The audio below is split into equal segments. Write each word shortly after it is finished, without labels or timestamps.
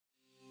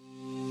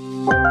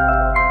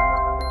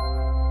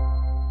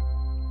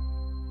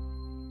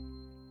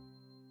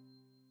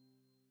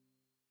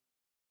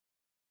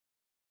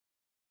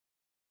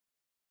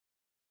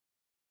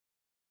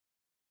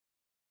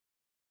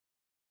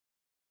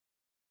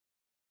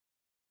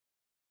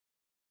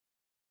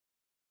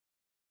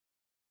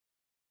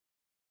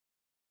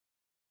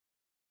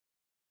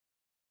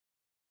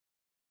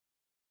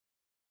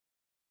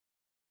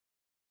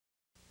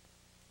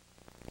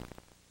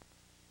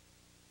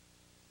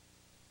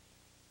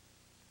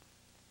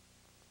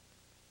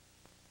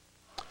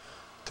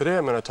Today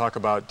I'm going to talk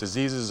about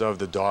diseases of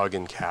the dog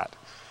and cat.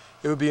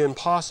 It would be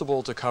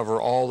impossible to cover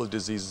all the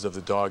diseases of the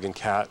dog and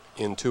cat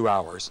in 2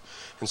 hours,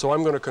 and so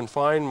I'm going to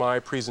confine my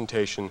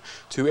presentation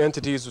to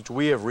entities which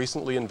we have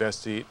recently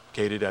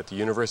investigated at the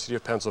University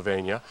of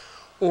Pennsylvania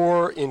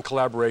or in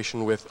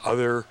collaboration with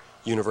other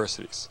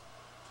universities.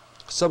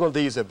 Some of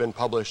these have been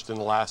published in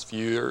the last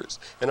few years,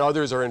 and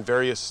others are in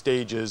various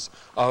stages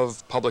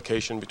of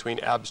publication between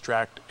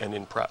abstract and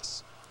in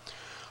press.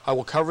 I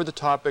will cover the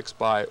topics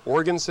by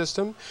organ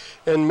system,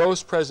 and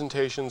most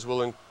presentations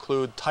will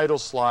include title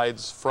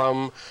slides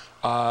from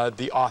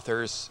the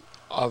authors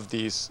of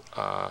these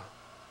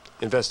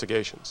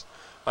investigations.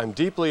 I'm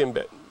deeply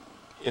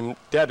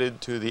indebted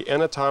to the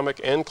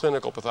anatomic and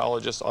clinical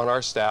pathologists on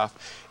our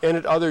staff and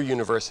at other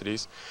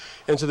universities,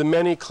 and to the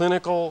many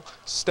clinical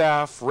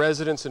staff,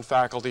 residents, and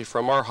faculty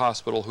from our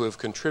hospital who have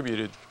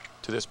contributed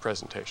to this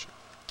presentation.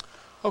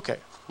 Okay,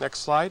 next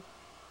slide.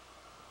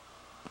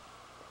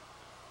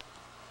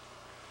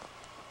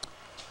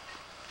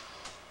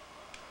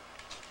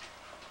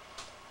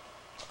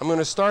 I'm going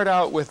to start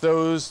out with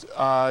those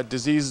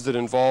diseases that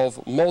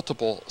involve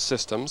multiple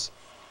systems.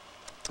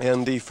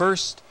 And the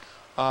first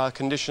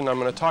condition I'm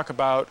going to talk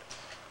about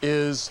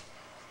is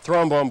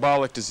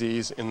thromboembolic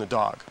disease in the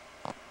dog.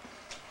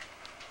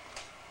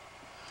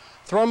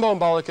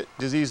 Thromboembolic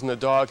disease in the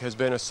dog has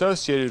been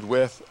associated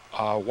with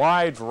a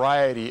wide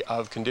variety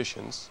of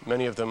conditions,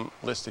 many of them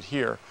listed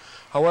here.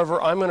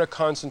 However, I'm going to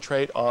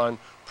concentrate on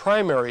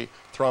primary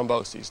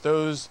thromboses,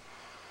 those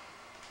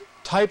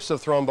types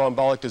of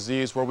thromboembolic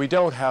disease where we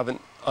don't have an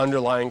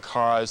underlying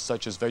cause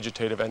such as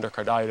vegetative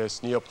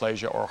endocarditis,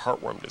 neoplasia, or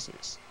heartworm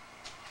disease.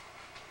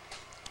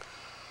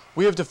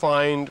 We have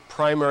defined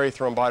primary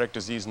thrombotic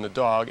disease in the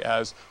dog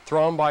as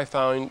thrombi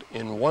found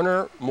in one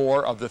or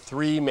more of the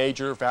 3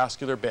 major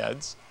vascular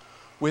beds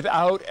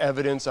without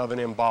evidence of an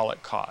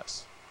embolic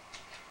cause.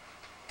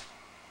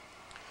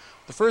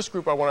 The first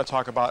group I want to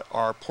talk about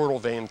are portal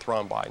vein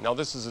thrombi. Now,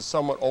 this is a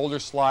somewhat older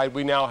slide.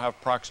 We now have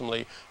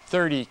approximately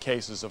 30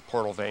 cases of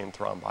portal vein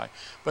thrombi.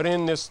 But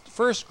in this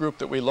first group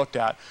that we looked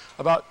at,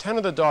 about 10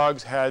 of the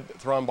dogs had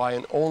thrombi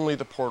in only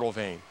the portal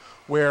vein,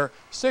 where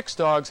 6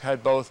 dogs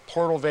had both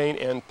portal vein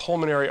and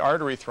pulmonary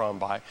artery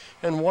thrombi,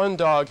 and 1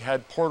 dog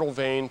had portal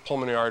vein,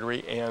 pulmonary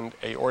artery, and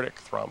aortic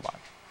thrombi.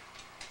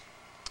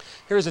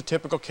 Here's a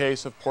typical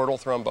case of portal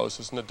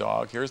thrombosis in the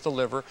dog. Here's the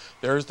liver.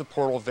 There's the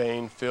portal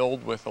vein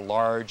filled with a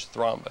large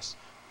thrombus.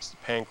 It's the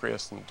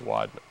pancreas and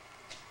duodenum.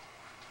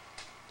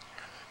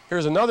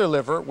 Here's another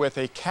liver with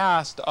a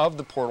cast of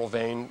the portal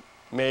vein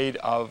made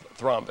of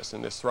thrombus,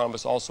 and this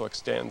thrombus also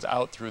extends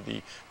out through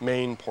the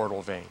main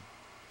portal vein.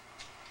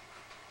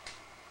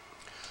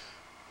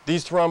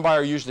 These thrombi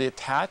are usually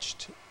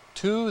attached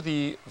to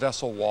the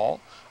vessel wall,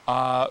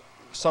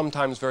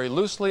 sometimes very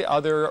loosely,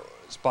 others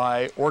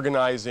by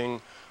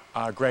organizing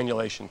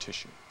granulation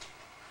tissue.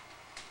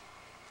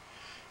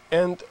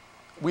 And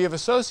we have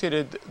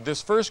associated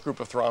this first group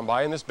of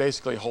thrombi, and this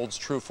basically holds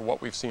true for what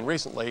we've seen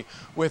recently,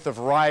 with a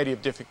variety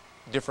of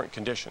different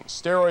conditions.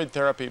 Steroid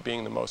therapy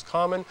being the most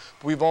common,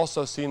 but we've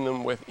also seen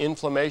them with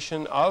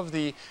inflammation of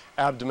the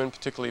abdomen,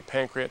 particularly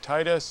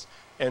pancreatitis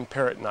and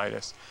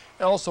peritonitis.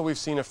 And also we've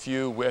seen a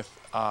few with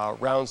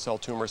round cell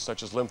tumors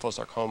such as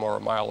lymphosarcoma or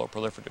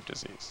myeloproliferative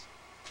disease.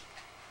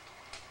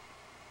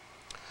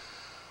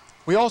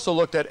 We also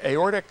looked at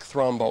aortic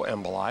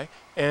thromboemboli,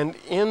 and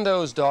in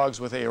those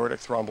dogs with aortic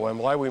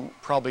thromboemboli, we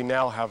probably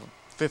now have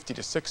 50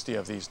 to 60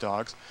 of these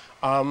dogs.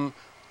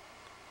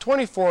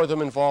 24 of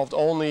them involved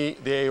only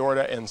the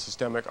aorta and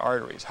systemic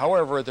arteries.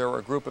 However, there were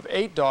a group of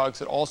 8 dogs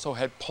that also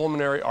had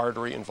pulmonary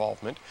artery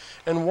involvement,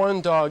 and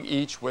 1 dog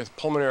each with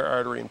pulmonary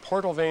artery and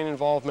portal vein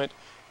involvement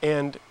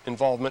and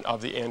involvement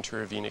of the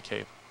anterior vena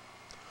cava.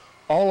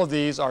 All of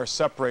these are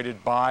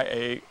separated by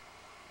a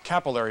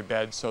capillary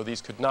bed, so these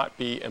could not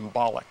be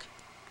embolic.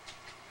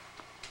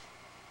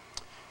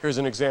 Here's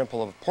an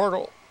example of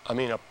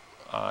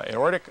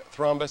aortic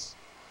thrombus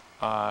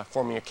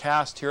forming a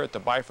cast here at the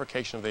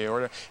bifurcation of the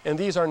aorta. And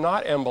these are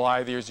not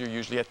emboli, these are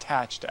usually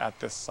attached at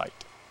this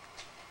site.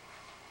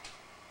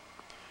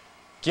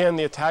 Again,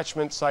 the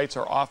attachment sites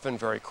are often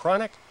very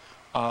chronic.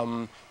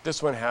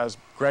 This one has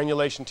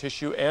granulation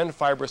tissue and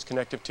fibrous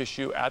connective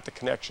tissue at the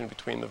connection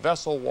between the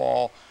vessel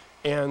wall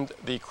and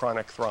the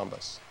chronic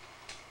thrombus.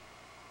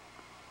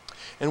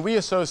 And we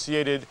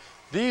associated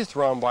these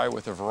thrombi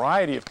with a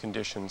variety of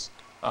conditions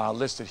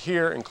listed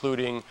here,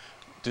 including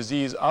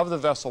disease of the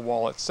vessel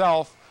wall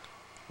itself,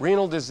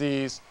 renal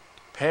disease,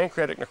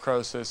 pancreatic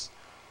necrosis,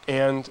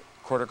 and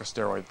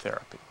corticosteroid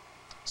therapy,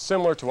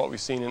 similar to what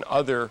we've seen in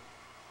other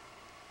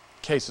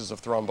cases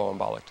of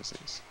thromboembolic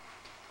disease.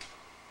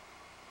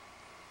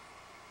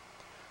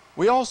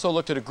 We also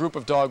looked at a group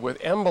of dogs with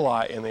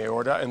emboli in the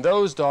aorta, and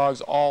those dogs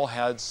all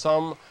had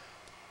some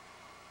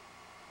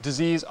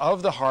disease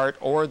of the heart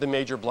or the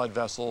major blood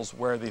vessels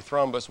where the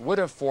thrombus would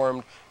have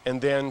formed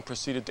and then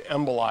proceeded to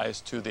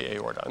embolize to the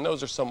aorta. And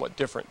those are somewhat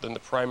different than the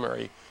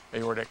primary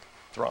aortic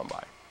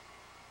thrombi.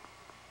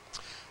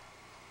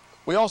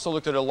 We also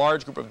looked at a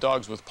large group of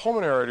dogs with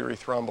pulmonary artery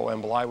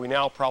thromboemboli. We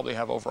now probably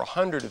have over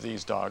 100 of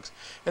these dogs.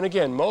 And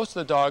again, most of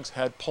the dogs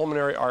had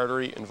pulmonary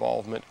artery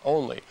involvement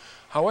only.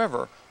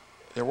 However,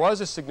 there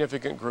was a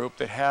significant group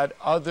that had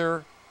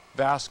other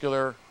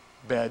vascular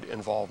bed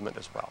involvement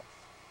as well.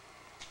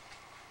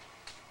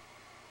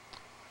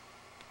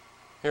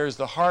 Here's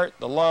the heart,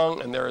 the lung,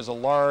 and there is a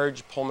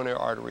large pulmonary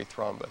artery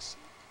thrombus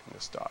in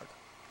this dog.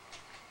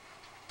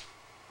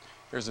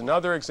 Here's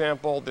another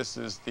example. This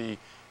is the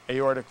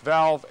aortic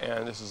valve,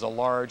 and this is a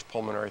large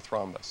pulmonary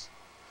thrombus.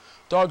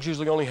 Dogs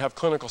usually only have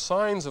clinical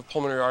signs of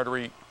pulmonary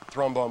artery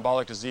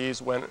thromboembolic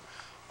disease when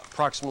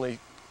approximately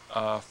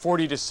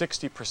 40 to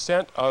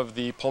 60% of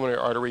the pulmonary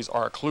arteries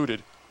are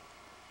occluded.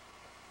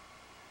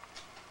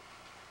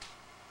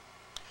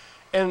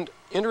 And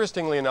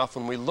interestingly enough,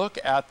 when we look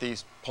at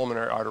these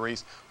pulmonary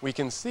arteries, we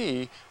can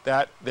see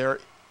that there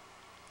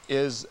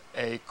is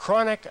a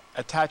chronic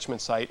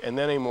attachment site and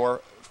then a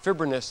more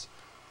fibrinous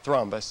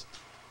thrombus.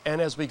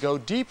 And as we go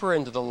deeper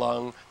into the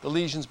lung, the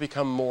lesions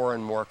become more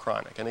and more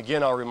chronic. And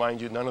again, I'll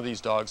remind you, none of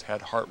these dogs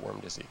had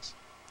heartworm disease.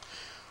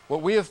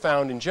 What we have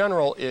found in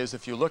general is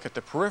if you look at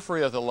the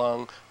periphery of the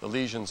lung, the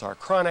lesions are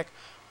chronic.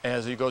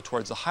 As you go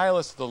towards the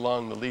hilus of the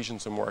lung, the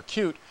lesions are more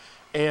acute.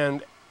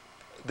 And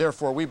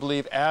therefore, we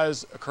believe,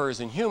 as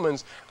occurs in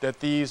humans, that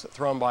these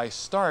thrombi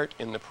start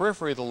in the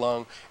periphery of the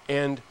lung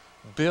and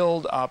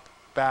build up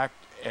back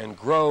and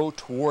grow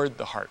toward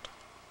the heart.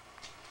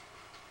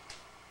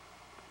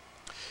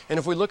 And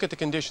if we look at the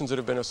conditions that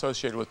have been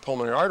associated with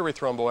pulmonary artery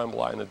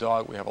thromboemboli in the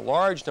dog, we have a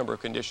large number of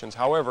conditions.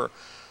 However,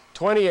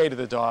 28 of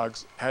the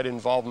dogs had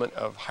involvement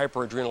of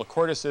hyperadrenal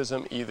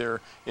corticism, either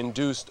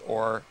induced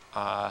or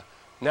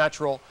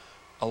natural.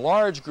 A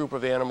large group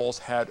of animals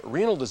had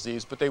renal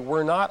disease, but they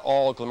were not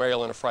all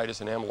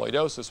glomerulonephritis and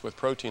amyloidosis with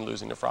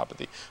protein-losing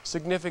nephropathy.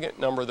 Significant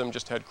number of them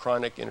just had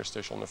chronic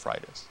interstitial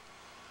nephritis.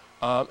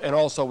 And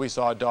also we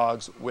saw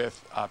dogs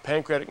with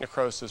pancreatic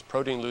necrosis,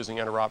 protein-losing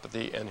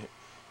enteropathy, and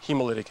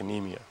hemolytic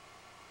anemia.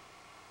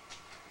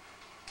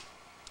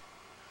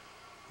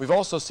 We've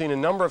also seen a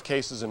number of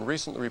cases and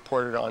recently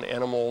reported on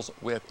animals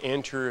with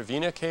anterior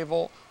vena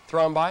cava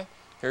thrombi.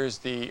 Here's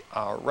the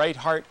right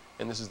heart,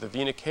 and this is the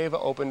vena cava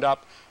opened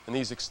up, and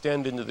these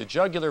extend into the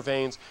jugular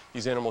veins.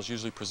 These animals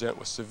usually present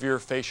with severe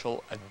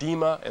facial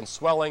edema and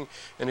swelling,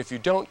 and if you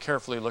don't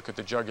carefully look at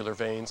the jugular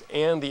veins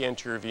and the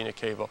anterior vena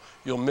cava,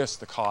 you'll miss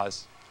the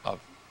cause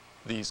of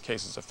these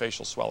cases of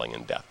facial swelling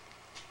and death.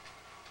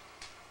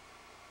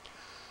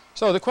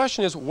 So the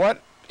question is,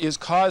 what is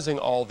causing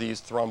all these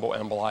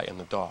thromboemboli in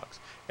the dogs?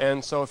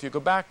 And so if you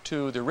go back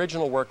to the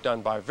original work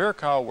done by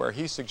Virchow, where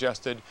he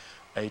suggested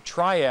a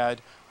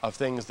triad of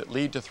things that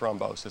lead to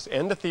thrombosis: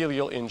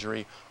 endothelial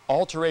injury,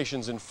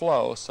 alterations in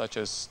flow, such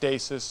as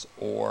stasis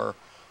or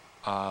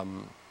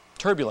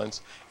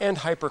turbulence, and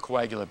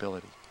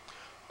hypercoagulability.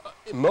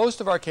 In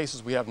most of our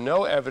cases, we have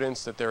no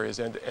evidence that there is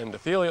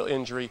endothelial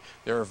injury.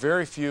 There are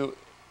very few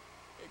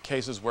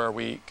cases where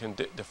we can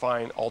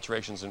define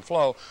alterations in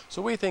flow.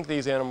 So we think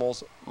these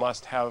animals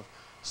must have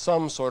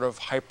some sort of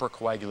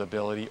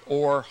hypercoagulability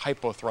or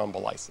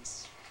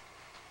hypothrombolysis.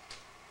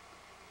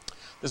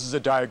 This is a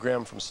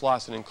diagram from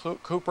Slauson and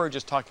Cooper,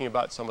 just talking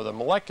about some of the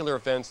molecular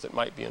events that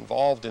might be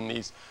involved in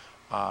these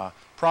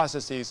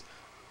processes.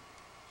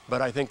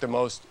 But I think the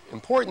most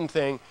important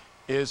thing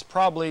is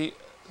probably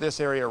this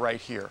area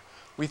right here.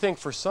 We think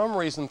for some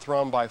reason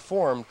thrombi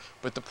formed,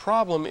 but the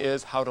problem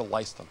is how to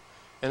lyse them.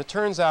 And it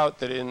turns out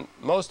that in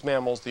most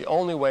mammals, the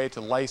only way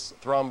to lyse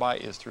thrombi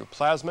is through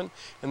plasmin,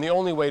 and the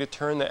only way to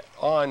turn that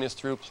on is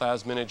through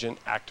plasminogen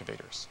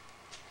activators.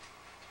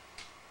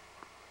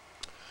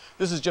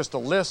 This is just a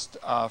list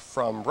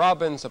from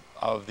Robbins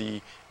of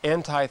the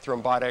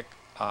antithrombotic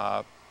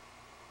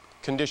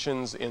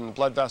conditions in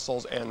blood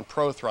vessels and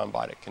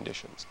prothrombotic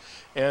conditions.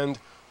 And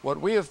what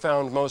we have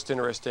found most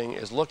interesting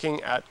is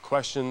looking at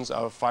questions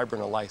of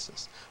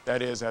fibrinolysis.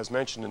 That is, as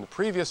mentioned in the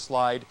previous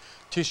slide,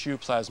 tissue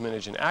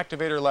plasminogen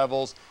activator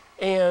levels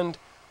and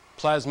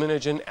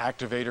plasminogen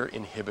activator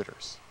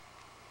inhibitors.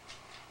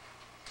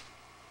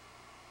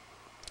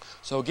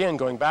 So again,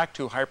 going back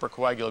to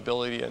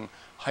hypercoagulability and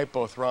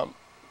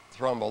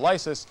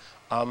hypothrombolysis,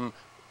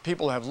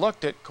 people have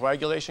looked at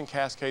coagulation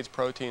cascades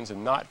proteins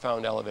and not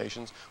found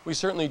elevations. We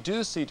certainly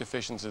do see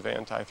deficiencies of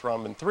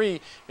antithrombin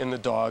 3 in the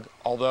dog,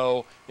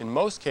 although in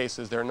most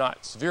cases they're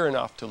not severe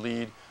enough to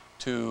lead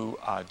to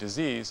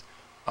disease.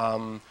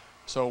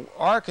 So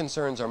our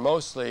concerns are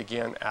mostly,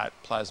 again, at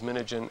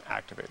plasminogen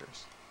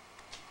activators.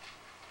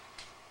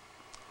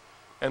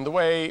 And the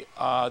way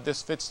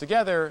this fits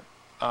together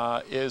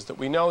is that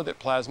we know that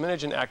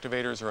plasminogen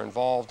activators are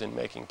involved in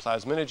making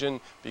plasminogen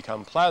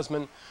become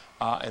plasmin,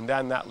 and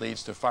then that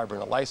leads to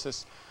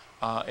fibrinolysis.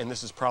 And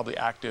this is probably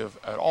active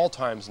at all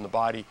times in the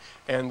body.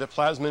 And the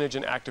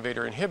plasminogen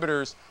activator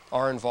inhibitors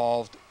are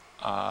involved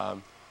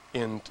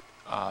in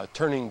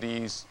turning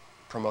these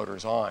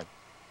promoters on.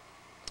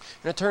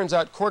 And it turns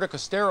out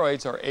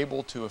corticosteroids are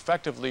able to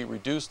effectively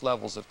reduce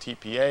levels of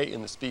TPA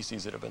in the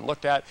species that have been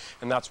looked at,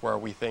 and that's where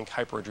we think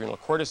hyperadrenal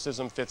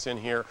corticism fits in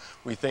here.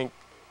 We think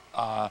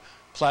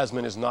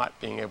plasmin is not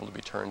being able to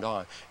be turned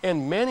on.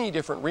 And many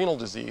different renal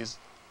diseases,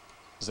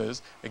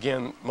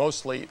 again,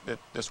 mostly that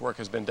this work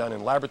has been done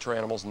in laboratory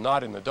animals,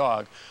 not in the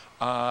dog,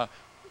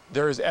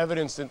 there is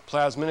evidence that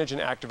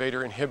plasminogen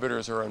activator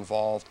inhibitors are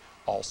involved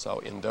also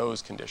in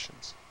those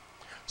conditions.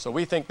 So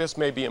we think this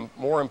may be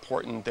more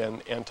important than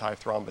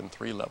antithrombin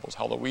 3 levels,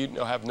 although we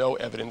have no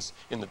evidence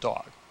in the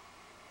dog.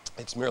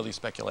 It's merely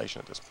speculation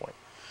at this point.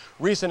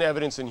 Recent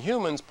evidence in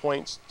humans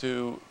points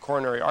to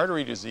coronary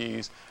artery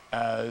disease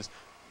as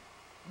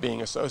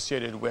being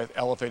associated with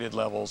elevated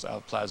levels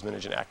of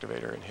plasminogen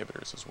activator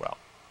inhibitors as well.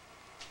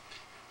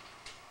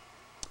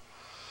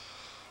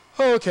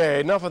 Okay,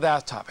 enough of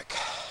that topic.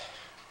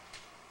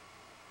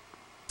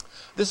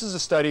 This is a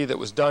study that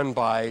was done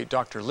by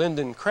Dr.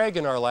 Lyndon Craig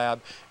in our lab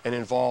and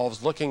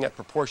involves looking at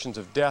proportions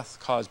of death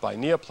caused by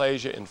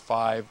neoplasia in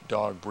 5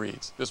 dog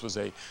breeds. This was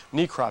a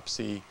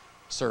necropsy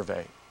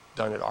survey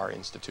done at our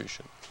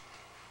institution.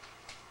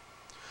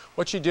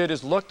 What she did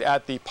is looked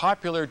at the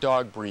popular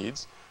dog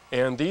breeds,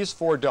 and these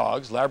 4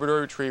 dogs,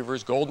 Labrador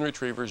Retrievers, Golden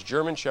Retrievers,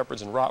 German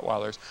Shepherds, and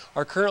Rottweilers,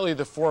 are currently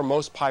the 4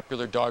 most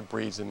popular dog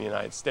breeds in the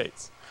United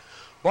States.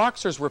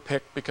 Boxers were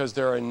picked because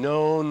they're a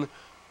known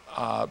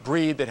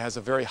breed that has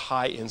a very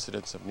high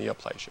incidence of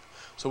neoplasia.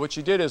 So what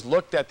she did is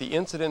looked at the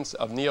incidence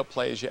of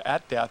neoplasia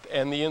at death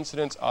and the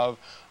incidence of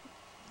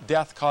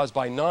death caused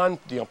by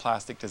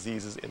non-neoplastic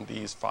diseases in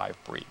these 5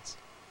 breeds.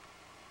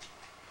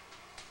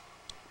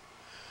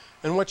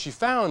 And what she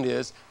found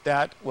is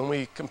that when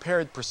we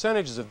compared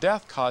percentages of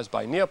death caused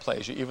by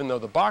neoplasia, even though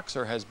the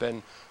boxer has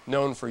been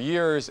known for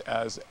years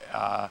as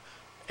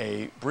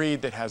a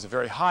breed that has a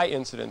very high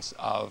incidence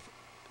of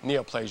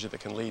neoplasia that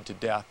can lead to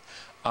death,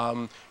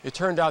 it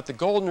turned out the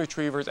Golden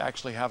Retrievers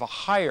actually have a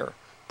higher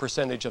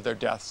percentage of their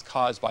deaths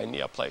caused by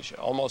neoplasia,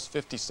 almost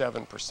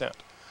 57%,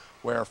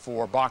 where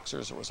for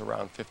boxers it was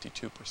around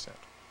 52%.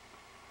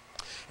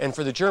 And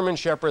for the German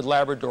Shepherd,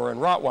 Labrador, and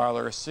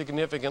Rottweiler, a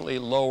significantly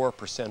lower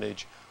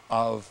percentage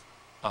of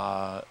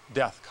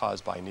death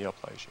caused by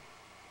neoplasia.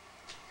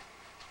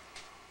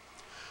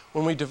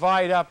 When we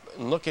divide up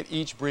and look at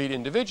each breed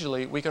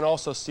individually, we can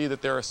also see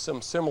that there are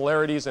some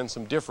similarities and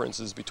some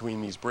differences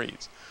between these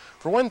breeds.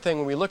 For one thing,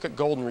 when we look at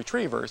Golden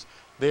Retrievers,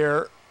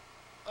 their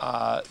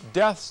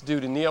deaths due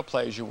to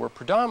neoplasia were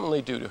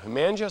predominantly due to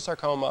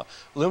hemangiosarcoma,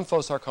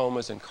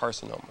 lymphosarcomas, and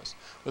carcinomas,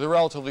 with a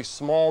relatively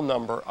small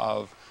number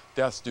of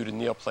deaths due to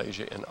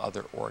neoplasia in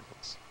other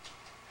organs.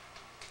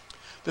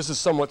 This is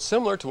somewhat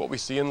similar to what we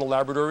see in the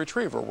Labrador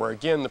Retriever, where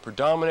again the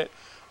predominant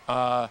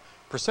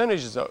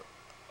percentages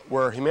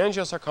were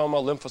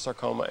hemangiosarcoma,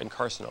 lymphosarcoma, and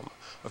carcinoma.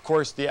 Of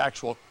course, the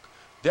actual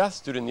deaths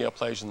due to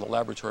neoplasia in the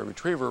Labrador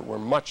Retriever were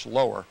much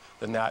lower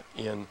than that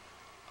in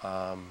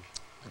the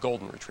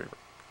Golden Retriever.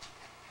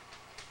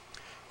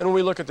 And when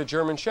we look at the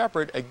German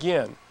Shepherd,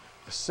 again,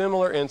 a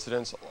similar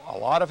incidence, a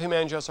lot of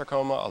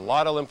hemangiosarcoma, a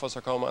lot of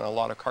lymphosarcoma, and a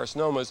lot of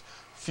carcinomas,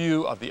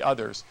 few of the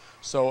others.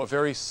 So a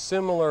very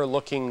similar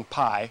looking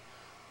pie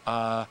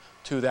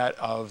to that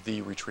of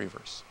the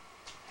Retrievers.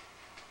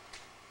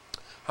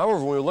 However,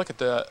 when we look at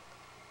the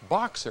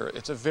boxer,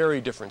 it's a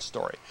very different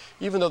story.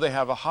 Even though they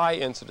have a high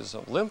incidence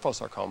of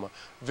lymphosarcoma,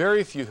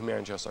 very few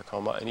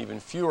hemangiosarcoma, and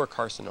even fewer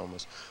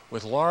carcinomas,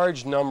 with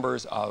large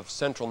numbers of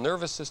central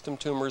nervous system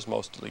tumors,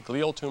 mostly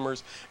glial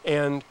tumors,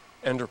 and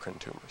endocrine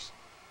tumors.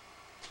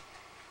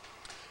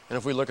 And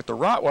if we look at the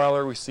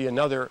Rottweiler, we see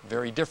another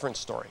very different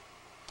story.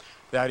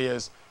 That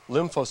is,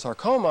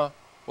 lymphosarcoma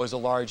was a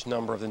large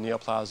number of the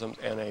neoplasms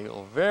and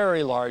a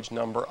very large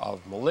number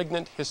of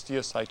malignant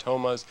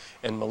histiocytomas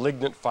and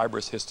malignant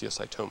fibrous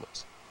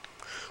histiocytomas.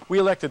 We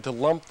elected to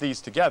lump these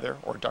together,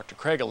 or Dr.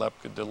 Craig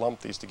elected to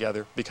lump these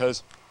together,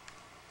 because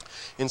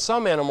in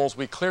some animals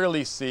we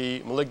clearly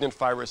see malignant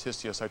fibrous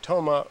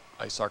histiocytoma,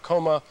 a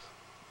sarcoma,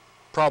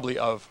 probably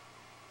of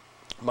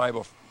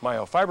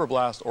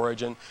myofibroblast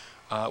origin,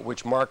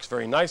 which marks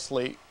very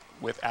nicely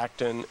with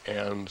actin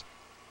and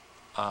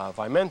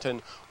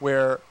vimentin,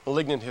 where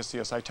malignant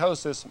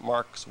histiocytosis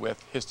marks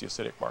with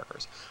histiocytic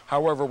markers.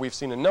 However, we've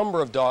seen a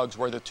number of dogs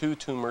where the 2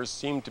 tumors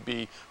seem to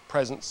be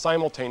present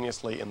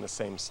simultaneously in the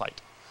same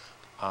site.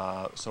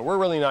 So we're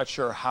really not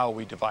sure how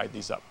we divide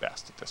these up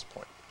best at this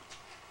point.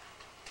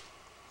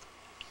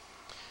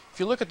 If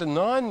you look at the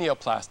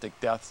non-neoplastic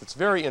deaths, it's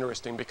very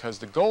interesting because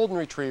the Golden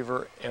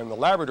Retriever and the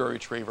Labrador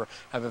Retriever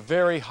have a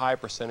very high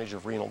percentage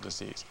of renal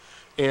disease.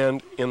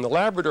 And in the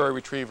Labrador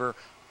Retriever,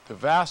 the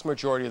vast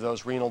majority of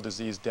those renal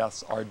disease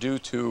deaths are due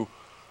to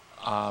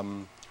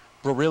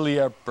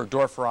Borrelia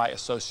burgdorferi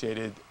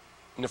associated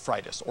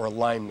nephritis, or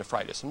Lyme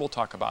nephritis, and we'll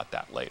talk about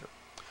that later.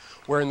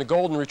 Where in the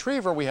Golden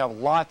Retriever we have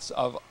lots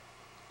of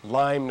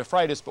Lyme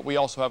nephritis, but we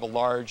also have a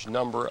large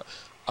number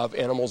of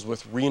animals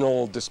with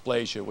renal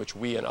dysplasia, which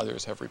we and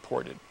others have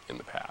reported in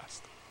the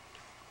past.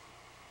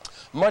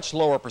 Much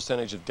lower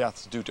percentage of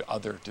deaths due to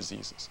other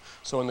diseases.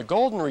 So in the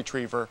Golden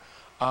Retriever,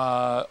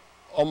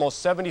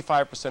 almost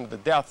 75% of the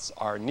deaths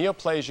are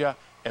neoplasia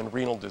and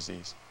renal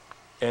disease.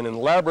 And in the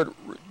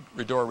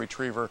Labrador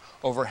Retriever,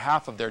 over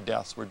half of their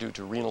deaths were due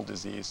to renal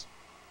disease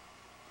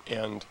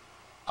and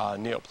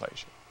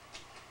neoplasia.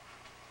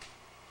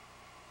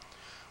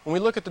 When we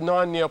look at the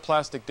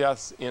non-neoplastic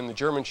deaths in the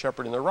German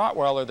Shepherd and the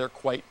Rottweiler, they're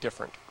quite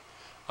different.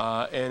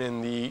 And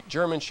in the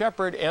German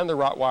Shepherd and the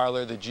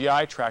Rottweiler, the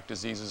GI tract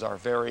diseases are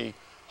very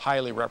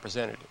highly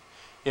represented.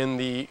 In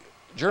the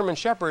German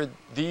Shepherd,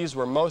 these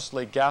were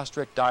mostly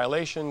gastric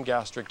dilation in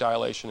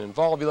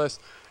volvulus,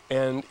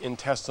 and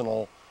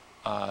intestinal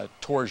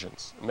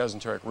torsions,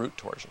 mesenteric root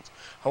torsions.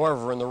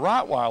 However, in the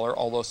Rottweiler,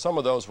 although some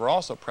of those were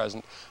also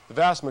present, the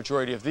vast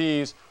majority of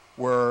these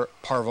were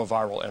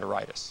parvoviral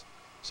enteritis.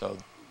 So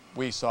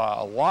we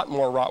saw a lot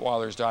more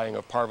Rottweilers dying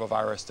of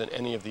parvovirus than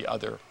any of the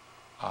other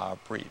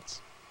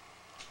breeds.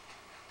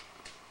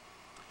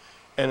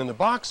 And in the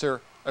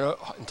Boxer, an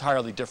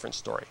entirely different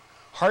story.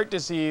 Heart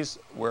disease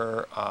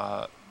were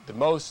the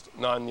most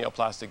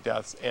non-neoplastic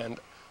deaths, and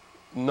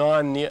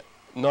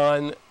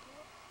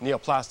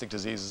non-neoplastic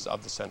diseases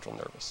of the central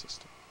nervous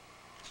system.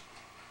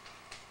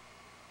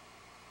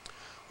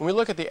 When we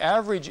look at the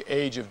average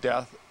age of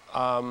death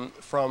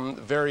from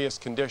various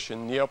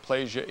conditions,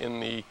 neoplasia in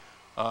the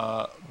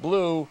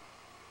blue,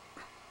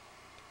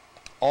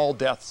 all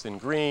deaths in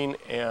green,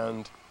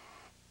 and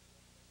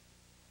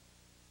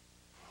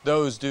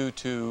those due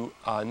to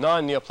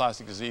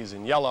non-neoplastic disease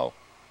in yellow,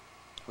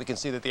 we can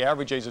see that the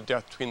average age of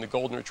death between the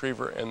Golden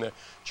Retriever and the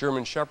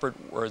German Shepherd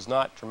was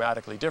not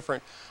dramatically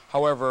different.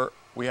 However,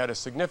 we had a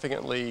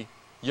significantly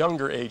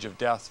younger age of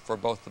death for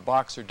both the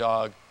Boxer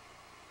dog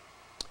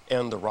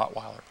and the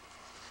Rottweiler.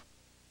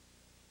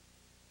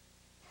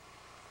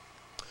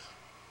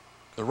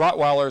 The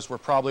Rottweilers were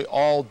probably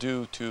all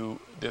due to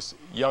this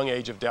young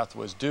age of death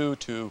was due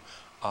to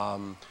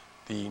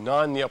the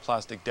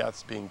non-neoplastic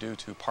deaths being due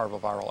to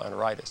parvoviral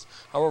enteritis.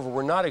 However,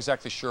 we're not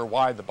exactly sure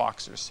why the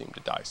Boxers seem to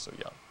die so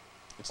young.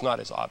 It's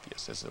not as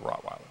obvious as the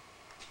Rottweiler.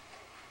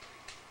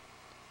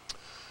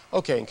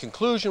 Okay, in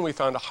conclusion, we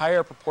found a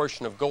higher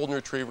proportion of Golden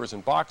Retrievers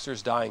and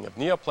Boxers dying of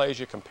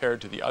neoplasia compared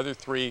to the other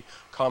three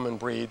common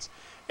breeds,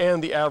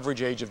 and the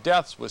average age of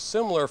deaths was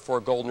similar for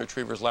Golden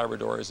Retrievers,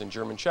 Labradors, and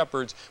German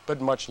Shepherds,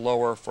 but much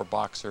lower for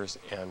Boxers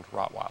and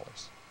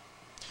Rottweilers.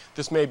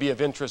 This may be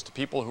of interest to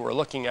people who are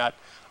looking at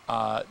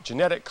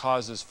genetic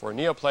causes for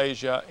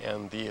neoplasia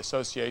and the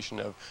association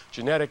of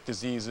genetic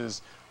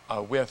diseases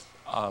with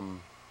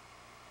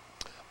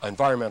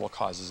environmental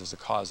causes as a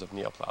cause of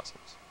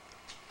neoplasms.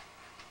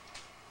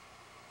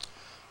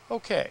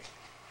 Okay.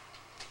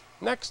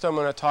 Next, I'm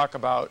going to talk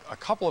about a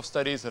couple of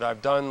studies that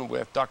I've done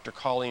with Dr.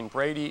 Colleen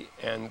Brady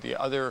and the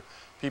other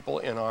people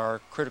in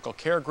our critical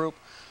care group.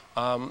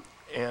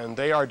 And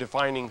they are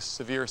defining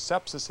severe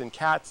sepsis in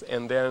cats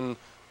and then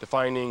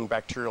defining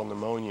bacterial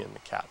pneumonia in the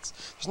cats.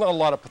 There's not a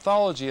lot of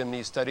pathology in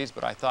these studies,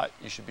 but I thought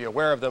you should be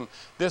aware of them.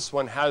 This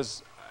one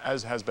has,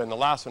 as has been the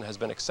last one, has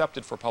been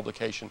accepted for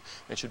publication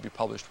and should be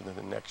published within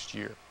the next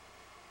year.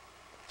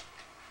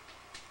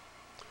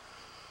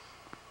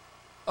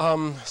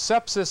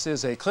 Sepsis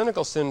is a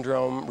clinical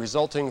syndrome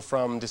resulting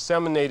from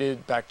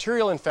disseminated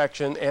bacterial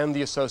infection and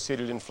the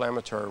associated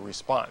inflammatory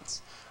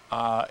response.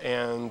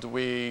 And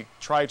we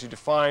try to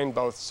define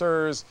both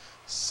SIRS,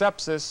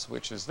 sepsis,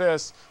 which is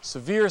this,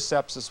 severe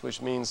sepsis,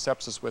 which means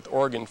sepsis with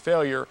organ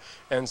failure,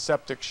 and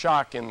septic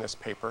shock in this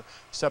paper.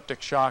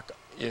 Septic shock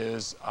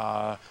is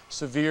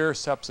severe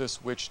sepsis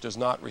which does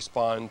not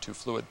respond to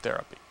fluid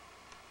therapy.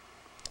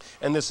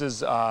 And this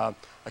is a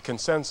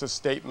consensus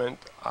statement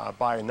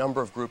by a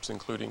number of groups,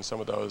 including some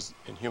of those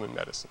in human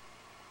medicine.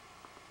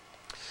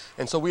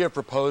 And so we have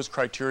proposed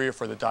criteria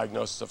for the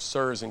diagnosis of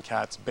SIRS in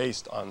cats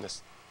based on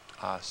this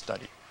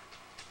study.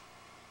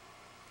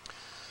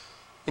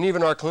 And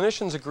even our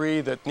clinicians agree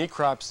that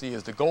necropsy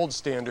is the gold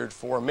standard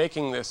for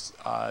making this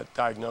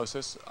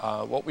diagnosis.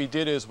 What we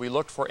did is we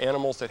looked for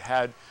animals that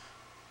had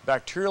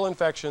bacterial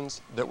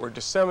infections that were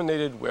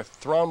disseminated with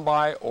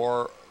thrombi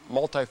or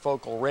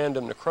multifocal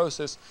random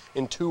necrosis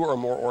in 2 or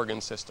more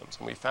organ systems.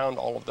 And we found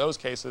all of those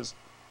cases,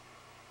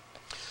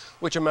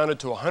 which amounted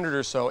to 100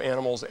 or so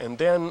animals, and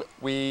then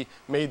we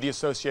made the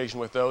association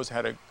with those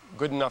had a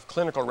good enough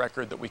clinical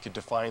record that we could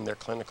define their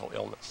clinical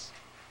illness.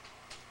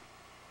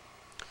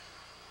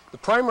 The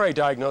primary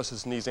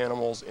diagnosis in these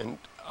animals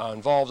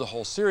involved a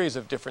whole series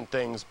of different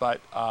things,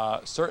 but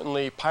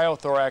certainly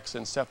pyothorax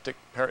and septic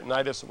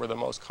peritonitis were the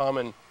most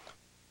common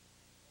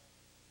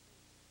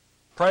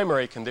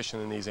primary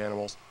condition in these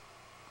animals,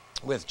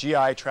 with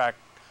GI tract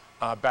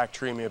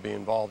bacteremia being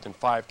involved in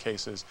 5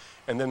 cases.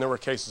 And then there were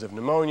cases of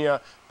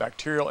pneumonia,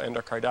 bacterial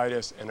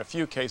endocarditis, and a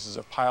few cases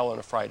of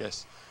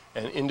pyelonephritis,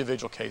 and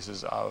individual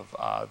cases of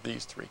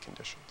these 3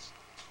 conditions.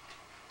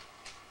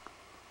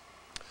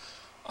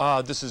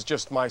 This is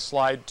just my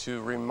slide to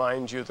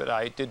remind you that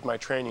I did my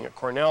training at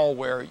Cornell,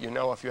 where you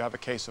know if you have a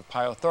case of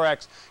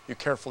pyothorax, you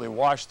carefully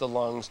wash the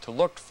lungs to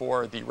look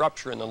for the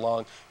rupture in the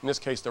lung. In this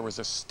case, there was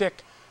a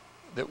stick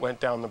that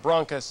went down the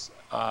bronchus,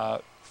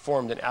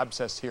 formed an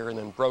abscess here, and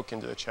then broke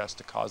into the chest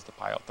to cause the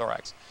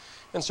pyothorax.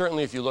 And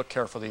certainly if you look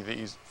carefully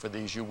for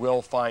these, you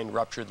will find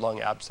ruptured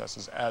lung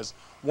abscesses as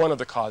one of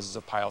the causes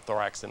of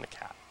pyothorax in the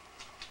cat.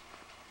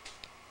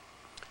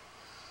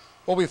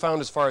 What we found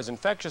as far as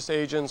infectious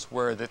agents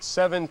were that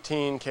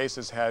 17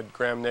 cases had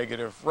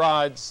gram-negative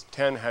rods,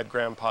 10 had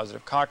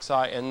gram-positive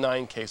cocci, and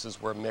 9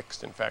 cases were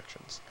mixed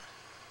infections.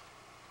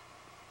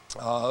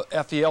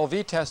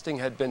 FELV testing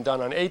had been done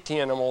on 18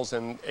 animals,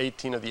 and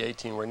 18 of the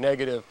 18 were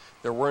negative.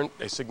 There weren't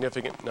a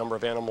significant number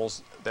of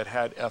animals that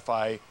had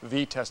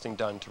FIV testing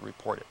done to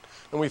report it.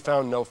 And we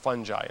found no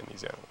fungi in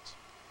these animals.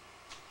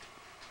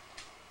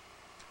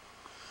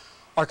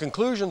 Our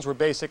conclusions were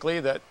basically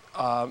that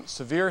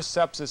severe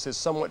sepsis is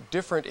somewhat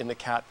different in the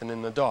cat than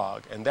in the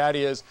dog. And that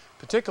is,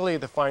 particularly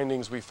the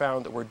findings we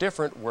found that were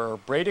different were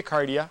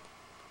bradycardia,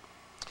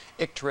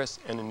 icterus,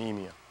 and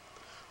anemia.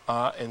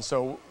 And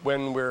so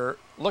when we're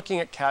looking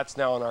at cats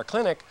now in our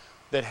clinic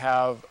that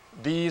have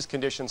these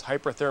conditions,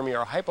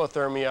 hyperthermia or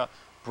hypothermia,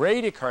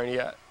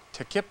 bradycardia,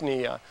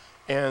 tachypnea,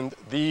 and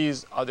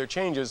these other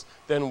changes,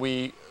 then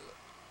we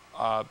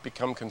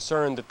become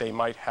concerned that they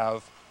might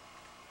have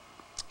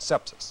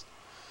sepsis.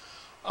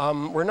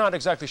 We're not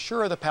exactly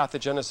sure of the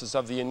pathogenesis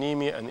of the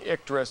anemia and the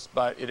icterus,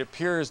 but it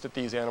appears that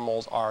these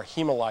animals are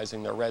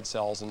hemolyzing their red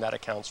cells, and that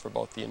accounts for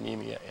both the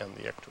anemia and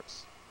the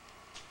icterus.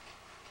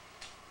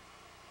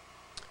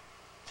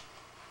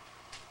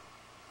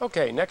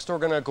 Okay, next we're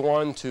going to go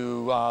on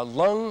to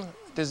lung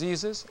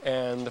diseases,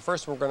 and the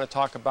first we're going to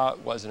talk about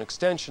was an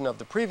extension of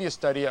the previous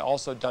study,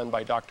 also done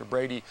by Dr.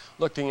 Brady,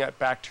 looking at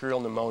bacterial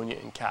pneumonia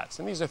in cats.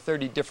 And these are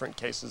 30 different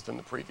cases than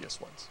the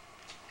previous ones.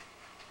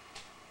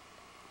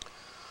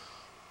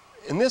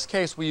 In this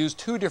case, we used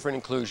 2 different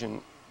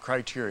inclusion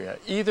criteria,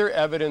 either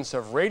evidence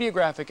of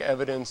radiographic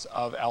evidence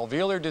of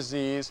alveolar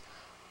disease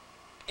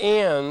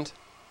and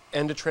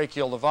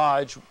endotracheal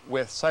lavage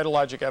with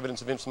cytologic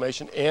evidence of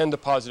inflammation and a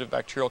positive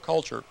bacterial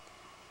culture,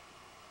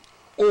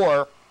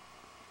 or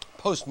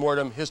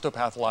postmortem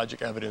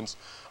histopathologic evidence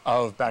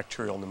of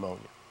bacterial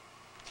pneumonia.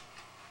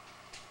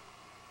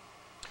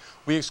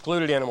 We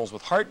excluded animals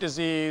with heart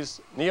disease,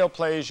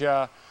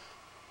 neoplasia,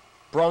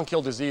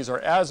 bronchial disease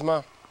or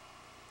asthma,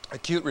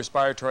 acute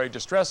respiratory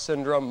distress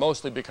syndrome,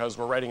 mostly because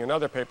we're writing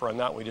another paper on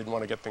that. We didn't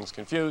want to get things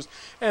confused.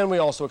 And we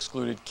also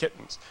excluded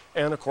kittens.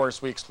 And of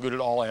course, we excluded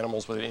all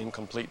animals with an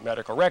incomplete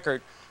medical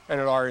record. And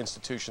at our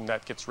institution,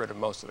 that gets rid of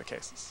most of the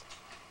cases.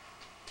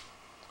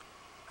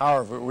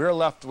 However, we're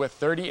left with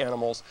 30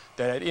 animals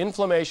that had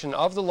inflammation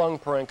of the lung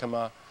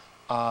parenchyma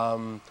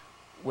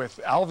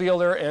with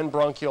alveolar and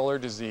bronchiolar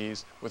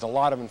disease with a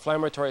lot of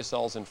inflammatory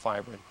cells and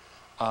fibrin.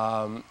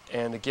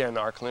 And again,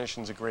 our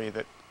clinicians agree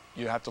that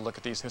you have to look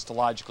at these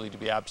histologically to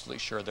be absolutely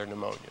sure they're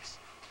pneumonias.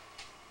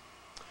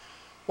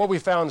 What we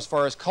found as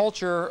far as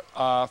culture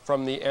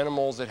from the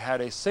animals that had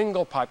a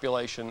single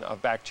population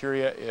of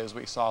bacteria is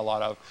we saw a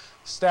lot of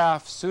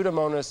staph,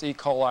 Pseudomonas, E.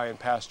 coli, and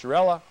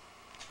Pasteurella.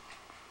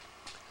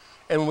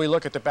 And when we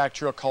look at the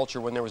bacterial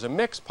culture when there was a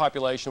mixed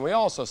population, we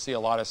also see a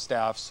lot of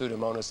staph,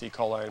 Pseudomonas, E.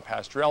 coli, and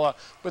Pasteurella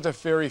with a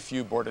very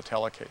few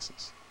Bordetella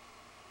cases.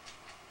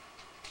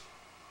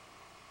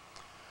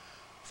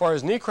 As far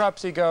as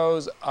necropsy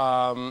goes,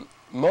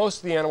 most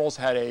of the animals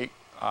had a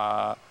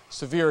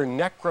severe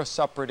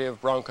necrosuppurative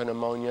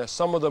bronchopneumonia.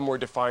 Some of them were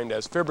defined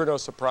as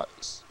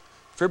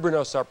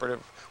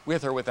fibrinosuppurative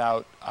with or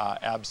without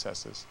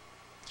abscesses.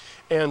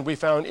 And we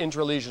found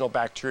intralesional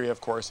bacteria, of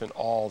course, in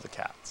all the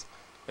cats.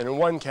 And in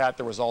one cat,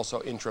 there was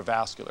also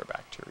intravascular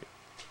bacteria,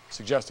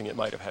 suggesting it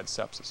might have had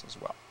sepsis as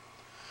well.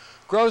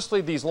 Grossly,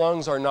 these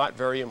lungs are not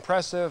very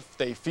impressive.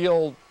 They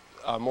feel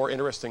more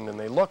interesting than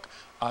they look.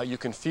 You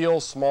can feel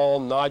small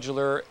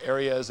nodular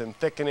areas and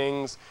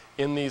thickenings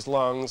in these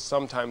lungs.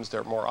 Sometimes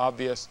they're more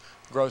obvious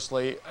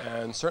grossly,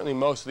 and certainly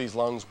most of these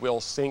lungs will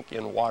sink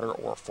in water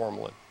or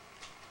formalin.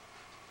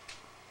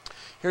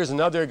 Here's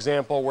another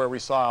example where we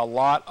saw a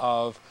lot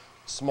of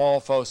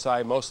small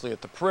foci, mostly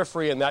at the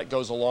periphery, and that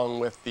goes along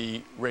with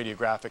the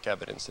radiographic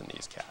evidence in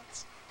these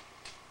cats.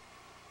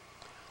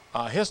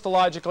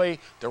 Histologically,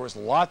 there was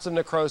lots of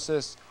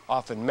necrosis,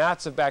 often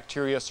mats of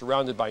bacteria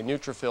surrounded by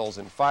neutrophils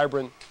and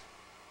fibrin.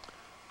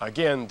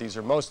 Again, these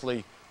are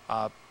mostly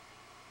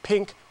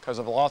pink because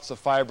of lots of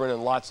fibrin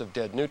and lots of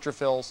dead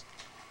neutrophils.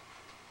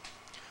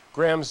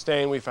 Gram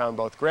stain, we found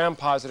both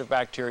gram-positive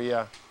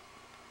bacteria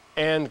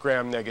and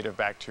gram-negative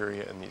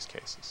bacteria in these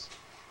cases.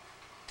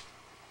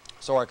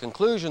 So our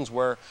conclusions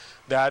were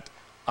that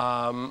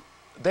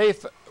they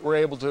were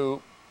able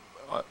to,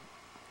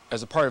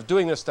 as a part of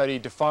doing this study,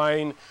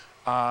 define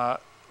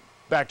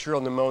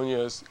bacterial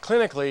pneumonias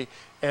clinically,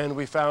 and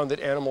we found that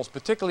animals,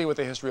 particularly with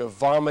a history of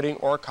vomiting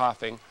or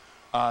coughing,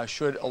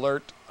 should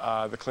alert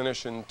the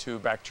clinician to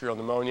bacterial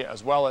pneumonia,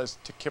 as well as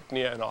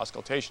tachypnea and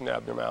auscultation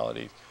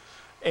abnormalities.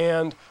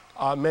 And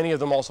many of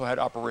them also had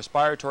upper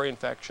respiratory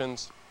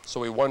infections,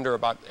 so we wonder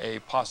about a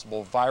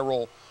possible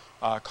viral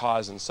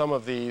cause in some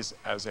of these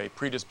as a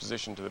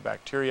predisposition to the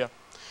bacteria.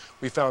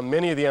 We found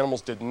many of the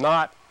animals did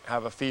not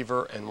have a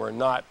fever and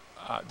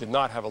did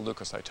not have a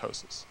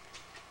leukocytosis.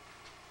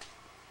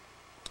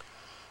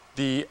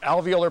 The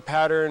alveolar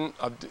pattern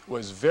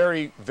was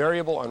very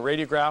variable on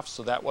radiographs,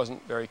 so that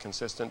wasn't very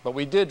consistent, but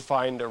we did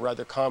find a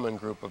rather common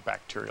group of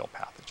bacterial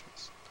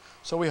pathogens.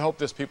 So we hope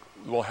this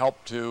will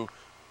help to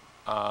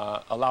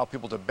allow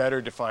people to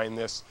better define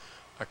this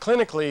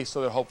clinically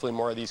so that hopefully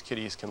more of these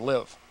kitties can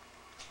live.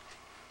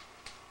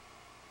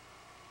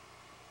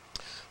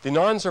 The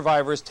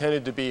non-survivors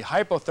tended to be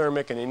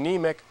hypothermic and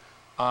anemic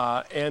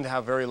and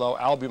have very low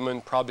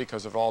albumin, probably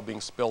because of it all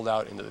being spilled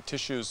out into the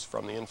tissues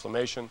from the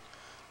inflammation,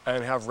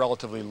 and have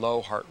relatively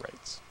low heart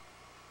rates.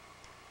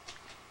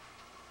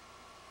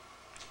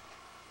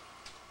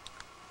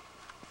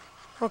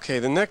 Okay,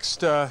 the next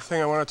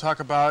thing I want to talk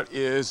about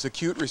is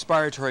acute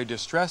respiratory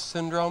distress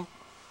syndrome.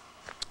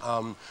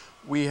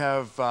 We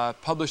have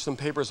published some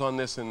papers on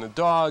this in the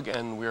dog,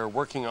 and we're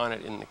working on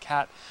it in the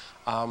cat.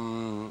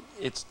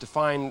 It's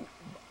defined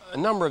a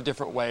number of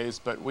different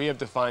ways, but we have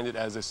defined it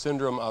as a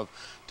syndrome of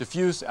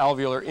diffuse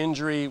alveolar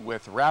injury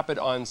with rapid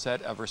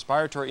onset of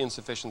respiratory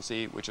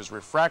insufficiency, which is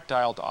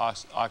refractile to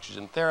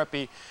oxygen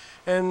therapy,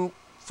 and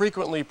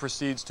frequently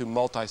proceeds to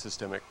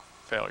multisystemic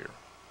failure.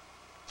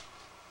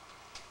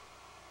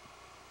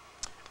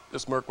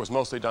 This work was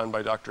mostly done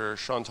by Dr.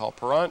 Chantal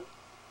Perrant.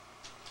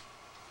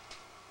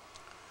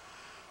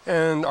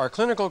 And our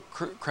clinical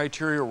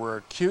criteria were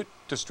acute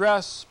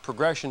distress,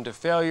 progression to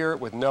failure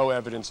with no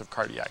evidence of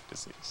cardiac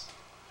disease.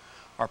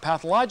 Our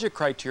pathologic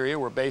criteria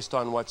were based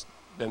on what's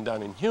been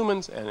done in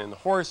humans and in the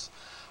horse.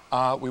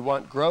 We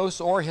want gross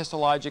or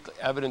histologic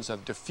evidence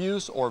of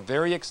diffuse or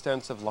very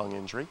extensive lung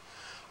injury.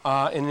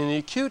 And in the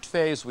acute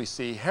phase, we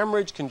see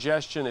hemorrhage,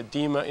 congestion,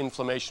 edema,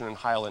 inflammation, and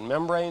hyaline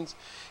membranes.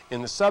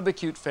 In the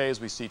subacute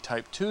phase, we see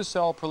type 2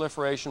 cell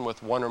proliferation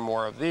with one or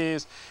more of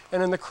these.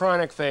 And in the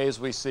chronic phase,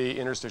 we see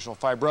interstitial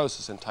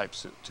fibrosis and type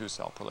 2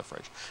 cell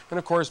proliferation. And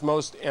of course,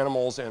 most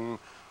animals in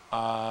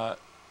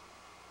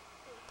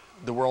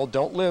the world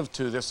don't live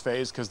to this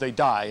phase because they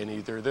die in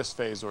either this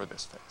phase or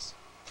this phase.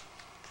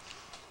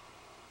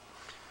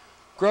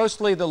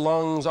 Grossly, the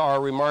lungs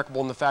are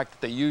remarkable in the fact that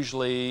they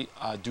usually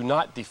do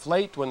not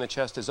deflate when the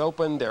chest is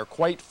open. They're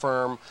quite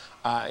firm,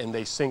 and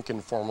they sink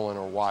in formalin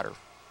or water.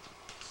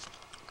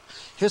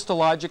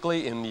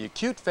 Histologically, in the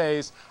acute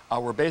phase,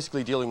 we're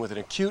basically dealing with an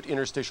acute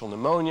interstitial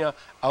pneumonia,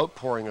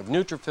 outpouring of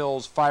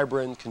neutrophils,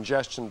 fibrin,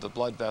 congestion of the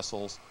blood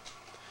vessels.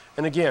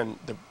 And again,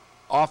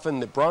 often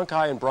the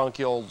bronchi and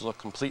bronchioles look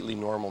completely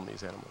normal in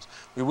these animals.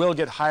 We will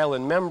get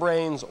hyaline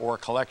membranes or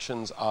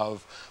collections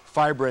of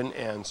fibrin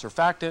and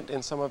surfactant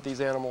in some of these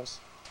animals.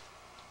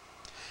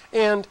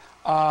 And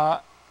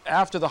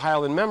after the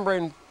hyaline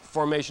membrane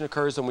formation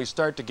occurs, then we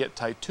start to get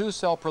type 2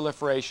 cell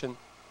proliferation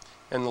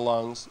in the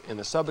lungs in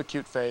the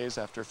subacute phase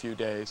after a few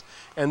days.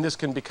 And this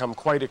can become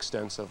quite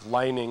extensive,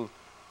 lining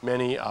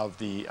many of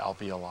the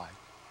alveoli.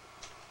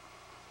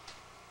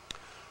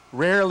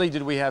 Rarely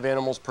did we have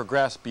animals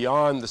progress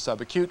beyond the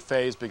subacute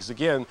phase because,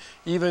 again,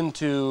 even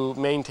to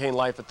maintain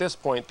life at this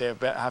point, they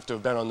have to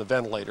have been on the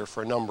ventilator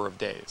for a number of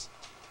days.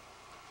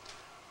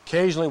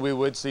 Occasionally, we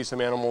would see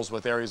some animals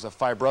with areas of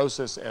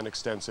fibrosis and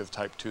extensive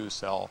type 2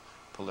 cell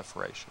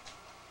proliferation.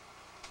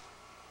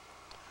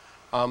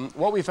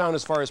 What we found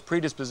as far as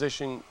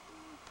predisposing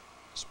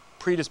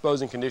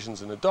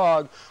conditions in the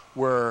dog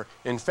were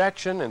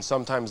infection, and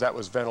sometimes that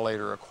was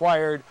ventilator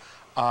acquired.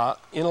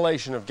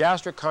 Inhalation of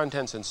gastric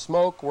contents and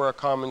smoke were a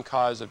common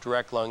cause of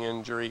direct lung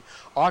injury.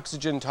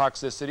 Oxygen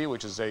toxicity,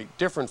 which is a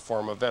different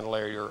form of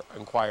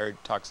ventilator-acquired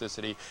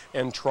toxicity,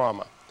 and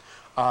trauma.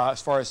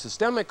 As far as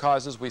systemic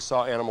causes, we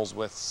saw animals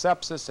with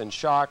sepsis and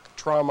shock,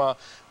 trauma,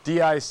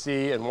 DIC,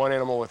 and one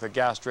animal with a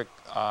gastric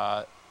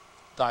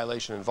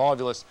dilation and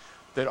volvulus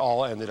that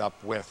all ended up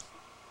with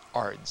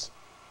ARDS.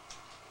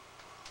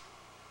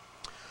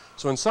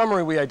 So in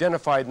summary, we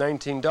identified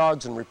 19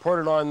 dogs and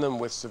reported on them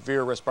with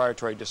severe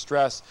respiratory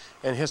distress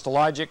and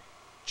histologic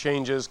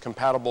changes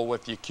compatible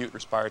with the acute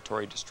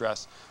respiratory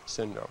distress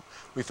syndrome.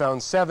 We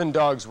found 7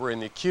 dogs were in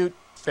the acute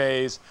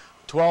phase,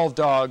 12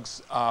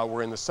 dogs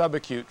were in the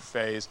subacute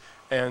phase,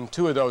 and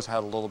 2 of those had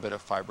a little bit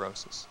of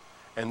fibrosis.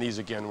 And these,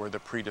 again, were the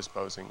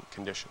predisposing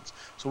conditions.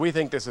 So we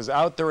think this is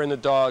out there in the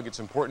dog. It's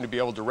important to be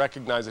able to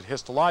recognize it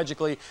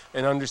histologically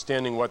and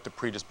understanding what the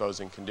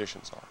predisposing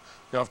conditions are.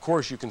 Now, of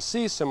course, you can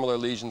see similar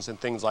lesions in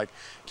things like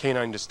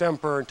canine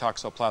distemper and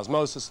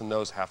toxoplasmosis, and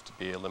those have to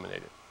be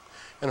eliminated.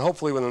 And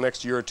hopefully within the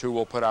next year or 2,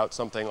 we'll put out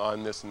something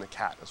on this in the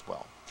cat as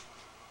well.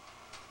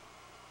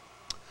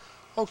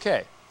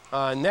 Okay,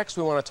 next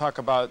we want to talk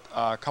about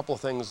a couple of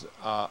things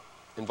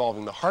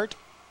involving the heart.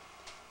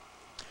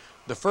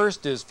 The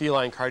first is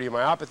feline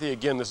cardiomyopathy.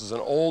 Again, this is an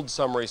old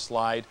summary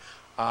slide.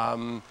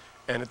 And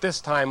at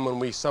this time, when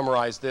we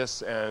summarized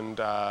this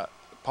and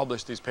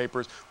published these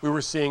papers, we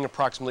were seeing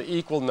approximately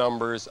equal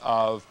numbers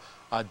of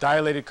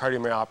dilated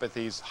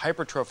cardiomyopathies,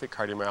 hypertrophic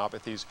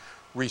cardiomyopathies,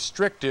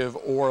 restrictive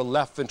or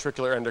left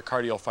ventricular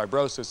endocardial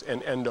fibrosis,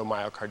 and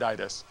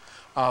endomyocarditis.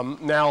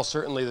 Now,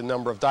 certainly, the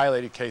number of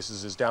dilated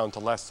cases is down to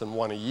less than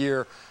 1 a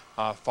year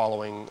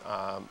following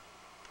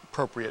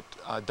appropriate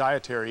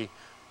dietary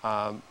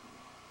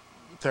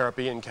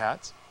therapy in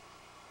cats.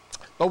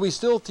 But we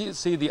still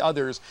see the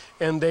others,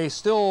 and they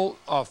still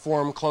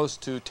form close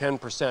to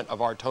 10%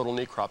 of our total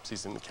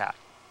necropsies in the cat.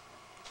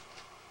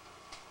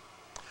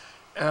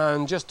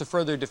 And just to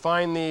further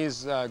define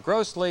these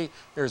grossly,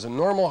 there's a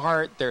normal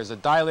heart, there's a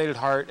dilated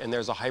heart, and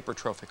there's a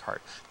hypertrophic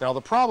heart. Now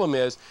the problem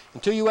is,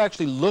 until you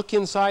actually look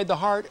inside the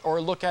heart or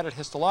look at it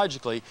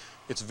histologically,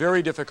 it's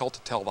very difficult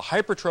to tell the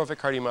hypertrophic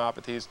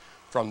cardiomyopathies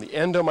from the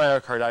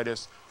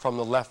endomyocarditis from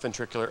the left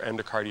ventricular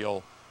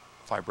endocardial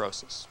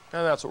fibrosis.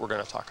 And that's what we're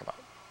going to talk about.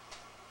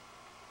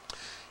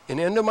 In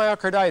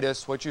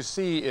endomyocarditis, what you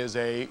see is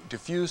a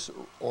diffuse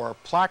or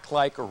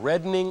plaque-like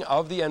reddening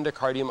of the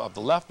endocardium of the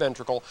left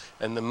ventricle,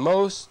 and the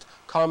most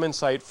common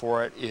site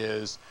for it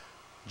is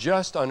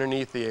just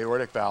underneath the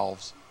aortic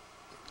valves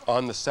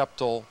on the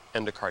septal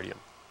endocardium.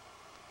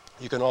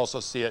 You can also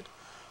see it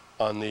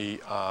on the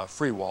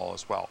free wall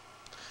as well.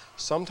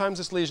 Sometimes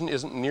this lesion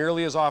isn't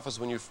nearly as obvious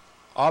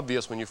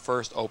when you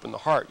first open the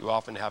heart. You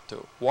often have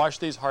to wash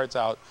these hearts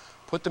out,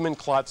 put them in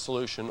clot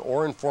solution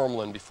or in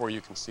formalin before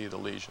you can see the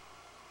lesion.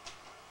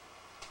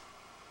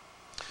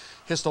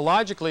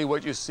 Histologically,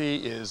 what you see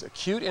is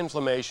acute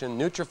inflammation,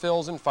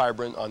 neutrophils and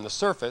fibrin on the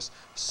surface,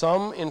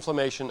 some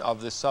inflammation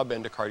of the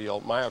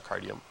subendocardial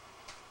myocardium.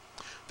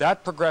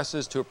 That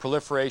progresses to a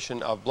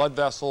proliferation of blood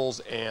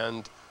vessels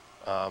and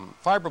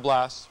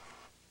fibroblasts,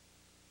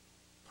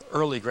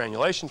 early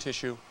granulation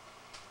tissue,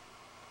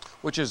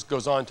 which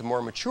goes on to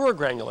more mature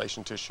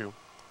granulation tissue,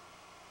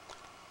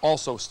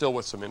 also still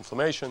with some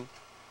inflammation,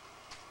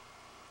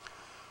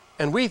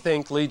 and we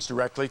think leads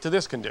directly to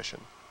this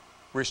condition,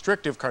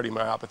 restrictive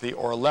cardiomyopathy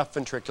or left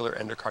ventricular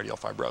endocardial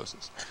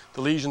fibrosis.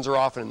 The lesions are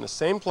often in the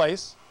same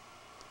place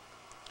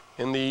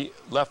in the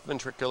left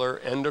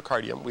ventricular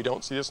endocardium. We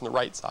don't see this on the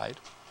right side.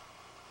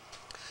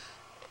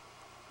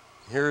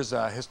 Here's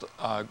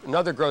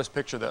another gross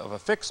picture of a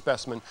fixed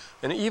specimen,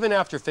 and even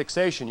after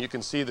fixation you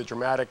can see the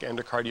dramatic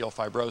endocardial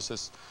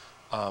fibrosis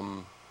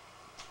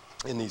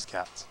in these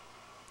cats.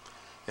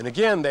 And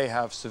again, they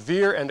have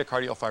severe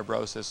endocardial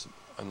fibrosis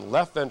on the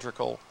left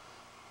ventricle,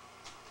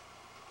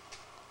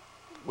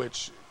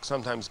 which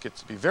sometimes gets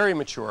to be very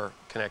mature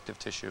connective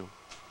tissue.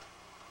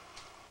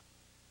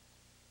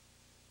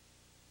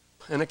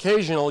 And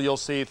occasionally you'll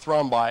see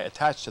thrombi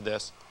attached to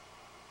this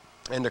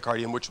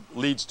endocardium, which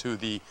leads to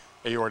the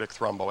aortic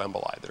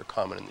thromboemboli that are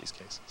common in these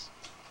cases.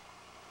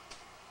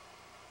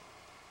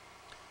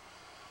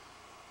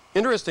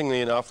 Interestingly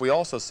enough, we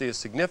also see a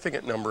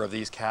significant number of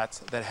these cats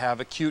that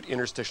have acute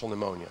interstitial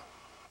pneumonia.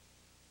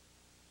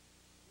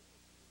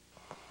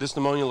 This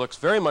pneumonia looks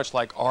very much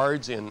like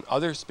ARDS in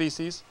other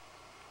species,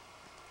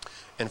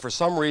 and for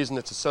some reason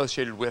it's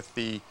associated with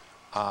the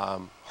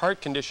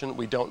heart condition.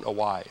 We don't know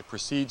why. It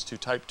proceeds to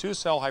type 2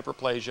 cell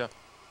hyperplasia,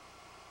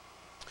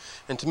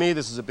 and to me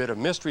this is a bit of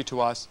mystery to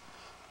us.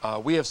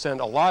 We have sent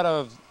a lot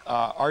of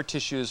our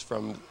tissues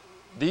from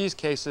these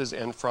cases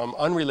and from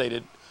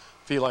unrelated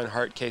feline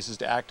heart cases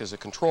to act as a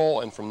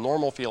control, and from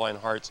normal feline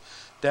hearts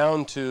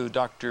down to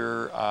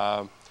Dr.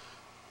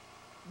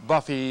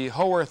 Buffy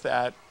Howarth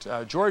at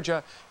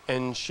Georgia,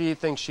 and she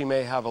thinks she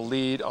may have a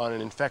lead on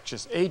an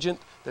infectious agent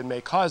that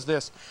may cause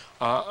this.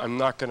 I'm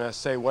not going to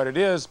say what it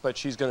is, but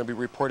she's going to be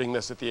reporting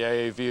this at the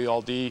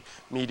AAVLD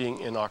meeting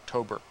in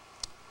October,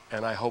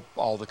 and I hope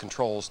all the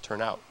controls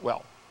turn out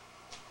well.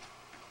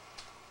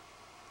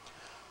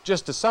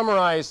 Just to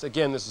summarize,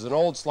 again, this is an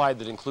old slide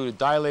that included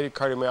dilated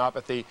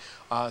cardiomyopathy.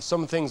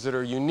 Some things that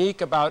are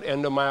unique about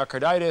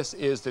endomyocarditis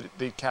is that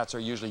the cats are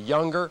usually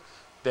younger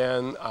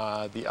than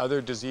the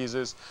other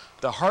diseases.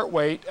 The heart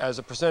rate as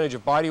a percentage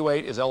of body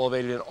weight is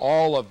elevated in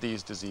all of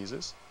these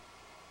diseases.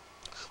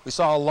 We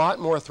saw a lot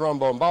more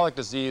thromboembolic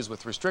disease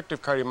with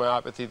restrictive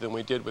cardiomyopathy than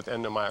we did with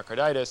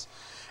endomyocarditis.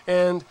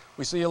 And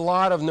we see a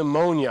lot of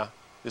pneumonia,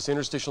 this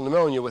interstitial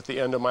pneumonia with the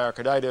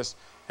endomyocarditis,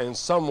 and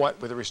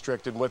somewhat with the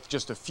restricted, with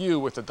just a few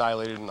with the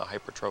dilated and the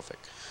hypertrophic.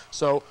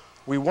 So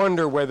we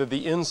wonder whether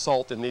the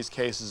insult in these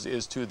cases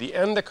is to the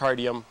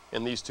endocardium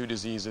in these two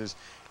diseases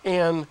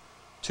and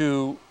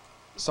to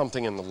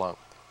something in the lung.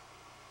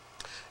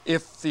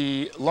 If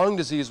the lung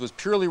disease was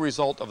purely a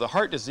result of the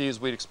heart disease,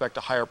 we'd expect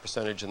a higher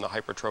percentage in the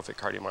hypertrophic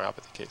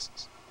cardiomyopathy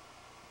cases.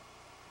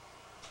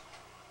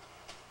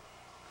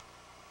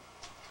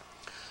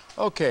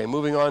 Okay,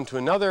 moving on to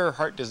another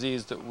heart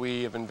disease that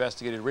we have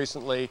investigated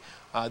recently.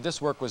 This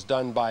work was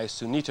done by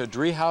Sunita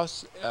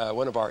Driehaus,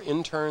 one of our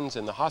interns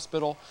in the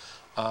hospital,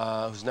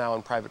 who's now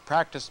in private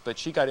practice, but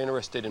she got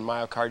interested in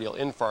myocardial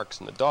infarcts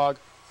in the dog.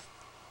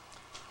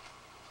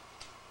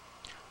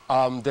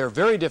 They're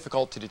very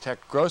difficult to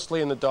detect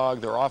grossly in the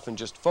dog. They're often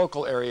just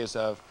focal areas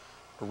of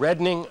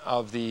reddening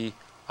of the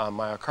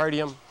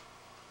myocardium.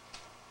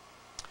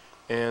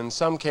 In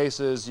some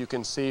cases, you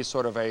can see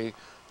sort of a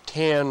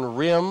tan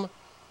rim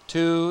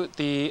to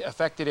the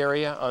affected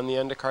area on the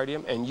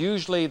endocardium, and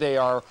usually they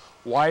are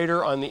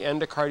wider on the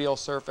endocardial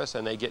surface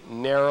and they get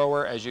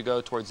narrower as you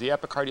go towards the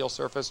epicardial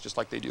surface, just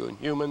like they do in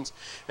humans,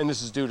 and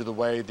this is due to the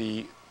way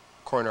the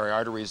coronary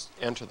arteries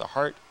enter the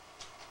heart.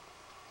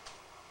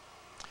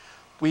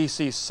 We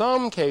see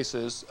some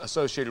cases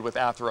associated with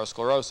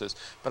atherosclerosis,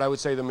 but I would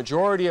say the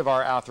majority of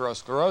our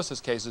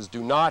atherosclerosis cases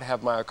do not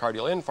have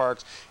myocardial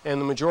infarcts,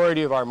 and the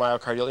majority of our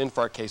myocardial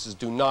infarct cases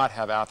do not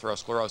have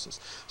atherosclerosis.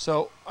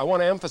 So I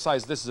want to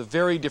emphasize this is a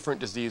very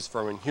different disease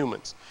from in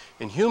humans.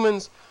 In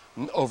humans,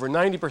 over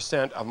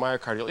 90% of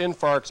myocardial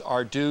infarcts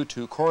are due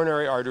to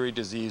coronary artery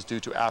disease due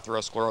to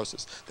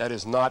atherosclerosis. That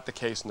is not the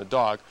case in the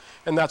dog,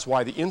 and that's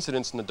why the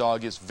incidence in the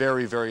dog is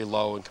very, very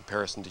low in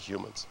comparison to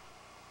humans.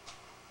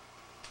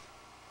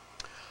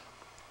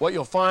 What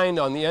you'll find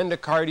on the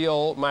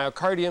endocardial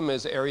myocardium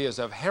is areas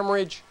of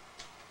hemorrhage.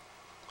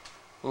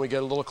 When we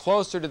get a little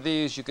closer to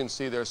these, you can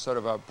see there's sort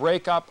of a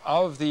breakup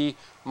of the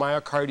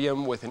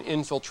myocardium with an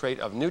infiltrate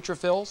of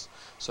neutrophils.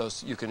 So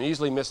you can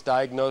easily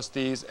misdiagnose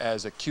these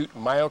as acute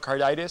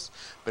myocarditis,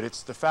 but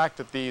it's the fact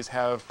that these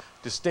have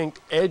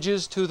distinct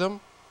edges to them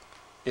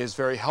is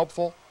very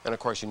helpful. And of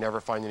course, you never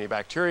find any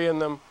bacteria in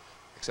them,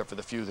 except for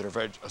the few that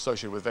are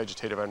associated with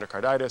vegetative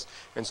endocarditis.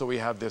 And so we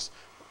have this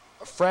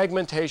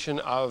fragmentation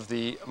of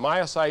the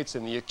myocytes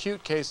in the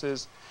acute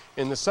cases.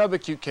 In the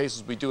subacute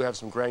cases, we do have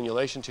some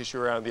granulation tissue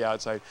around the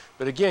outside,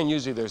 but again,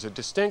 usually there's a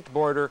distinct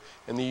border,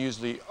 and they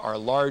usually are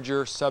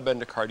larger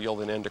subendocardial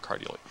than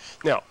endocardially.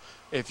 Now,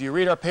 if you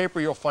read our paper,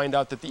 you'll find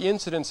out that the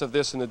incidence of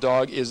this in the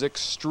dog is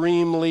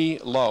extremely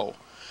low.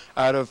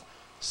 Out of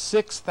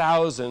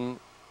 6,000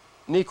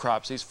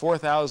 necropsies,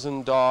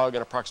 4,000 dog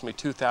and approximately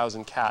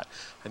 2,000 cat,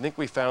 I think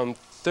we found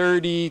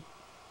 30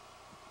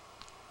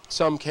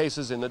 some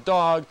cases in the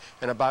dog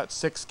and about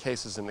 6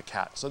 cases in the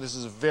cat. So this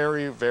is a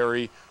very,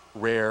 very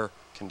rare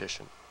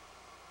condition.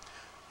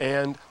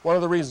 And one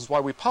of the reasons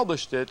why we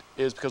published it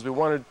is because we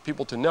wanted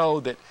people to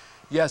know that,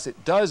 yes,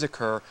 it does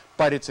occur,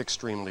 but it's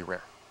extremely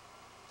rare.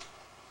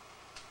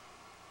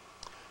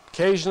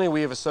 Occasionally,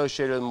 we have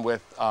associated them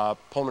with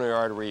coronary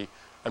artery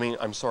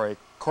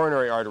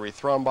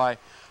thrombi.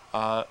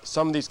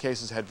 Some of these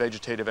cases had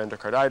vegetative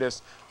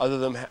endocarditis. Other of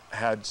them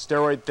had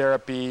steroid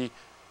therapy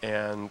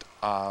and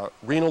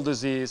renal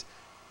disease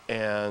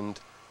and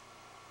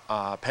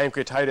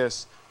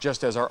pancreatitis,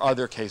 just as our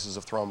other cases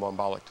of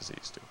thromboembolic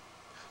disease do.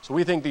 So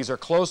we think these are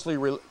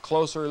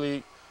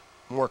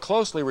more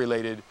closely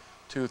related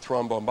to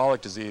thromboembolic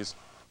disease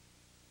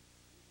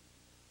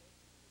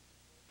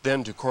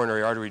than to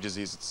coronary artery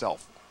disease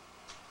itself.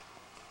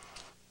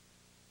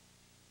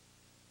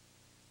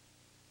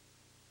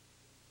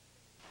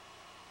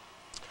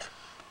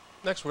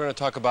 Next, we're going to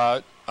talk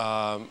about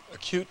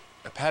acute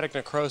hepatic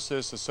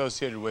necrosis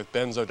associated with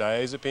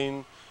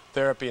benzodiazepine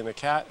therapy in the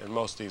cat, and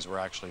most of these were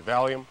actually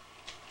Valium.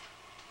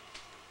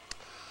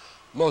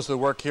 Most of the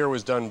work here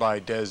was done by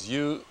Des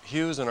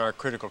Hughes in our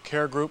critical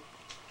care group.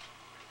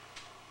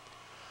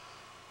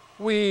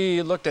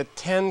 We looked at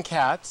 10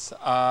 cats.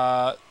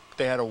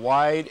 They had a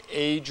wide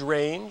age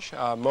range.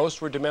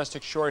 Most were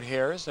domestic short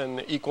hairs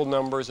and equal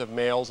numbers of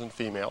males and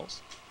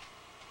females.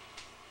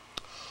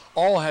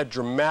 All had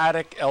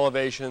dramatic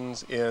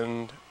elevations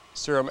in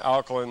serum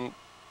alanine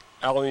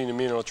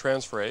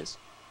aminotransferase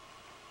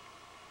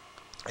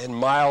and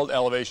mild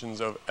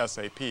elevations of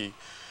SAP,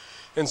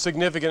 and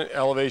significant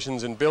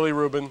elevations in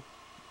bilirubin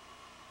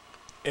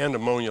and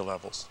ammonia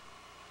levels.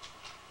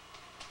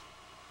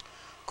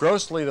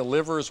 Grossly, the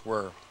livers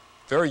were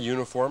very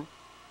uniform,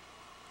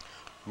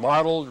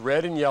 mottled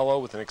red and yellow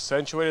with an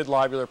accentuated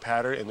lobular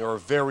pattern, and they were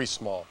very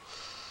small.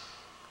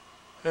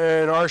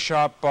 In our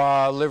shop,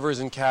 livers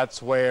in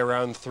cats weigh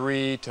around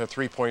 3 to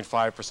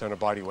 3.5% of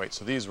body weight,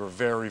 so these were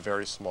very,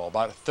 very small,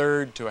 about a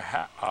third to a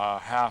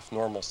half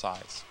normal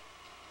size.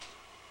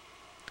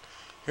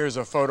 Here's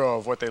a photo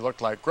of what they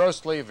looked like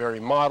grossly,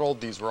 very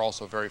mottled. These were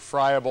also very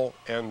friable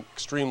and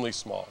extremely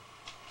small.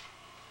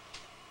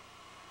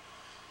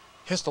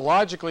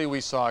 Histologically, we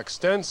saw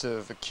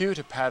extensive acute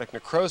hepatic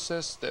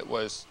necrosis that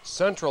was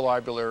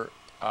centrolobular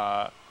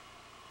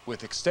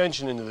with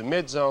extension into the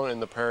midzone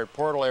and the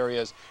periportal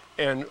areas,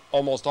 and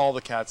almost all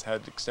the cats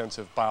had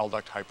extensive bile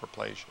duct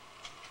hyperplasia.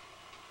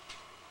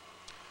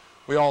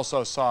 We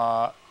also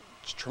saw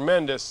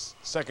tremendous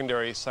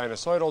secondary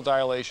sinusoidal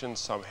dilation,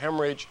 some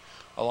hemorrhage,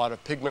 a lot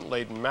of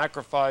pigment-laden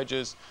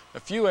macrophages. A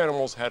few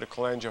animals had a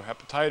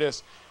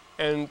cholangiohepatitis,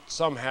 and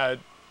some had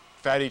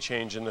fatty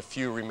change in the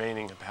few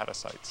remaining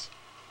hepatocytes.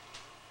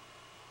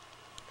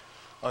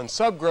 On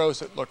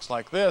subgross, it looks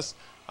like this,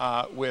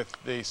 with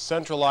the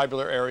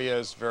centrolobular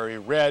areas very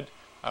red,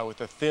 with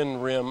a thin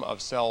rim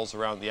of cells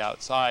around the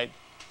outside.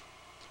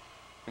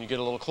 When you get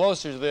a little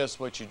closer to this,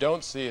 what you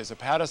don't see is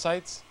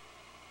hepatocytes.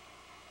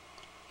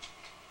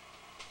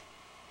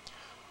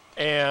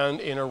 And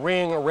in a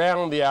ring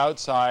around the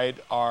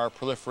outside are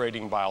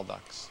proliferating bile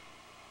ducts.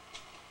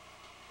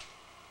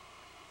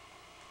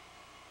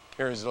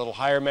 Here's a little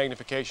higher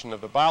magnification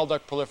of the bile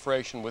duct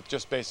proliferation with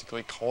just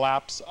basically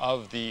collapse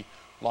of the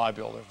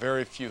lobule. There are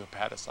very few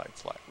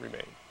hepatocytes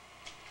remain.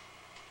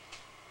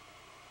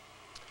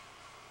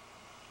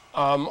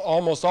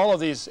 Almost all of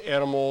these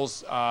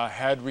animals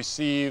had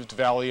received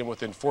Valium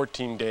within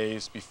 14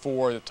 days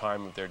before the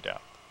time of their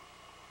death.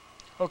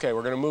 Okay,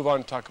 we're going to move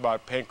on to talk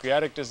about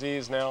pancreatic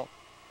disease now.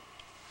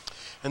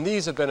 And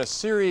these have been a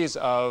series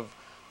of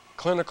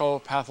clinical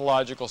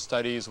pathological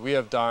studies we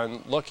have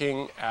done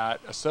looking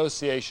at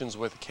associations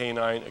with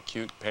canine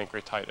acute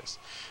pancreatitis.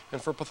 And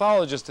for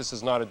pathologists, this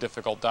is not a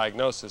difficult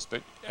diagnosis,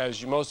 but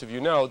as most of you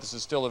know, this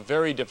is still a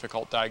very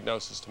difficult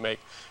diagnosis to make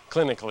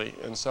clinically.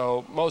 And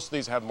so most of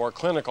these have more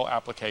clinical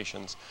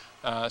applications,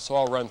 so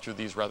I'll run through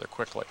these rather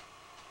quickly.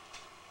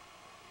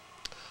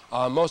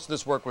 Most of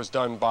this work was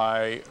done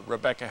by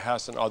Rebecca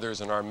Hess and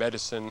others in our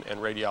medicine and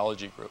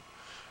radiology group.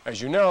 As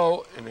you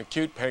know, in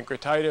acute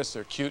pancreatitis,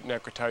 or acute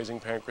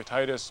necrotizing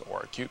pancreatitis,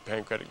 or acute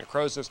pancreatic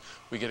necrosis,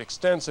 we get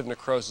extensive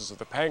necrosis of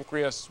the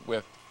pancreas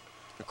with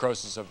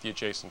necrosis of the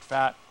adjacent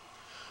fat.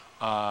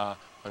 On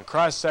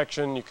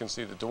cross-section, you can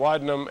see the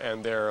duodenum,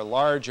 and there are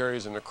large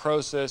areas of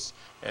necrosis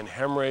and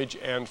hemorrhage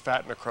and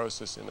fat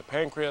necrosis in the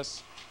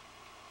pancreas.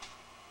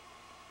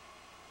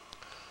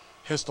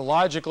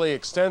 Histologically,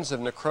 extensive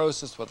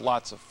necrosis with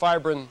lots of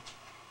fibrin.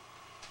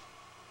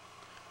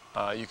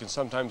 You can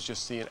sometimes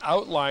just see an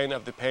outline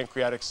of the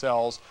pancreatic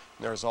cells.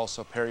 And there's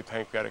also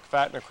peripancreatic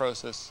fat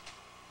necrosis.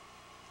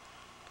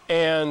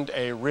 And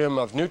a rim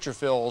of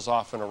neutrophils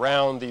often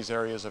around these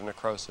areas of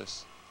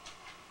necrosis.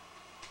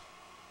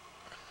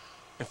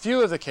 A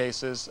few of the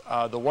cases,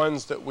 the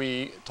ones that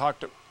we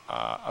talked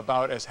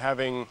about as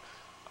having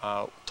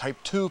type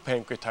 2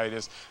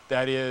 pancreatitis,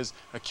 that is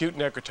acute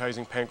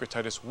necrotizing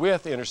pancreatitis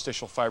with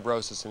interstitial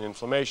fibrosis and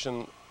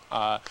inflammation,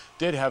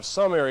 did have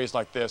some areas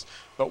like this,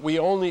 but we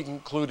only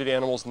included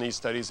animals in these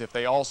studies if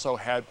they also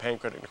had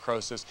pancreatic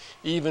necrosis,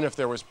 even if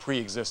there was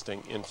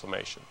pre-existing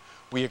inflammation.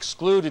 We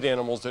excluded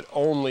animals that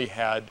only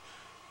had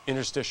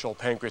interstitial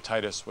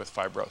pancreatitis with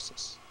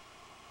fibrosis.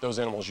 Those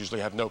animals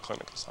usually have no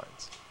clinical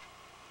signs.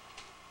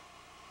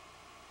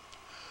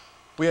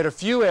 We had a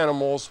few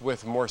animals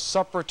with more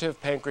suppurative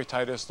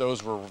pancreatitis.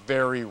 Those were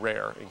very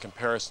rare in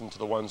comparison to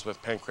the ones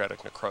with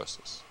pancreatic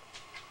necrosis.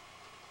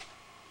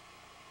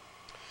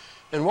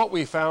 And what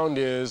we found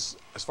is,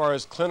 as far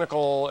as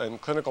clinical and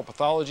clinical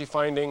pathology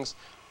findings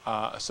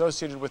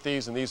associated with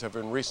these, and these have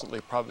been recently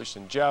published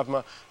in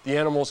JAVMA, the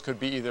animals could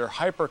be either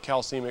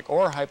hypercalcemic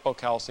or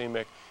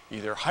hypocalcemic,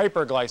 either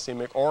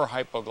hyperglycemic or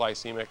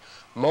hypoglycemic.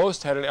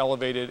 Most had an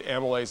elevated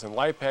amylase and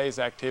lipase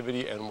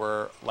activity and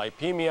were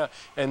lipemia,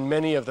 and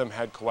many of them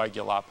had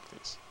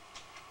coagulopathies.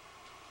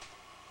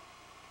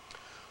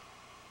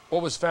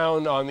 What was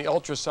found on the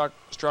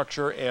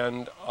ultrastructure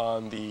and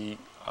on the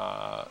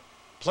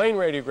plain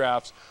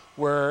radiographs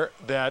were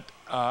that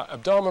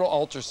abdominal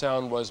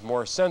ultrasound was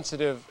more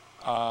sensitive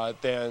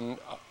than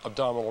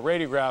abdominal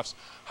radiographs.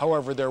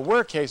 However, there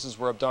were cases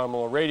where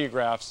abdominal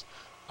radiographs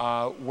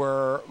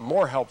were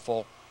more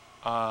helpful,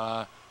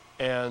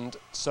 and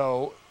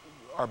so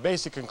our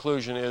basic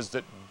conclusion is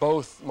that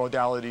both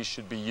modalities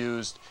should be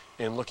used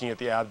in looking at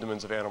the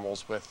abdomens of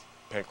animals with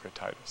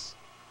pancreatitis.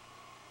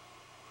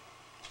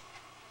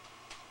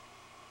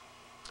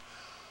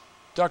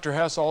 Dr.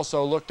 Hess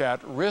also looked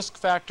at risk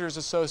factors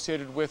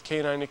associated with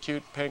canine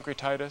acute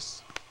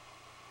pancreatitis.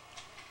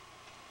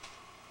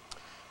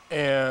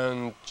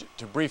 And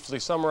to briefly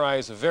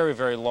summarize a very,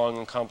 very long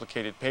and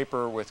complicated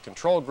paper with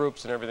control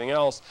groups and everything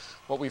else,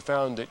 what we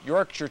found that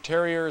Yorkshire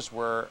Terriers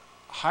were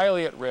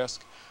highly at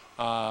risk.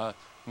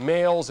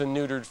 Males and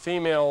neutered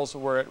females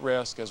were at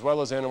risk, as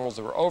well as animals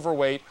that were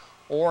overweight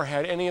or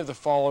had any of the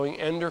following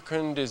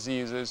endocrine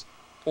diseases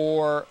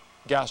or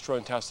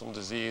gastrointestinal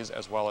disease,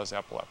 as well as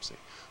epilepsy.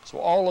 So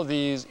all of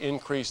these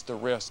increase the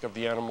risk of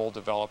the animal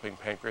developing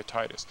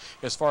pancreatitis.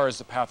 As far as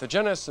the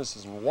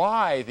pathogenesis and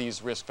why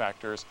these risk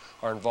factors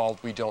are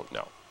involved, we don't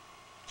know.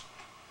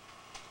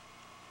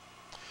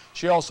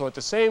 She also, at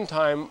the same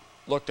time,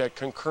 looked at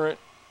concurrent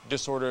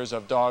disorders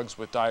of dogs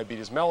with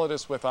diabetes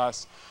mellitus with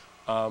us.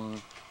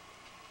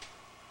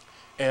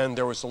 And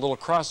there was a little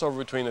crossover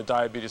between the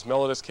diabetes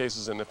mellitus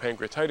cases and the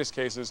pancreatitis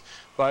cases,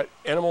 but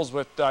animals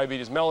with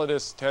diabetes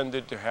mellitus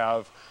tended to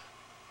have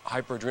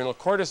hyperadrenal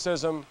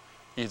corticism,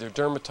 either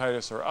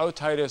dermatitis or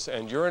otitis,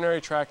 and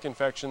urinary tract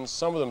infections.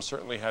 Some of them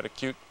certainly had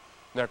acute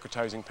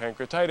necrotizing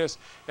pancreatitis,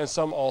 and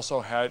some also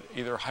had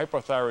either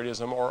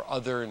hypothyroidism or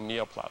other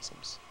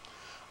neoplasms.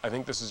 I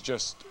think this is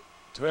just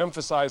to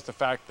emphasize the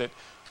fact that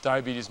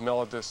diabetes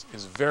mellitus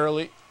is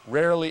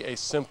rarely a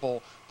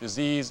simple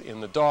disease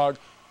in the dog.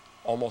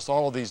 Almost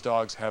all of these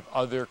dogs have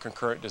other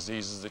concurrent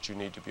diseases that you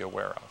need to be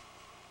aware of.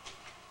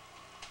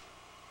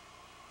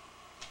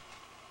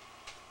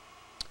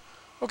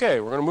 Okay,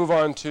 we're going to move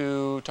on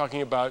to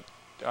talking about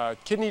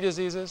kidney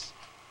diseases.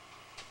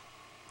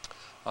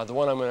 The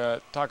one I'm going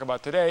to talk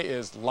about today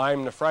is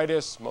Lyme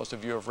nephritis. Most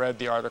of you have read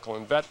the article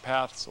in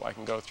VetPath, so I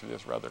can go through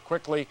this rather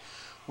quickly.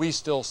 We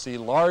still see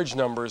large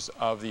numbers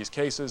of these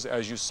cases,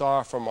 as you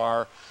saw from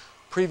our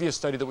previous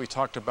study that we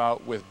talked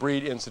about with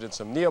breed incidence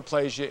of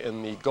neoplasia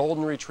in the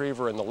golden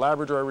retriever and the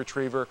Labrador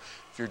retriever.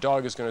 If your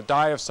dog is going to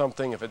die of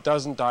something, if it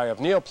doesn't die of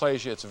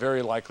neoplasia, it's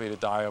very likely to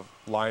die of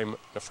Lyme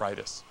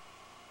nephritis.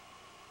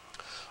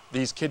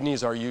 These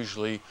kidneys are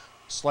usually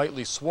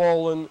slightly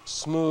swollen,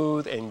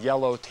 smooth, and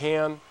yellow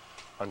tan.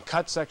 On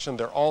cut section,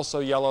 they're also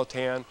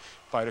yellow-tan.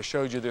 If I'd have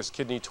showed you this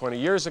kidney 20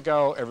 years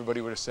ago,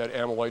 everybody would have said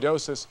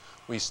amyloidosis.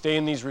 We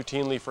stain these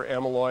routinely for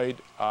amyloid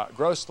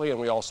grossly, and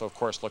we also, of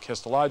course, look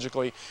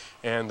histologically.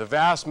 And the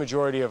vast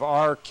majority of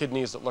our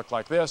kidneys that look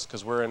like this,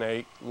 because we're in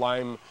a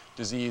Lyme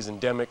disease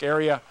endemic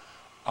area,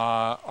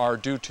 are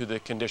due to the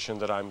condition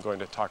that I'm going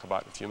to talk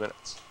about in a few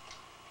minutes.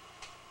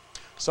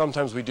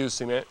 Sometimes we do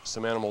see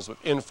some animals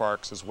with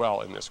infarcts as well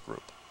in this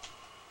group.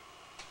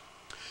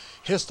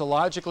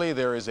 Histologically,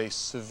 there is a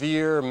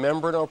severe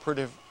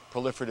membranoproliferative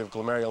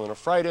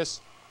glomerulonephritis,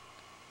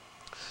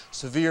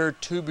 severe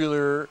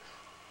tubular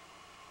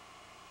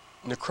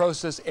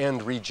necrosis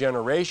and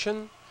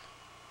regeneration,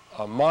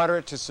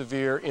 moderate to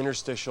severe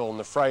interstitial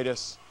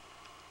nephritis,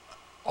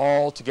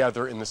 all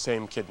together in the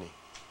same kidney.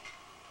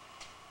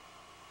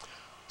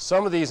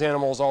 Some of these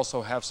animals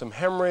also have some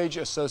hemorrhage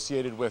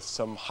associated with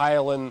some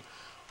hyaline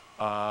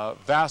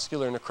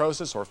vascular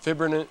necrosis or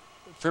fibrinoid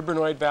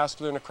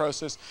vascular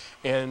necrosis,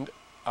 and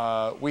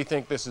we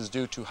think this is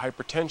due to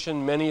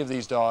hypertension. Many of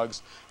these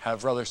dogs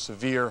have rather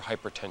severe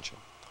hypertension,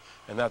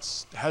 and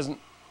that hasn't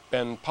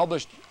been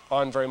published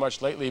on very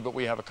much lately, but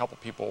we have a couple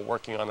people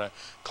working on a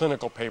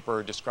clinical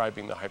paper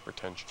describing the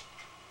hypertension.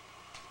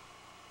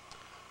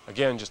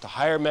 Again, just a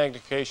higher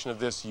magnification of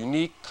this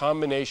unique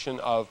combination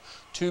of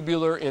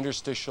tubular,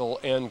 interstitial,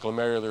 and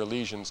glomerular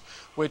lesions,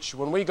 which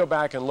when we go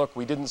back and look,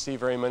 we didn't see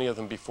very many of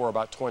them before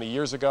about 20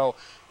 years ago,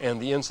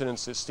 and the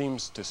incidence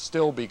seems to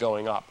still be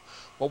going up.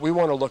 What we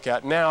want to look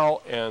at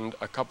now, and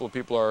a couple of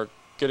people are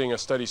getting a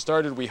study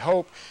started, we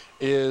hope,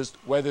 is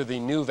whether the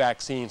new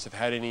vaccines have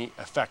had any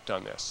effect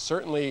on this.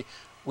 Certainly,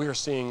 we are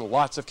seeing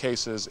lots of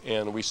cases,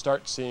 and we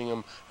start seeing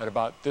them at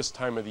about this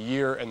time of the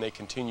year, and they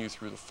continue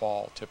through the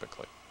fall,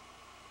 typically.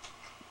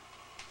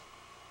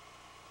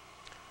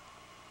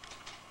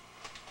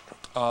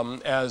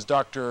 As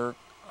Dr.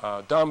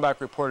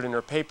 Dombach reported in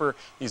her paper,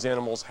 these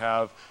animals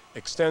have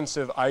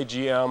extensive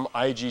IgM,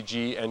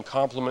 IgG, and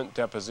complement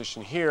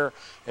deposition here,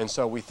 and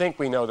so we think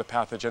we know the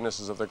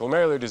pathogenesis of the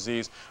glomerular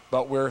disease,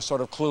 but we're sort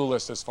of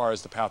clueless as far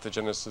as the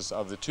pathogenesis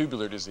of the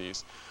tubular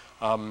disease.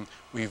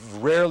 We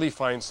rarely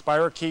find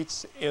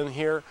spirochetes in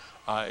here.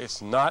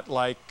 It's not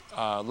like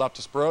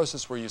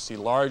leptospirosis where you see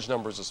large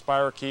numbers of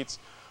spirochetes.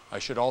 I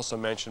should also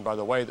mention, by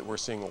the way, that we're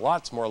seeing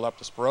lots more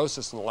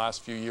leptospirosis in the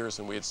last few years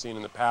than we had seen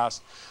in the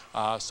past,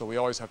 so we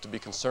always have to be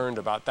concerned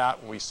about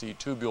that when we see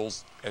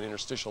tubules and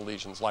interstitial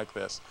lesions like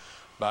this.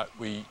 But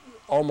we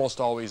almost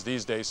always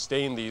these days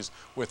stain these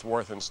with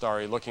Warthin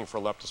stari looking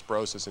for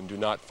leptospirosis and do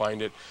not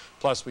find it.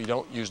 Plus, we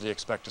don't usually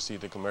expect to see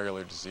the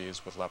glomerular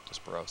disease with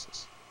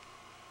leptospirosis.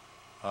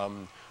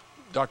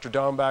 Dr.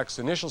 Dombach's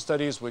initial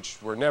studies, which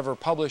were never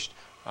published,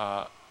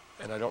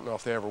 and I don't know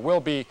if they ever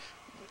will be,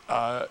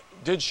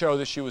 did show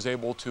that she was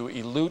able to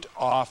elute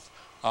off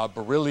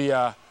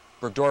Borrelia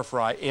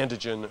burgdorferi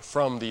antigen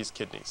from these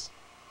kidneys.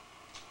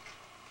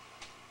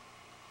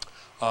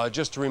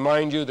 Just to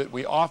remind you that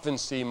we often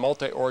see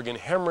multi-organ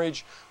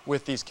hemorrhage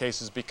with these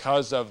cases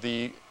because of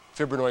the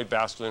fibrinoid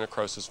vascular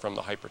necrosis from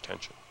the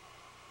hypertension.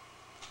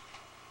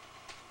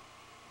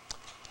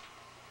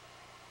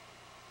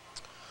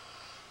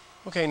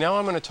 Okay, now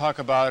I'm going to talk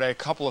about a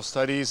couple of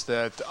studies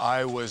that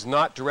I was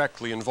not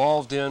directly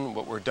involved in,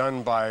 but were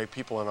done by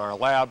people in our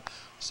lab,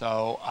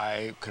 so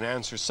I can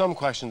answer some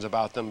questions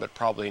about them, but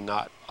probably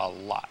not a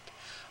lot.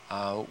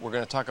 We're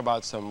going to talk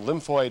about some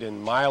lymphoid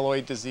and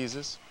myeloid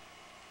diseases.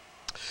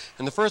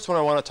 And the first one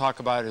I want to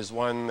talk about is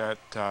one that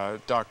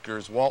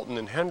Drs. Walton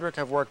and Hendrick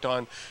have worked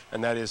on,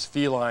 and that is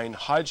feline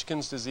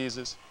Hodgkin's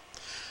diseases.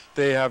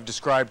 They have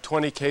described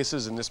 20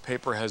 cases, and this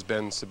paper has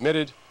been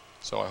submitted,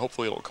 so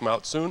hopefully it will come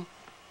out soon.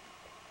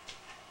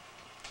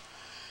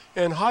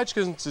 And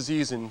Hodgkin's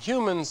disease in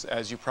humans,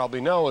 as you probably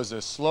know, is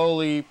a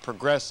slowly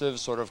progressive,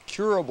 sort of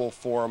curable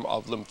form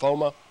of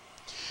lymphoma,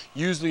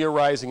 usually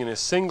arising in a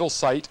single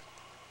site,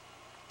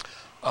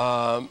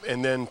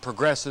 and then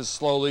progresses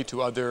slowly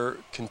to other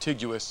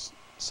contiguous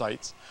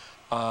sites.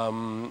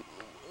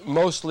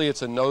 Mostly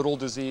it's a nodal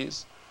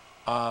disease,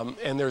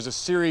 and there's a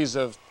series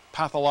of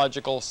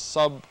pathological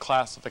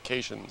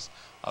subclassifications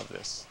of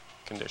this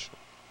condition.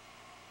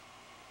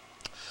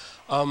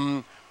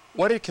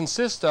 What it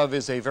consists of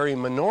is a very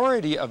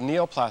minority of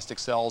neoplastic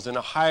cells in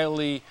a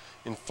highly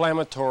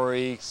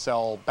inflammatory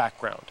cell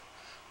background.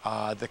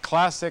 The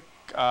classic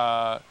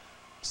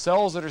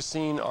cells that are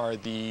seen are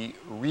the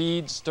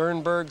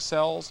Reed-Sternberg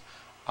cells,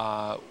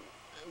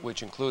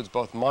 which includes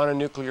both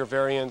mononuclear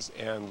variants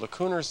and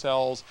lacunar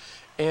cells,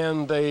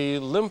 and the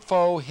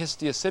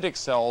lymphohistiocytic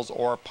cells,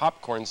 or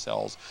popcorn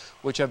cells,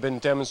 which have been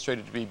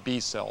demonstrated to be B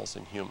cells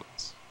in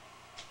humans.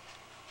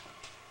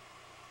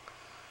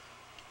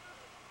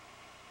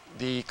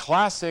 The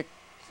classic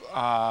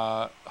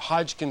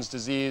Hodgkin's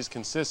disease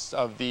consists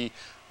of the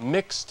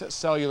mixed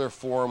cellular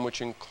form, which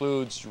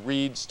includes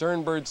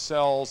Reed-Sternberg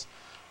cells,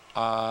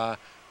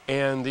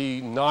 and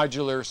the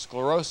nodular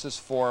sclerosis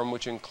form,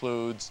 which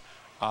includes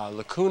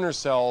lacunar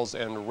cells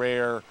and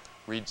rare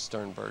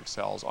Reed-Sternberg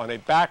cells, on a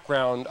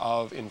background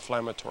of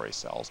inflammatory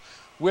cells,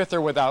 with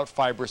or without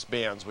fibrous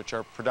bands, which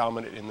are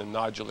predominant in the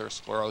nodular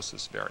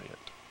sclerosis variant.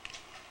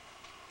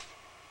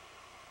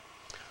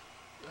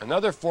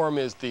 Another form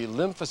is the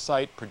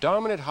lymphocyte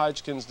predominant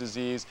Hodgkin's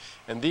disease,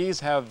 and these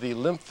have the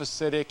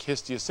lymphocytic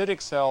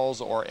histiocytic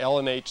cells, or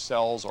LNH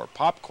cells, or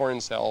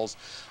popcorn cells,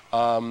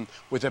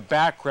 with a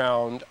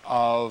background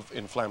of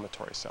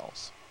inflammatory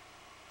cells,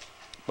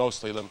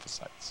 mostly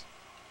lymphocytes.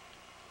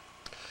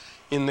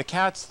 In the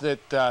cats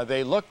that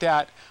they looked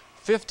at,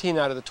 15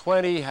 out of the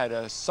 20 had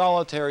a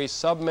solitary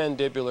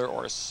submandibular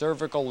or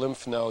cervical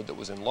lymph node that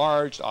was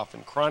enlarged,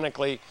 often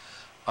chronically.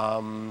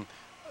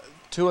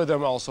 2 of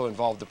them also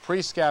involved the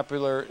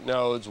prescapular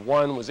nodes.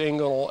 1 was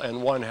inguinal,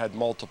 and 1 had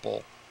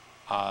multiple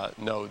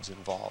nodes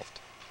involved.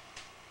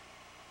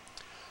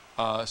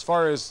 As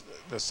far as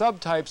the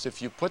subtypes,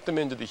 if you put them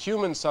into the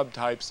human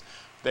subtypes,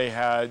 they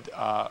had,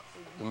 the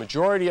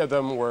majority of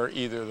them were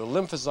either the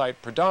lymphocyte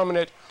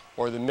predominant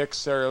or the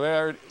mixed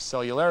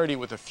cellularity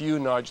with a few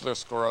nodular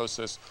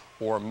sclerosis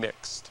or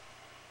mixed.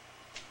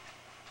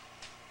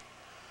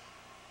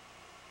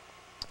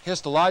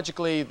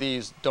 Histologically,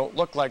 these don't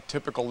look like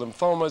typical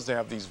lymphomas. They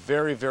have these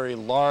very, very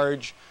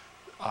large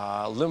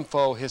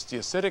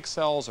lymphohistiocytic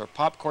cells or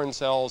popcorn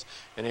cells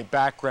and a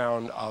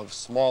background of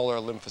smaller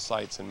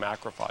lymphocytes and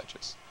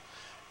macrophages.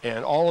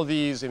 And all of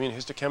these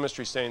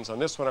immunohistochemistry stains on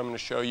this one I'm going to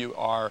show you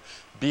are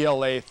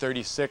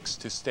BLA36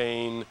 to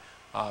stain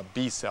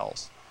B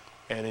cells.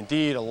 And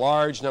indeed, a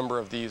large number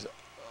of these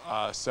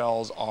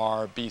cells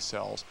are B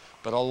cells,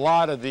 but a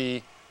lot of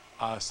the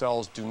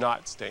cells do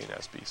not stain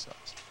as B cells.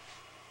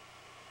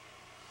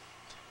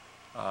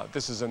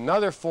 This is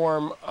another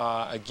form,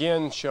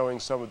 again, showing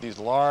some of these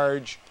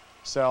large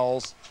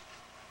cells,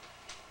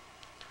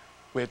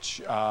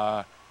 which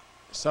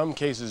some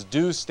cases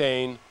do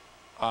stain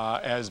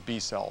as B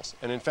cells.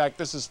 And in fact,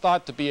 this is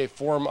thought to be a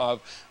form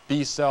of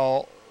B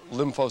cell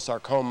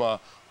lymphosarcoma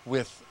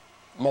with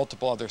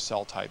multiple other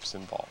cell types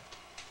involved.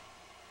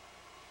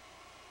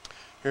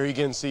 Here you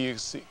can see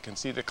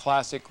the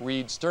classic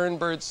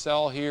Reed-Sternberg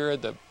cell here,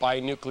 the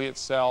binucleate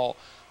cell,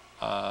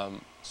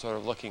 sort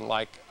of looking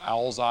like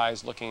owl's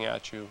eyes looking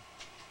at you.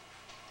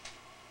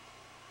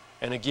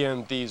 And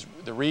again,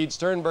 the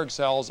Reed-Sternberg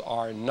cells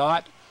are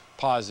not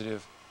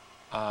positive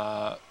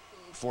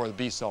for the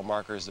B cell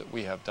markers that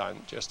we have done,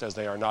 just as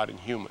they are not in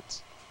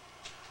humans.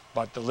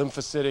 But the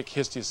lymphocytic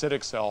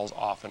histiocytic cells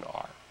often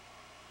are.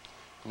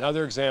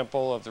 Another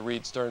example of the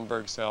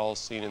Reed-Sternberg cells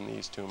seen in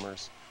these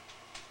tumors.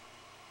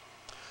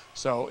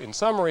 So in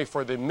summary,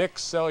 for the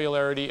mixed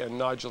cellularity and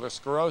nodular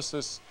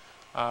sclerosis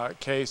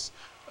case,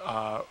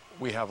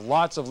 we have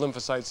lots of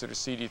lymphocytes that are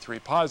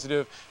CD3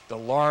 positive. The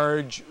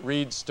large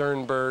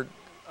Reed-Sternberg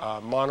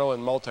mono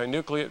and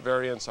multinucleate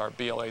variants are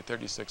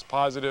BLA36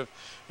 positive,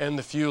 and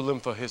the few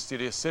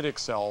lymphohistiocytic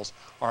cells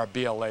are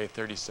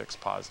BLA36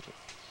 positive.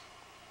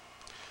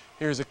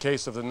 Here's a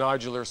case of the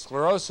nodular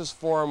sclerosis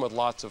form with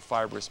lots of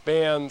fibrous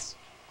bands.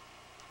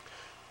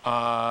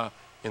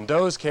 In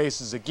those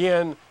cases,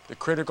 again, the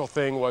critical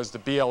thing was the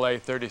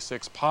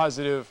BLA36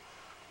 positive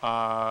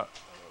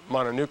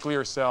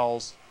mononuclear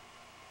cells.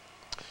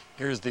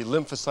 Here's the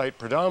lymphocyte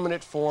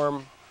predominant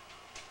form.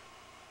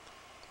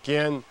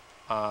 Again,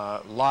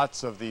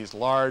 lots of these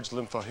large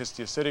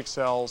lymphohistiocytic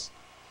cells,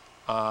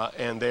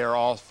 and they are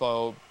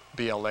also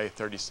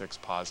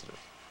BLA36 positive.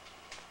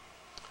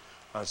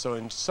 So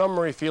in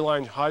summary,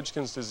 feline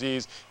Hodgkin's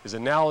disease is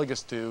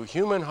analogous to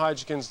human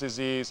Hodgkin's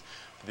disease.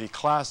 The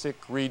classic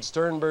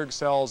Reed-Sternberg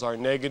cells are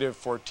negative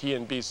for T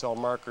and B cell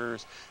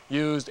markers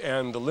used,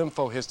 and the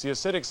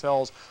lymphohistiocytic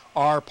cells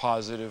are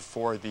positive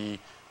for the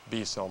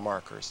B cell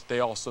markers.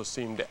 They also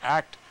seem to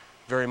act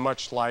very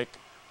much like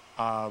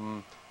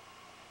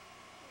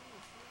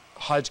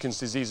Hodgkin's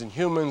disease in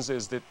humans,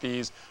 is that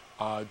these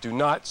do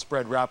not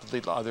spread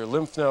rapidly to other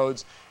lymph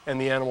nodes, and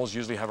the animals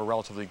usually have a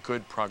relatively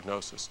good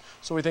prognosis.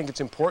 So we think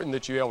it's important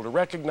that you're able to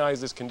recognize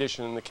this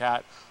condition in the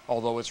cat,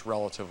 although it's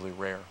relatively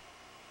rare.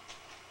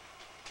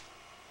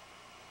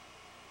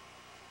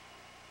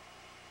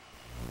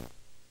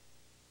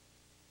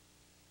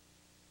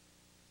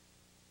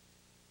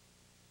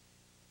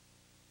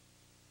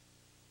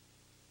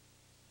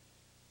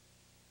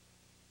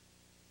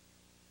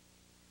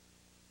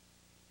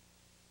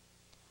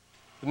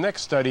 The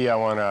next study I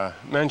want to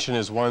mention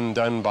is one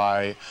done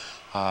by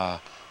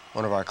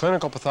one of our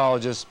clinical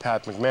pathologists,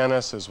 Pat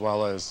McManus, as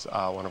well as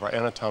one of our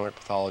anatomic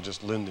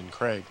pathologists, Lyndon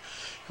Craig.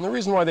 And the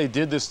reason why they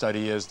did this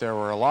study is there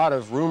were a lot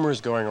of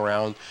rumors going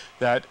around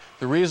that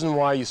the reason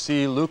why you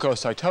see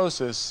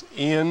leukocytosis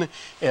in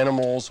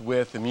animals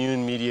with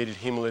immune-mediated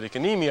hemolytic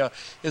anemia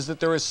is that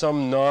there is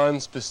some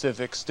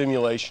non-specific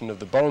stimulation of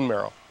the bone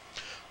marrow.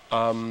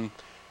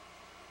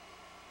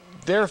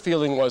 Their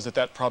feeling was that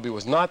that probably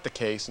was not the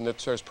case, and that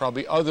there's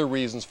probably other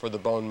reasons for the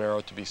bone marrow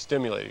to be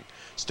stimulated.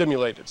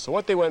 So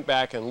what they went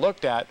back and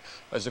looked at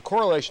was a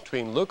correlation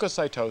between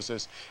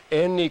leukocytosis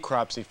and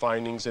necropsy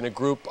findings in a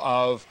group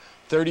of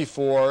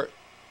 34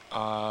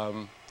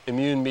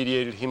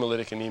 immune-mediated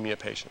hemolytic anemia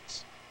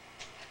patients.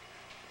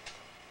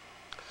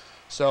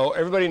 So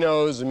everybody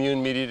knows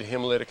immune-mediated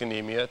hemolytic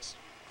anemia. It's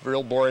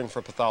real boring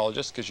for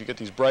pathologists because you get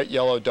these bright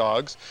yellow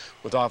dogs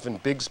with often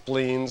big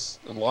spleens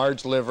and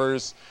large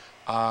livers,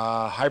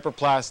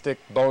 hyperplastic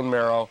bone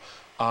marrow,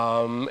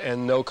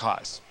 and no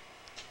cause.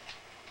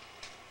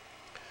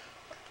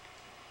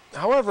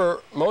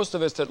 However, most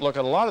of us that look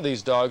at a lot of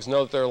these dogs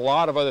know that there are a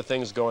lot of other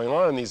things going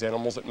on in these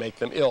animals that make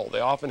them ill. They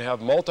often have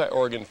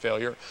multi-organ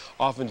failure,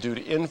 often due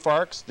to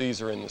infarcts.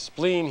 These are in the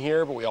spleen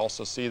here, but we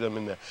also see them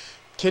in the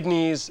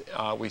kidneys.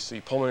 We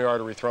see pulmonary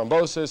artery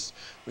thrombosis.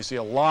 We see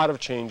a lot of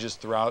changes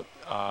throughout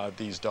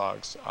these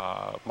dogs.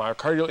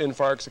 Myocardial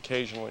infarcts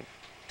occasionally.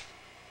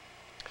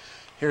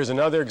 Here's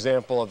another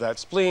example of that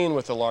spleen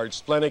with a large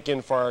splenic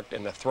infarct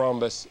and a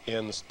thrombus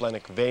in the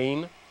splenic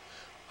vein.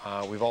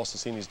 We've also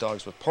seen these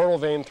dogs with portal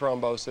vein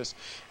thrombosis,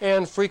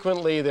 and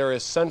frequently there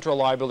is central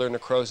lobular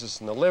necrosis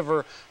in the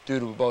liver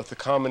due to both the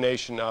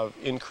combination of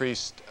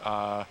increased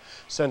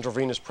central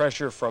venous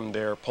pressure from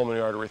their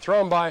pulmonary artery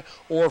thrombi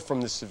or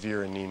from the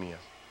severe anemia.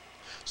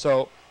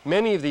 So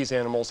many of these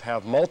animals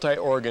have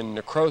multi-organ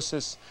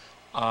necrosis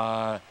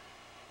and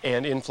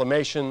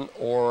inflammation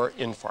or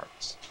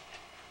infarcts.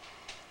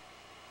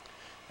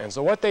 And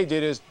so what they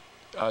did is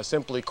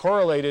simply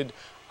correlated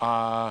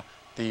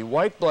the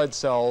white blood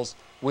cells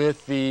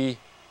with the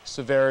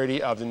severity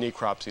of the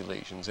necropsy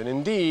lesions. And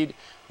indeed,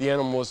 the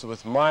animals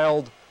with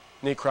mild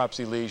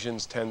necropsy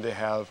lesions tend to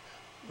have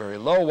very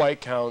low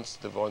white counts.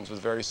 The ones with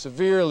very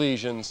severe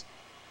lesions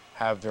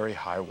have very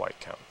high white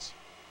counts.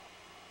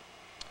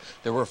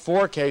 There were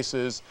 4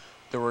 cases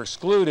that were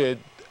excluded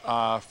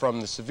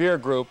from the severe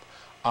group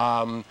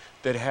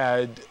that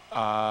had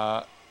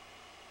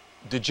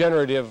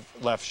degenerative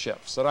left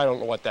shifts. And I don't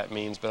know what that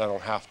means, but I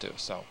don't have to.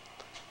 So.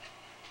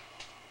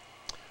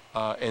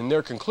 And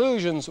their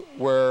conclusions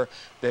were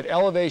that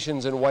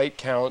elevations in white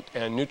count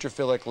and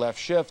neutrophilic left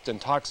shift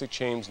and toxic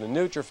change in the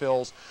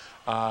neutrophils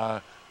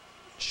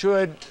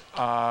should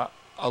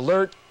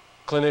alert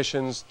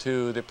clinicians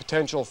to the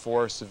potential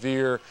for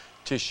severe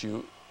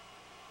tissue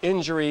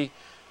injury,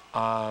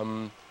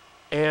 and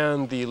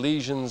the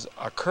lesions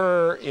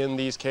occur in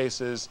these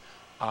cases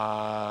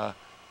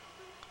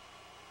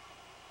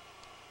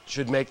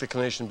should make the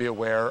clinician be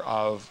aware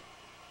of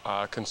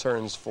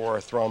concerns for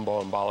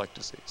thromboembolic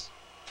disease.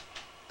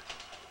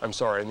 I'm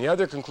sorry, and the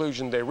other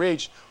conclusion they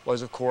reached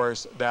was, of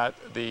course, that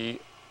the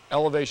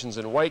elevations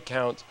in white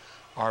count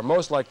are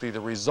most likely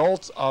the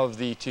results of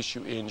the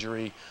tissue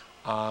injury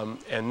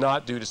and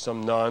not due to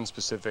some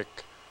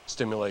non-specific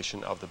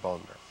stimulation of the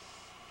bone marrow.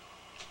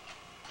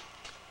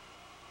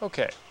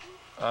 Okay,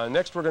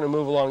 next we're going to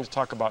move along to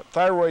talk about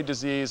thyroid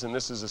disease, and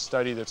this is a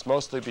study that's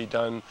mostly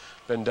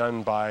been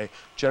done by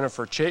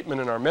Jennifer Chapman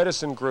in our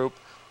medicine group.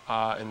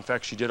 In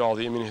fact, she did all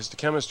the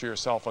immunohistochemistry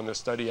herself on this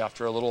study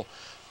after a little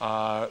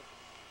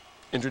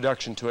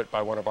introduction to it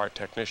by one of our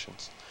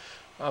technicians.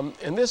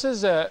 And this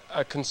is a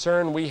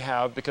concern we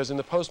have because in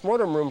the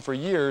postmortem room for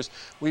years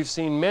we've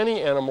seen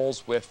many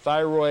animals with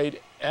thyroid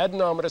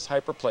adenomatous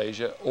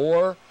hyperplasia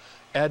or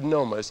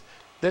adenomas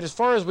that, as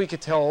far as we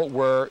could tell,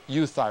 were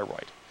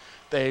euthyroid.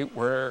 They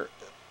were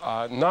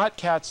not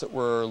cats that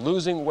were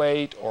losing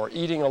weight or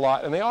eating a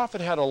lot, and they often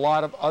had a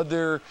lot of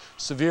other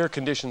severe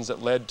conditions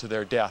that led to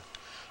their death.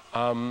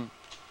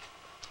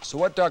 So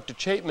what Dr.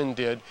 Chapman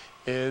did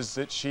is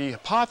that she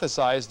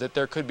hypothesized that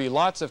there could be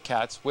lots of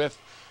cats with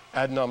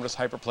adenomatous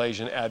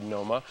hyperplasia and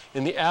adenoma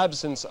in the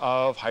absence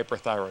of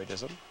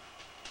hyperthyroidism.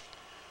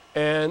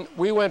 And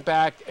we went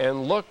back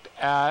and looked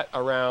at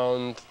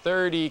around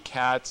 30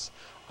 cats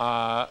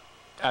at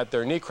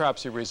their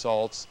necropsy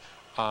results,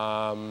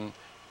 and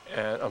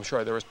I'm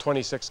sure there was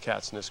 26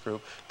 cats in this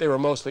group. They were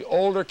mostly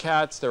older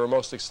cats. They were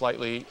mostly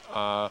slightly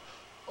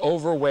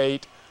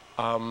overweight,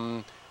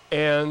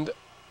 and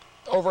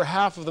over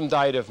half of them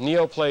died of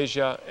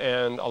neoplasia,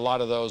 and a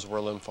lot of those were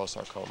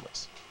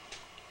lymphosarcomas.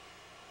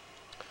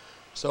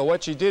 So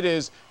what she did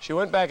is she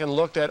went back and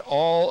looked at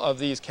all of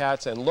these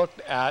cats and looked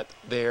at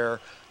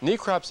their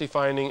necropsy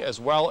finding as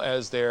well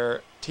as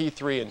their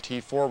T3 and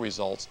T4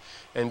 results.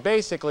 And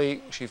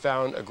basically, she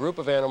found a group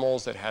of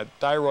animals that had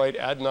thyroid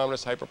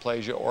adenomatous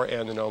hyperplasia or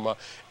adenoma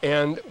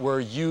and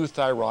were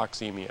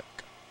euthyroxemic.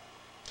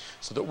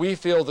 So that we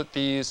feel that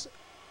these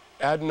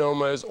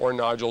adenomas or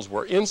nodules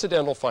were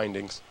incidental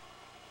findings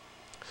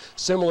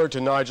similar to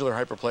nodular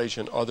hyperplasia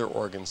in other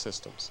organ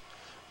systems.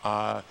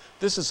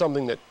 This is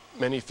something that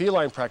many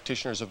feline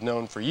practitioners have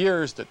known for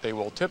years, that they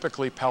will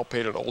typically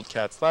palpate an old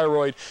cat's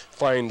thyroid,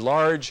 find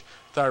large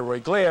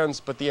thyroid glands,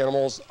 but the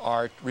animals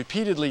are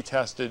repeatedly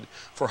tested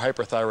for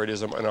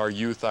hyperthyroidism and are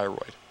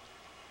euthyroid.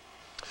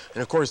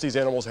 And of course, these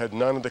animals had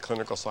none of the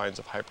clinical signs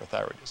of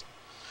hyperthyroidism.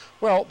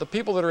 Well, the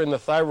people that are in the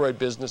thyroid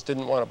business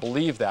didn't want to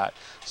believe that,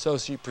 so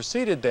she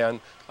proceeded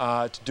then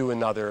to do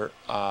another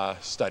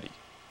study.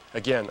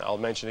 Again, I'll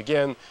mention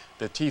again,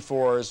 the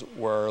T4s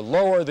were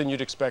lower than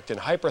you'd expect in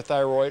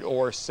hyperthyroid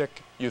or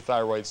sick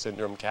euthyroid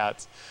syndrome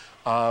cats,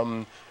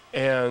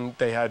 and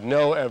they had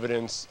no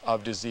evidence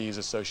of disease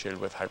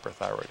associated with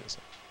hyperthyroidism.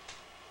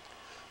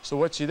 So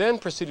what she then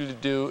proceeded to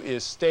do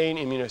is stain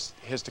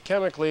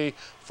immunohistochemically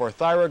for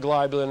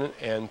thyroglobulin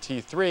and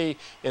T3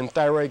 in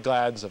thyroid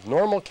glands of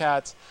normal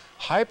cats,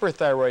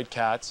 hyperthyroid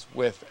cats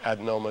with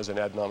adenomas and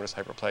adenomatous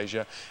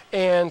hyperplasia,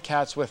 and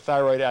cats with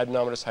thyroid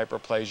adenomatous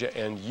hyperplasia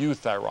and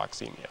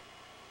euthyroxemia.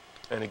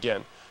 And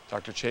again,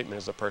 Dr. Chapman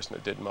is the person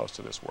that did most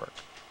of this work.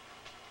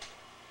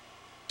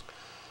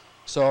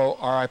 So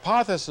our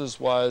hypothesis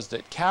was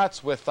that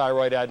cats with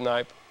thyroid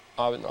adenomatous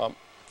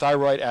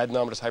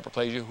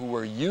hyperplasia who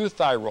were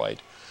euthyroid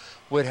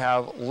would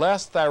have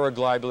less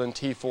thyroglobulin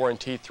T4 and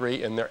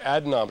T3 in their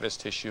adenomatous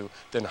tissue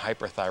than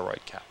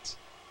hyperthyroid cats.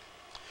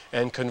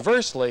 And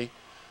conversely,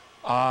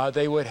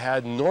 they would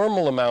have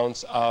normal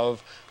amounts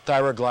of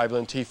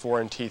thyroglobulin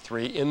T4 and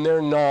T3 in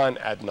their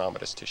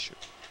non-adenomatous tissue.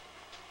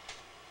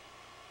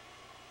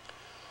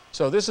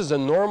 So this is a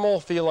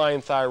normal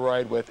feline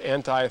thyroid with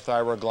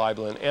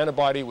anti-thyroglobulin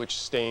antibody, which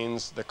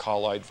stains the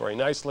colloid very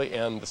nicely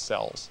and the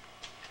cells.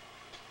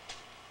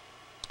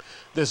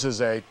 This is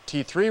a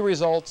T3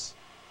 results,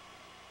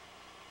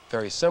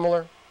 very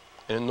similar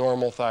in a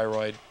normal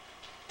thyroid.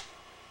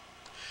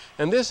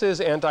 And this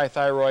is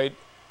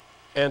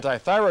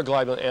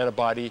anti-thyroglobulin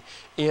antibody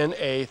in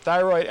a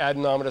thyroid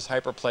adenomatous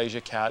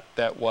hyperplasia cat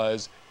that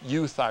was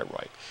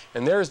euthyroid.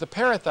 And there is the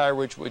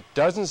parathyroid, which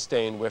doesn't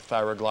stain with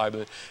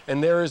thyroglobulin,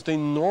 and there is the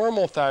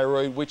normal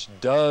thyroid, which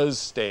does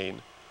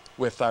stain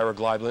with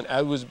thyroglobulin,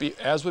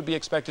 as would be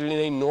expected in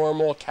a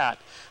normal cat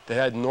that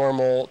had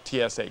normal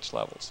TSH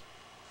levels.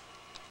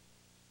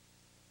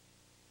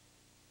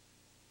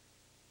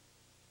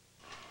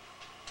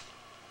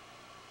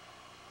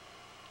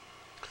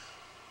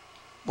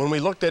 When we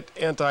looked at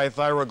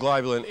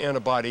anti-thyroglobulin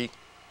antibody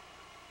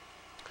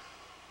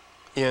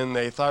in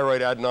a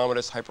thyroid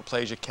adenomatous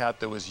hyperplasia cat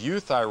that was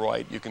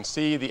euthyroid, you can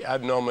see the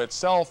adenoma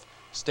itself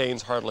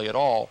stains hardly at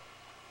all.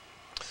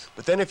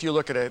 But then if you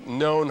look at a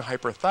known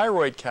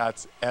hyperthyroid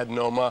cat's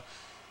adenoma,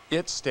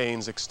 it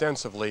stains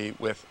extensively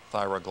with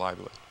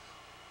thyroglobulin.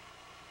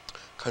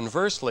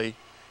 Conversely,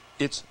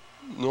 its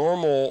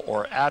normal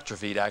or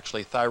atrophied,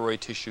 actually,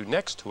 thyroid tissue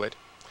next to it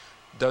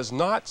does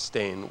not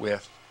stain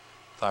with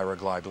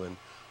thyroglobulin.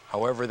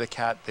 However, the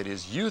cat that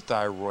is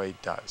euthyroid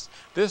does.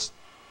 This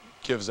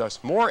gives us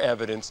more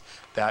evidence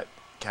that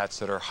cats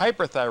that are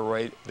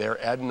hyperthyroid, their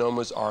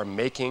adenomas are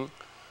making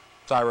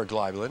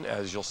thyroglobulin,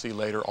 as you'll see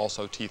later,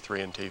 also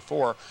T3 and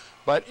T4,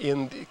 but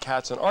in the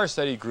cats in our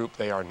study group,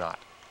 they are not.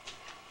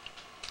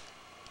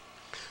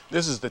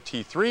 This is the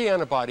T3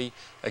 antibody.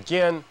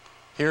 Again,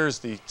 here's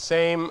the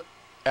same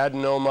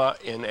adenoma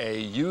in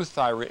a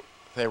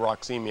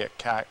euthyroxemic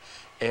cat,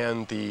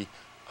 and the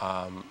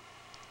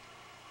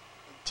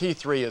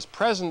T3 is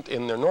present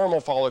in their normal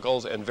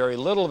follicles, and very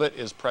little of it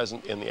is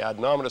present in the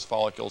adenomatous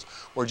follicles,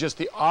 where just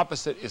the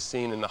opposite is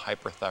seen in the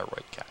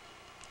hyperthyroid cat.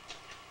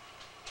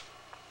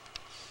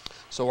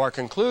 So our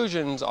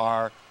conclusions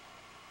are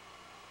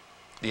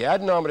the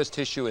adenomatous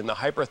tissue in the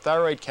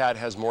hyperthyroid cat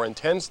has more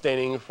intense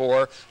staining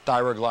for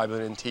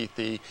thyroglobulin and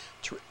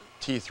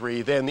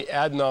T3 than the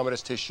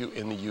adenomatous tissue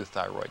in the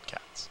euthyroid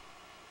cats.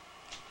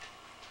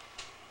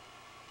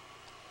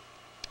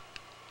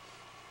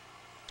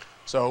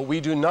 So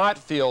we do not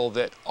feel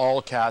that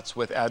all cats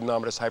with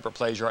adenomatous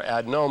hyperplasia or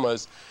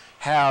adenomas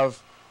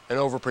have an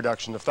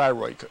overproduction of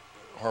thyroid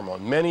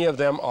hormone. Many of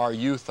them are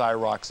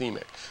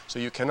euthyroxemic. So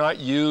you cannot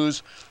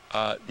use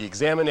the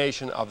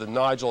examination of the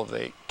nodule of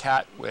the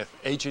cat with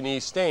H&E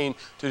stain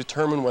to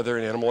determine whether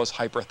an animal is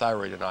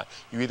hyperthyroid or not.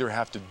 You either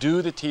have to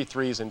do the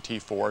T3s and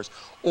T4s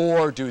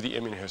or do the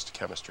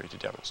immunohistochemistry to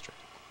demonstrate.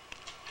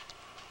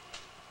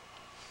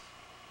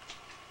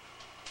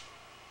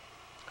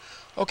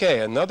 Okay,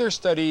 another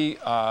study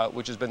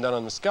which has been done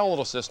on the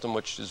skeletal system,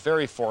 which is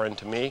very foreign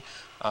to me,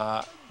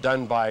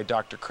 done by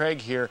Dr. Craig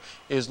here,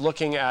 is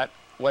looking at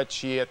what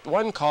she at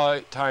one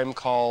time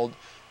called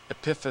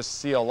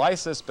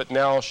epiphysealysis, but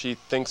now she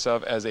thinks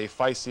of as a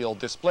physeal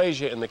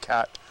dysplasia in the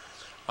cat.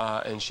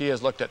 And she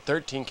has looked at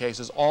 13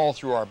 cases all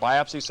through our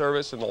biopsy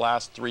service in the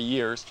last 3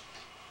 years.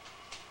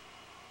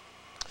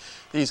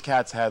 These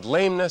cats had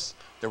lameness.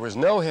 There was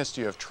no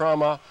history of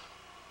trauma.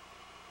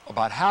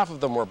 About half of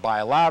them were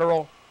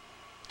bilateral.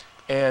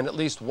 And at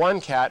least one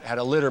cat had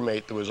a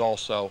littermate that was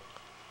also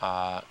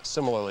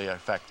similarly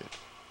affected.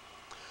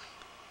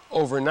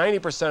 Over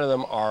 90% of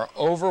them are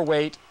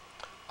overweight.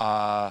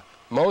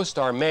 Most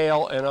are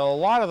male, and a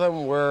lot of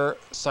them were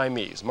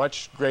Siamese,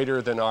 much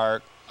greater than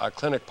our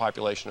clinic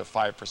population of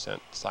 5%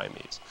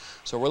 Siamese.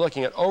 So we're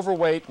looking at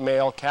overweight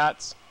male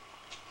cats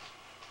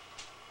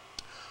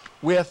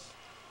with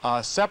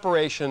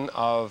separation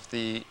of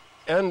the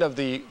end of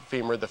the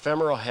femur, the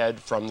femoral head,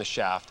 from the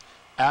shaft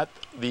at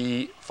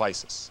the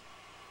physis.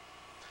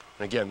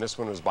 And again, this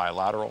one was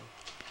bilateral.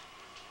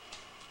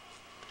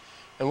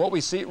 And what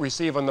we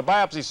receive on the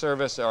biopsy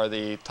service are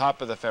the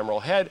top of the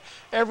femoral head.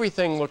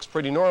 Everything looks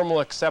pretty normal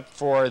except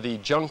for the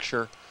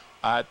juncture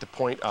at the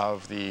point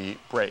of the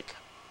break.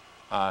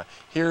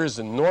 Here's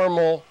a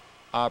normal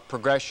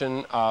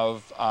progression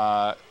of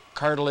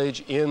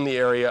cartilage in the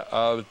area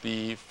of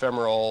the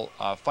femoral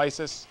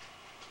physis.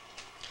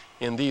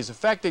 In these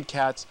affected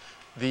cats,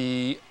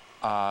 the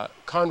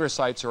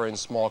chondrocytes are in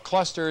small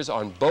clusters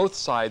on both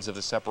sides of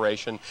the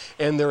separation,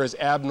 and there is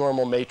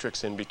abnormal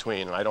matrix in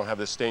between. And I don't have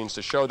the stains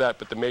to show that,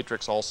 but the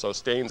matrix also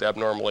stains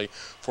abnormally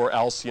for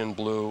Alcyon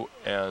blue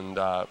and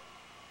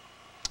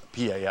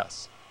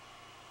PAS.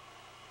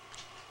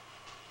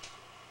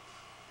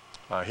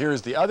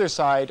 Here's the other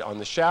side, on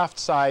the shaft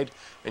side,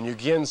 and you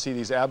again see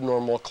these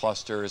abnormal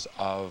clusters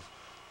of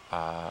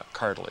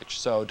cartilage.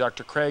 So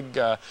Dr. Craig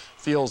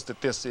feels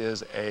that this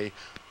is a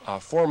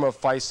form of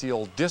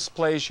physeal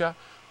dysplasia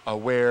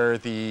where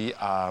the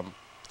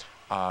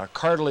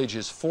cartilage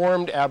is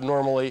formed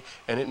abnormally,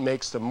 and it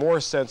makes them more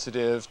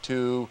sensitive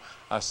to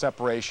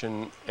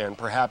separation, and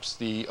perhaps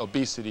the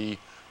obesity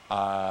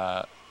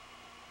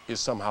is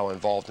somehow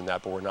involved in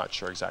that, but we're not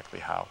sure exactly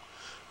how.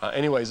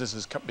 Anyways, this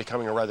is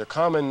becoming a rather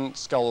common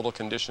skeletal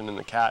condition in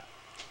the cat,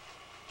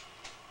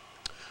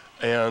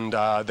 and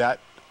that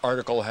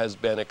article has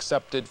been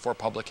accepted for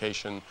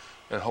publication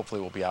and hopefully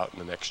will be out in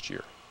the next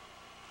year.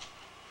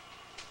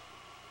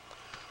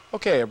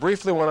 Okay, I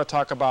briefly want to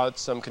talk about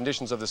some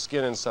conditions of the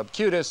skin and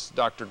subcutis.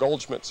 Dr.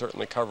 Goldschmidt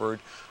certainly covered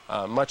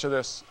much of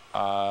this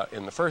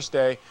in the first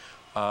day,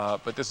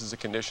 but this is a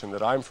condition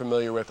that I'm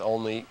familiar with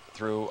only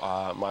through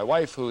my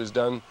wife, who has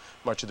done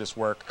much of this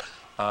work,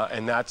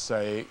 and that's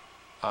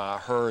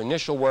her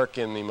initial work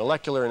in the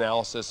molecular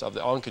analysis of the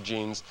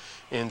oncogenes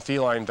in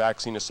feline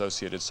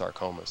vaccine-associated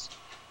sarcomas.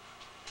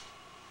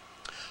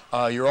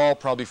 You're all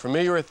probably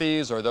familiar with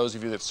these, or those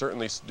of you that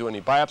certainly do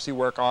any biopsy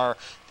work are.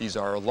 These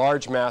are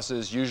large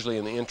masses, usually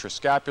in the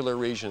intrascapular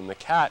region in the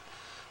cat.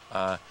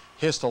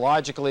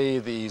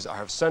 Histologically, these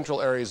have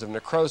central areas of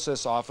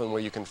necrosis, often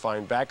where you can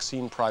find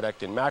vaccine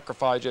product in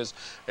macrophages,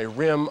 a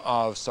rim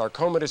of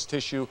sarcomatous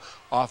tissue,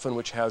 often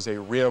which has a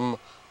rim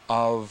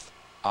of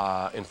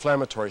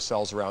inflammatory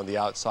cells around the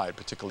outside,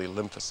 particularly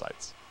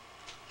lymphocytes.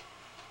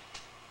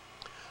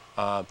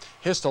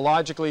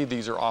 Histologically,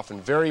 these are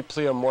often very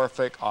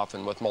pleomorphic,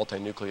 often with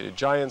multinucleated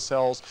giant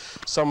cells.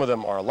 Some of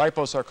them are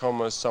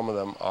liposarcomas, some of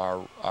them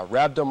are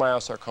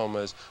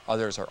rhabdomyosarcomas,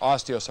 others are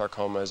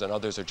osteosarcomas, and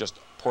others are just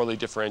poorly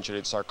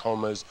differentiated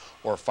sarcomas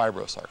or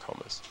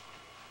fibrosarcomas.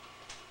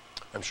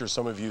 I'm sure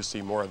some of you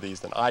see more of these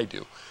than I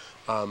do.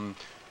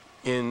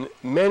 In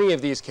many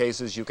of these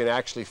cases, you can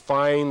actually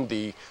find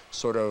the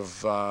sort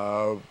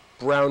of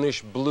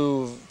brownish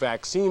blue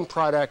vaccine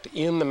product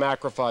in the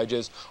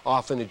macrophages,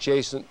 often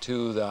adjacent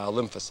to the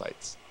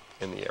lymphocytes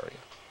in the area.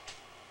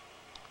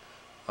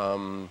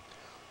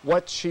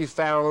 What she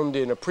found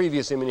in a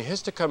previous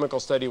immunohistochemical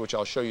study, which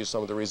I'll show you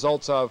some of the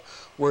results of,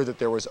 were that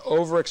there was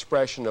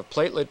overexpression of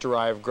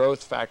platelet-derived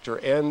growth factor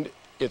and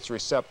its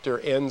receptor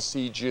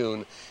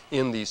NC-Jun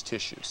in these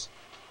tissues.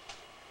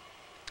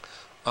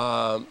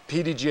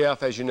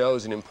 PDGF, as you know,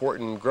 is an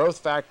important growth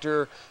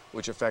factor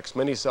which affects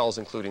many cells,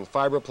 including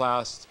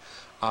fibroblasts.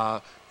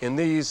 In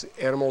these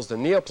animals, the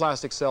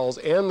neoplastic cells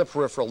and the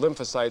peripheral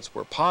lymphocytes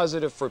were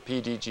positive for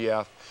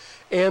PDGF,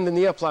 and the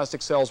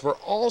neoplastic cells were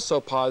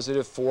also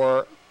positive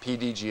for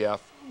PDGF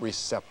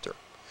receptor,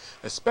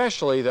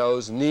 especially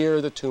those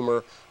near the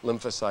tumor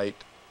lymphocyte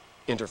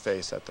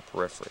interface at the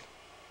periphery.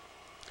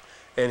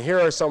 And here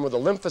are some of the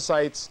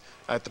lymphocytes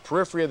at the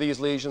periphery of these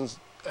lesions,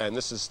 and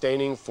this is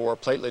staining for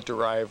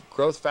platelet-derived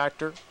growth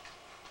factor.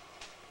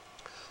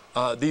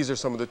 These are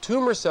some of the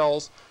tumor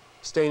cells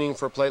staining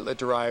for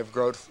platelet-derived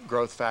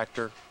growth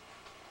factor.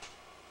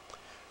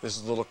 This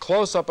is a little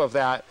close-up of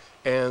that,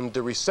 and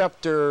the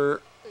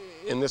receptor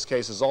in this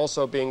case is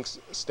also being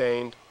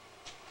stained.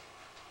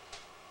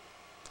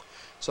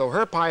 So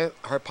her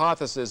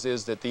hypothesis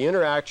is that the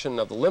interaction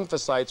of the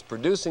lymphocytes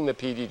producing the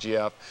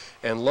PDGF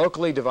and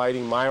locally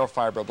dividing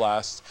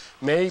myofibroblasts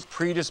may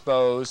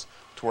predispose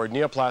toward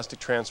neoplastic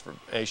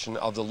transformation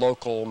of the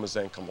local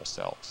mesenchymal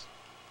cells.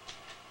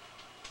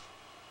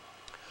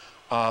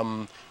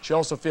 She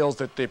also feels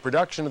that the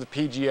production of the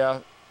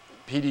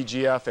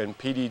PDGF and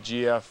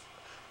PDGF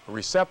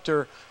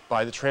receptor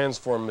by the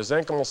transformed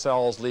mesenchymal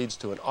cells leads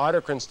to an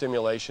autocrine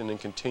stimulation and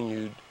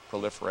continued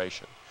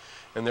proliferation.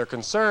 And their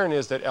concern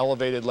is that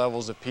elevated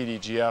levels of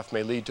PDGF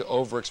may lead to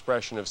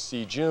overexpression of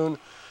C-Jun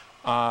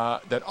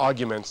that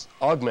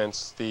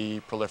augments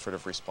the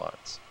proliferative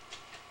response.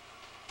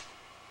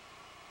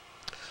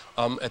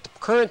 At the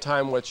current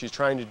time, what she's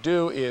trying to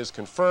do is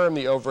confirm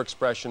the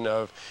overexpression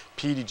of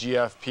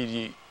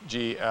PDGF,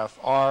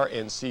 PDGFR,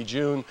 and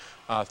C-Jun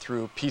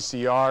through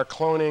PCR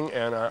cloning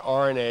and our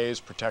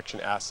RNase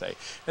protection assay.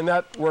 And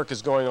that work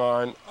is going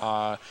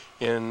on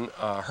in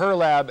her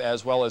lab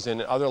as well as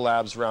in other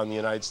labs around the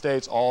United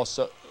States,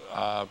 also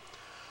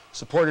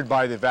supported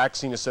by the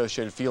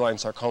Vaccine-Associated Feline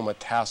Sarcoma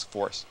Task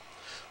Force.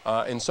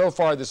 And so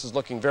far, this is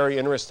looking very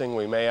interesting.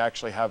 We may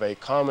actually have a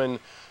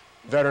common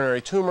veterinary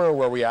tumor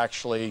where we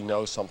actually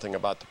know something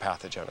about the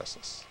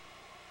pathogenesis.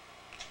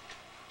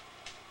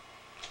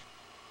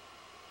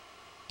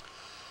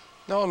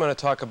 Now I'm going to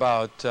talk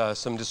about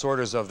some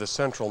disorders of the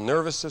central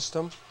nervous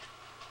system.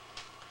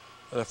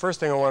 The first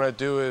thing I want to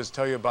do is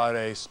tell you about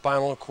a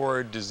spinal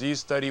cord disease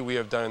study we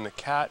have done in the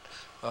cat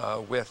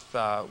with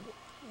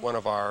one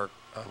of our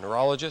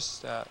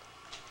neurologists,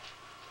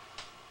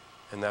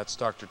 and that's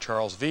Dr.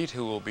 Charles Veit,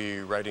 who will be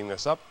writing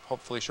this up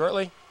hopefully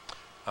shortly.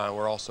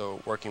 We're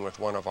also working with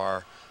one of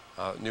our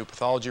new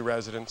pathology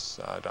residents,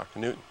 Dr.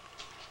 Newton.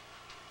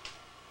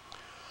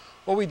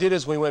 What we did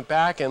is we went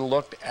back and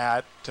looked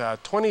at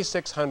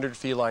 2,600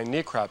 feline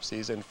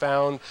necropsies and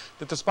found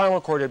that the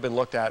spinal cord had been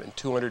looked at in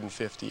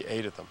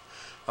 258 of them.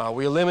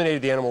 We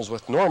eliminated the animals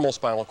with normal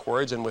spinal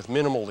cords and with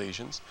minimal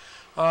lesions.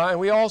 And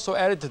we also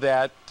added to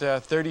that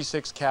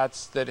 36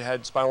 cats that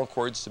had spinal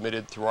cords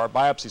submitted through our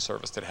biopsy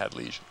service that had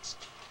lesions.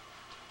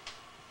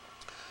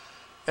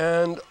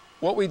 And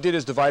what we did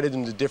is divided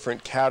into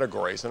different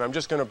categories, and I'm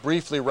just going to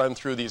briefly run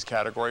through these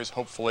categories.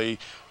 Hopefully,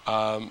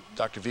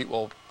 Dr. Veit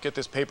will get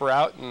this paper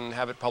out and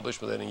have it published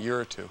within a year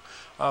or two.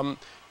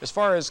 As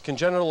far as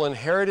congenital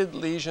inherited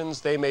lesions,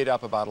 they made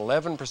up about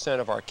 11%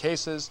 of our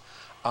cases.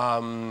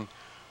 7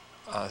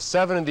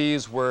 of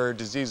these were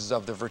diseases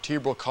of the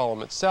vertebral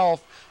column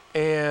itself,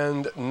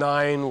 and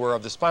 9 were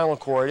of the spinal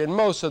cord, and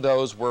most of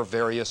those were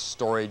various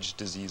storage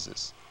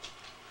diseases.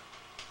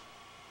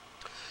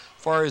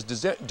 As far as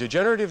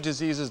degenerative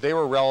diseases, they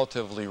were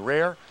relatively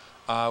rare.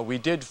 We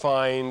did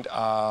find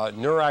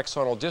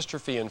neuroaxonal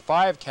dystrophy in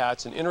 5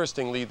 cats, and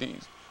interestingly,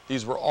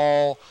 these were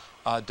all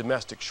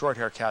domestic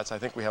short-hair cats. I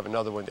think we have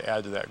another one to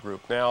add to that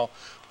group now.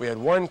 We had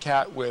 1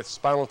 cat with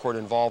spinal cord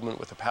involvement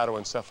with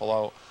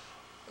hepatoencephalopathy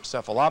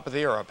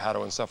or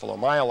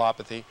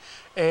hepatoencephalomyelopathy,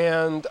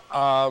 and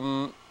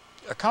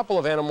a couple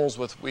of animals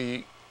with what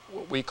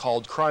we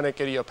called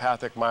chronic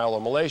idiopathic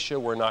myelomalacia.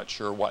 We're not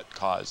sure what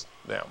caused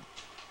them.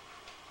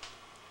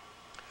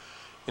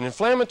 In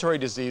inflammatory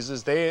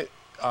diseases, they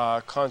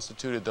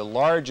constituted the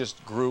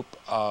largest group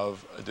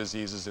of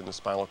diseases in the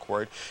spinal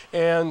cord,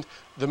 and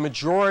the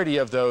majority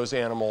of those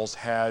animals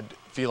had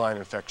feline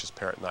infectious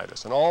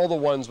peritonitis, and all the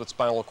ones with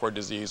spinal cord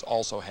disease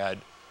also had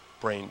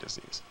brain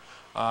disease.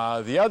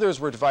 The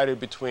others were divided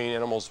between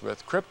animals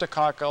with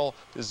cryptococcal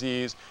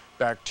disease,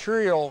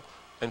 bacterial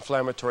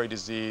inflammatory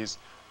disease,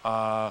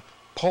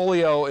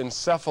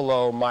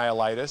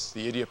 polioencephalomyelitis,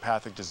 the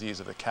idiopathic disease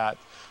of the cat,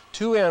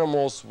 2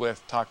 animals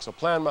with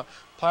toxoplasma,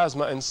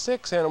 and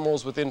 6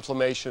 animals with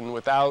inflammation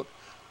without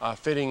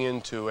fitting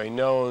into a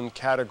known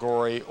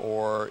category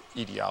or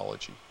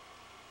etiology.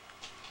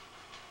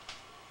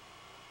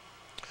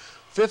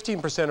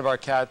 15% of our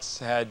cats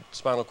had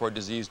spinal cord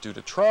disease due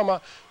to trauma.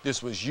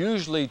 This was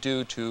usually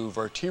due to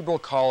vertebral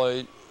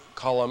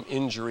column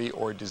injury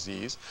or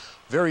disease.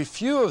 Very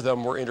few of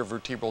them were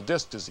intervertebral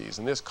disc disease,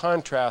 and this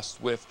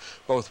contrasts with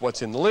both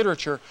what's in the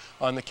literature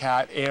on the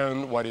cat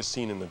and what is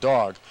seen in the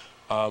dog.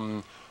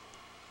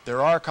 There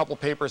are a couple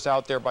papers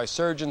out there by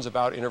surgeons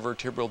about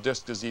intervertebral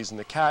disc disease in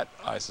the cat.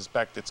 I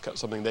suspect it's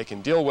something they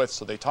can deal with,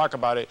 so they talk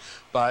about it,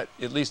 but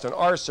at least in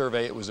our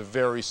survey, it was a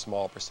very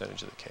small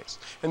percentage of the case.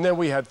 And then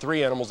we had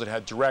 3 animals that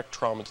had direct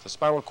trauma to the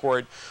spinal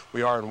cord.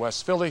 We are in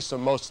West Philly, so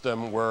most of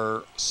them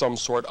were some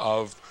sort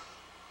of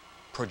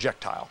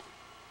projectile.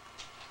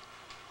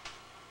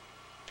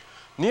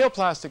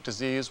 Neoplastic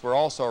disease were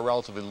also a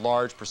relatively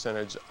large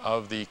percentage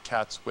of the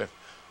cats with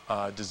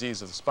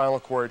disease of the spinal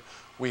cord.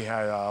 We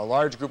had a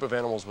large group of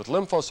animals with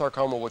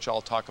lymphosarcoma, which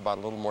I'll talk about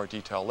in a little more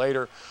detail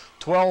later.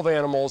 12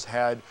 animals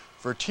had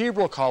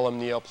vertebral column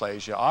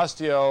neoplasia,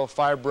 osteo,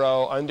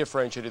 fibro,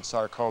 undifferentiated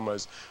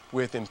sarcomas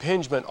with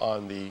impingement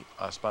on the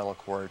spinal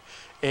cord.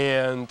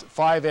 And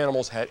 5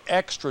 animals had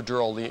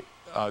extradural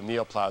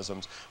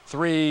neoplasms,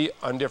 3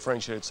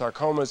 undifferentiated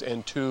sarcomas,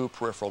 and 2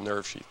 peripheral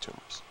nerve sheath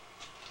tumors.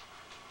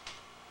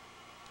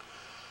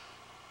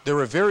 There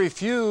were very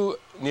few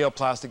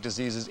neoplastic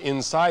diseases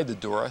inside the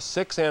dura.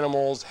 6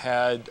 animals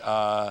had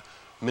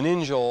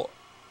meningeal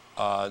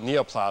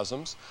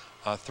neoplasms.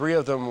 3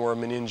 of them were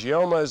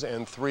meningiomas,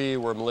 and 3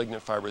 were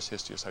malignant fibrous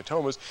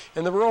histiocytomas.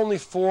 And there were only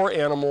 4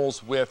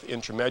 animals with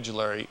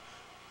intramedullary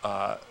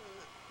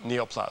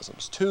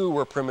neoplasms. 2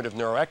 were primitive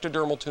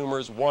neuroectodermal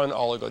tumors, 1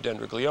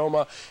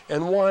 oligodendroglioma,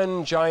 and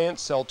 1 giant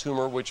cell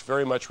tumor, which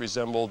very much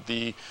resembled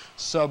the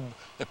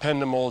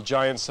subependymal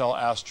giant cell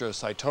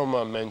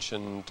astrocytoma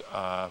mentioned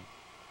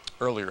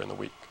earlier in the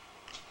week.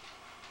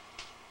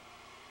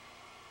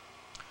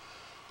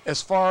 As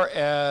far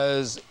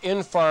as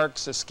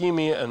infarcts,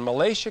 ischemia, and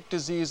malastic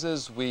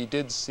diseases, we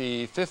did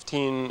see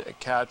 15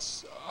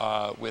 cats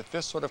with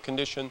this sort of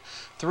condition.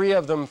 3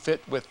 of them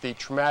fit with the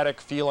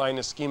traumatic feline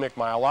ischemic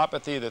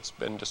myelopathy that's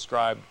been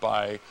described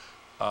by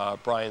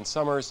Brian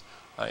Summers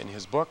in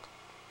his book.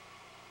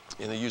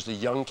 And they're usually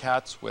young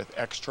cats with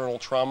external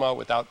trauma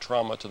without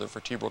trauma to the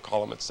vertebral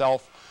column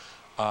itself.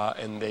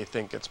 And they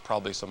think it's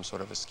probably some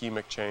sort of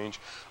ischemic change.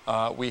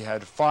 We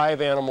had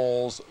 5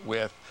 animals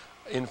with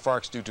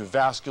infarcts due to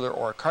vascular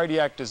or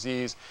cardiac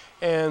disease,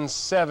 and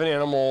 7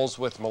 animals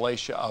with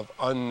malacia of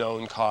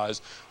unknown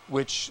cause,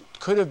 which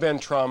could have been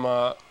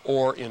trauma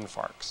or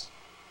infarcts.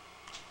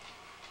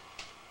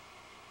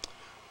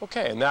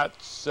 Okay, and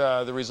that's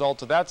the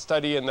result of that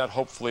study, and that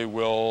hopefully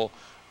will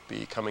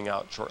be coming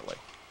out shortly.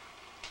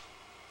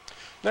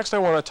 Next, I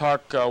want to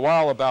talk a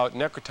while about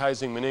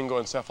necrotizing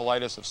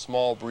meningoencephalitis of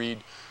small breed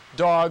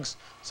dogs,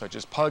 such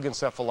as pug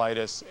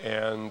encephalitis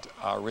and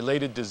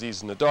related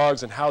disease in the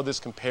dogs, and how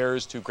this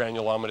compares to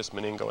granulomatous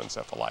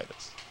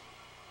meningoencephalitis.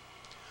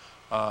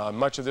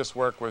 Much of this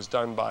work was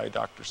done by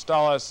Dr.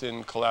 Stallas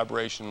in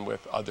collaboration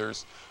with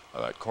others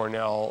at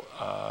Cornell,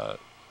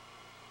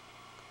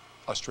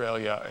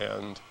 Australia,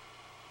 and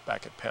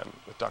back at Penn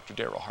with Dr.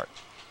 Daryl Hart.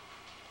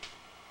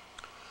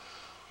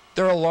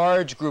 There are a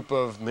large group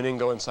of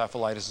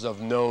meningoencephalitis of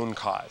known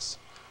cause.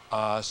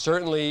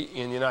 Certainly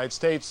in the United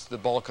States, the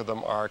bulk of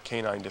them are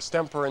canine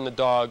distemper in the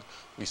dog.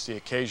 We see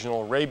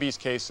occasional rabies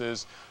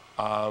cases.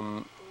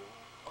 I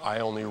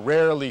only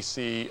rarely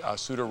see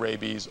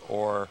pseudorabies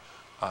or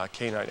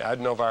canine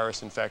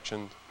adenovirus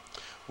infection.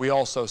 We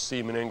also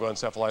see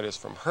meningoencephalitis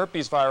from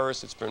herpes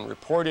virus. It's been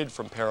reported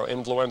from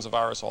parainfluenza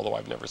virus, although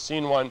I've never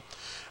seen one.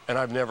 And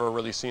I've never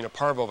really seen a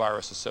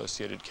parvovirus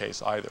associated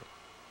case either.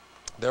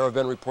 There have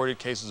been reported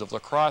cases of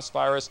lacrosse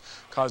virus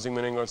causing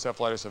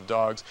meningoencephalitis of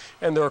dogs.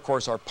 And there, of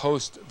course, are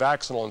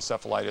post-vaccinal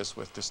encephalitis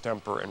with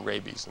distemper and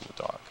rabies in the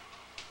dog.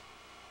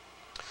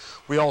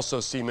 We also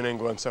see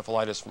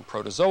meningoencephalitis from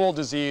protozoal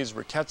disease,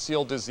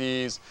 rickettsial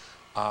disease,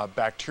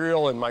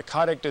 bacterial and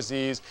mycotic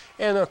disease,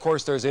 and of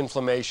course there's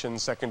inflammation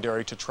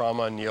secondary to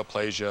trauma and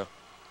neoplasia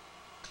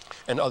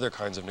and other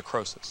kinds of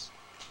necrosis.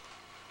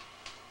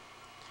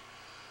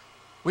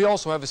 We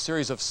also have a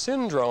series of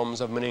syndromes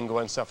of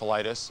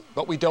meningoencephalitis,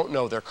 but we don't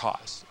know their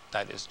cause.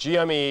 That is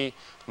GME,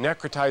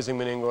 necrotizing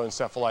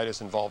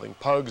meningoencephalitis involving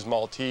pugs,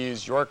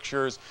 Maltese,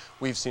 Yorkshires.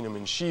 We've seen them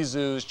in Shih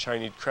Tzus,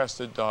 Chinese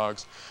crested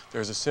dogs.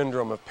 There's a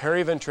syndrome of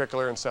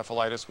periventricular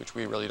encephalitis, which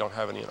we really don't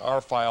have any in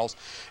our files.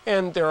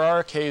 And there are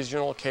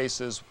occasional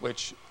cases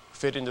which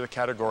fit into the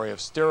category of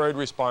steroid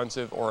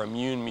responsive or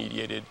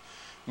immune-mediated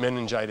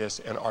meningitis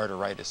and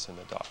arteritis in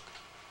the dog.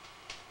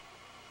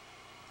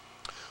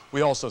 We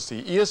also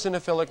see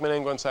eosinophilic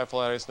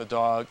meningoencephalitis in the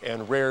dog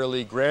and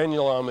rarely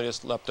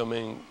granulomatous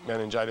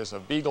leptomeningitis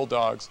of beagle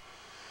dogs.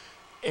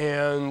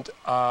 And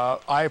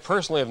I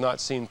personally have not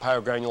seen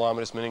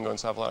pyogranulomatous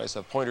meningoencephalitis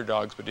of pointer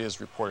dogs, but it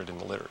is reported in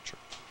the literature.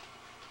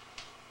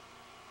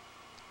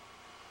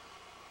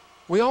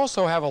 We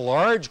also have a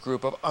large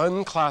group of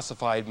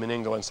unclassified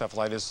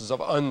meningoencephalitis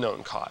of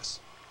unknown cause.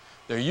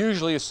 They're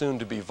usually assumed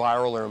to be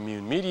viral or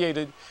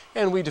immune-mediated,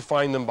 and we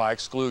define them by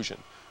exclusion.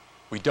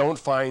 We don't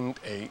find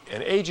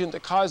an agent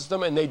that caused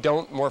them, and they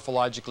don't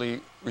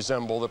morphologically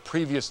resemble the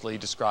previously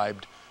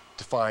described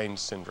defined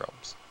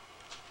syndromes.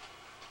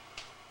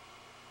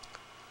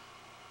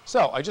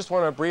 So I just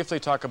want to briefly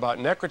talk about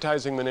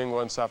necrotizing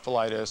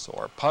meningoencephalitis,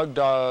 or pug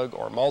dog,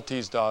 or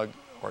Maltese dog,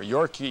 or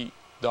Yorkie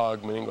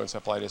dog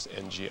meningoencephalitis,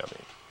 and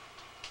GME.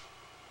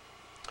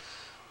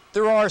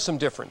 There are some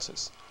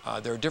differences.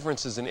 There are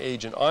differences in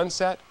age and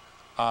onset.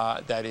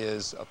 That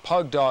is,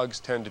 pug dogs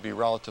tend to be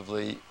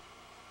relatively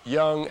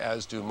young,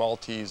 as do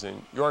Maltese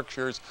and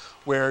Yorkshires,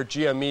 where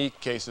GME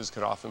cases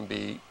can often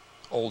be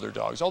older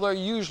dogs, although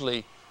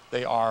usually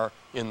they are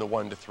in the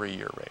 1 to 3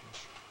 year range.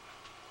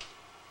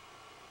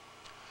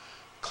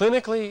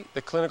 Clinically,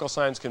 the clinical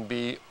signs can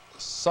be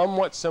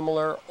somewhat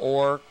similar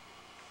or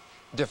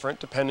different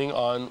depending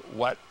on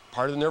what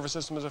part of the nervous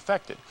system is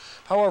affected.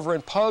 However,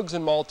 in pugs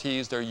and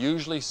Maltese, there are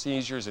usually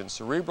seizures and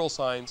cerebral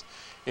signs.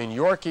 In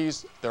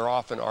Yorkies, there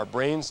often are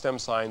brainstem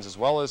signs as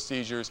well as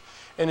seizures.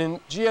 And in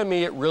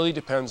GME, it really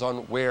depends on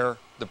where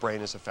the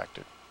brain is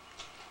affected.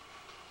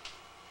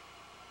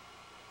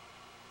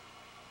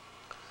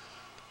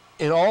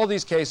 In all of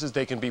these cases,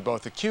 they can be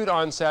both acute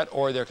onset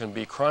or there can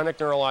be chronic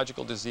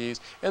neurological disease,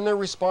 and their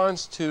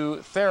response to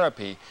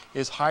therapy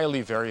is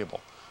highly variable.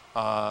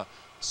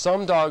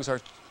 Some dogs are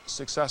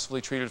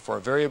successfully treated for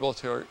a variable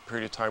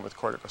period of time with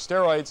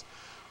corticosteroids.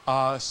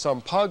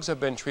 Some pugs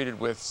have been treated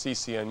with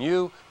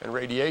CCNU and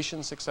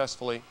radiation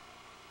successfully.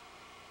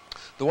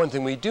 The one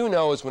thing we do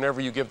know is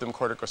whenever you give them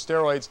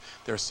corticosteroids,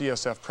 their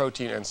CSF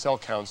protein and cell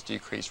counts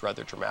decrease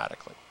rather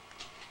dramatically.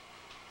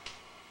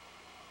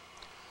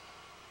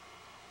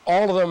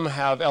 All of them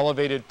have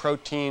elevated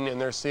protein in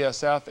their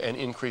CSF and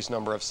increased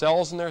number of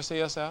cells in their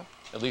CSF,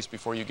 at least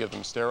before you give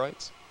them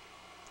steroids.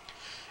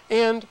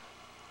 And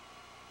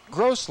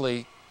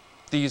grossly,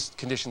 these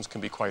conditions can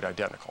be quite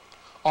identical.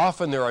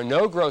 Often there are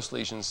no gross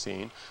lesions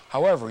seen.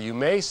 However, you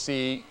may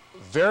see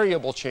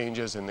variable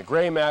changes in the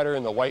gray matter,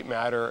 in the white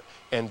matter,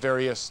 and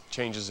various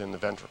changes in the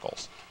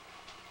ventricles.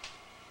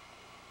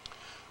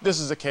 This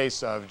is a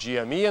case of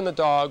GME in the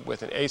dog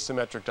with an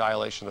asymmetric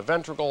dilation of the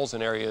ventricles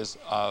in areas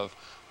of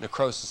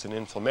necrosis and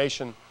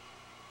inflammation.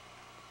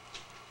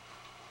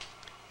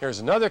 Here's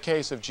another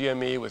case of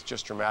GME with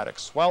just dramatic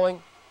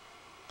swelling.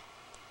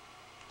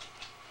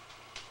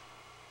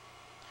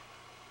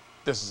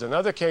 This is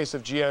another case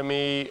of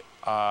GME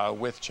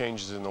with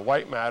changes in the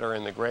white matter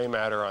and the gray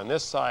matter on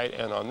this side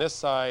and on this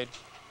side.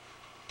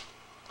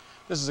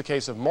 This is a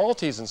case of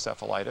Maltese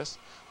encephalitis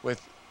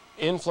with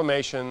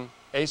inflammation,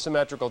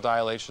 asymmetrical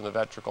dilation of the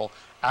ventricle,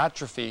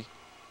 atrophy.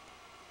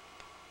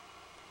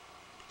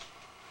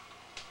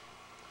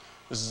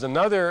 This is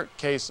another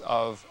case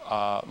of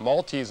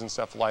Maltese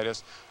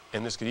encephalitis,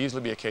 and this could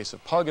easily be a case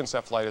of pug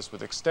encephalitis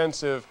with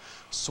extensive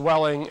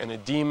swelling and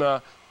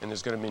edema, and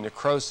there's going to be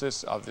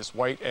necrosis of this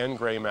white and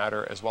gray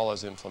matter as well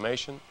as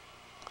inflammation.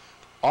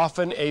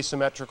 Often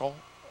asymmetrical.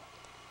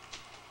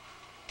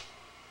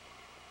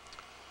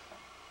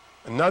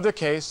 Another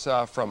case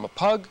from a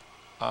pug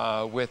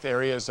with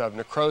areas of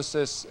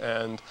necrosis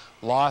and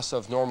loss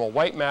of normal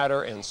white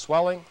matter and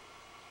swelling.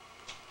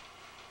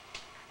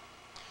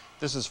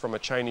 This is from a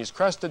Chinese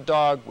crested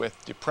dog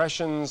with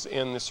depressions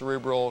in the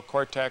cerebral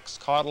cortex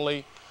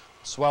caudally,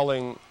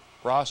 swelling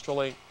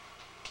rostrally,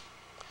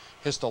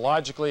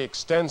 histologically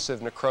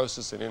extensive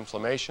necrosis and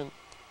inflammation.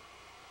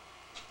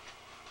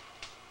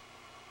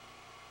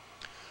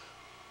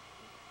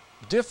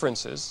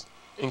 Differences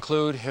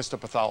include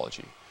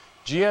histopathology.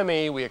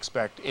 GME, we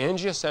expect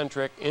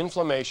angiocentric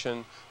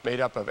inflammation made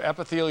up of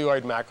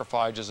epithelioid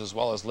macrophages as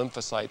well as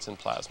lymphocytes and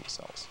plasma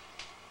cells.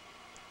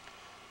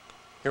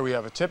 Here we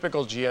have a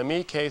typical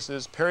GME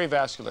cases,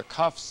 perivascular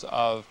cuffs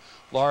of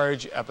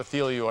large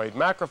epithelioid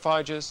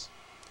macrophages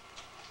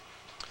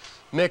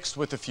mixed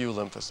with a few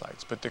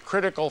lymphocytes. But the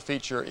critical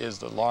feature is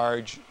the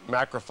large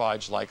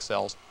macrophage-like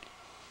cells,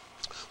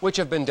 which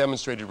have been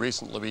demonstrated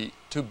recently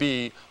to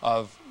be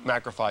of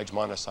macrophage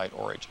monocyte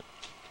origin.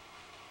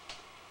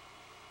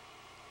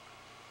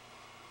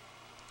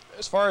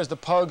 As far as the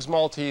Pugs,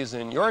 Maltese,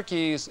 and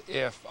Yorkies,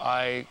 if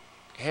I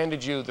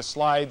handed you the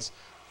slides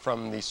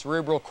from the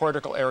cerebral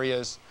cortical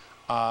areas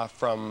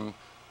from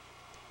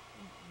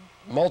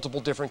multiple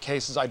different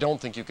cases, I don't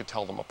think you could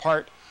tell them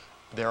apart.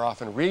 They're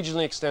often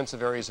regionally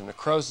extensive areas of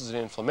necrosis and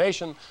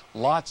inflammation,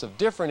 lots of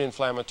different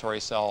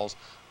inflammatory cells,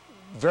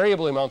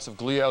 variable amounts of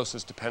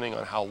gliosis depending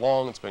on how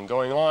long it's been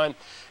going on,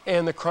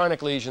 and the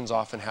chronic lesions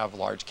often have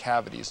large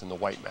cavities in the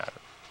white matter.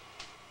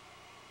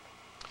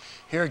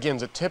 Here again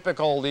is a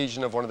typical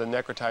lesion of one of the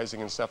necrotizing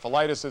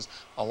encephalitises,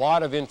 a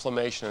lot of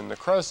inflammation and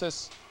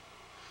necrosis,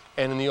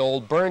 and in the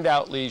old burned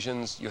out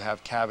lesions you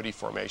have cavity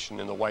formation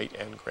in the white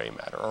and gray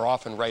matter, or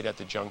often right at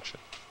the junction.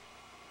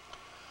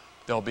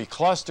 There'll be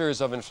clusters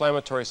of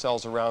inflammatory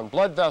cells around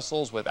blood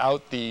vessels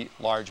without the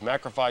large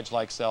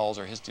macrophage-like cells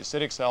or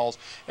histiocytic cells,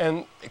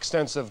 and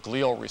extensive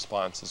glial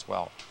response as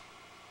well.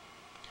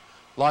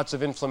 Lots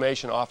of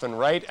inflammation often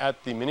right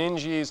at the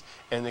meninges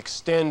and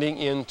extending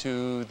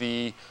into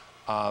the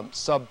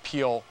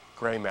subpial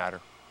gray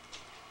matter.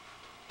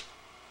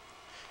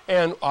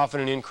 And often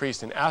an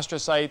increase in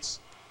astrocytes.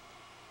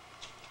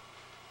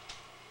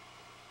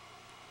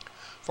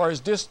 As far as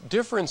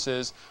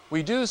differences,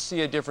 we do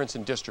see a difference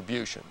in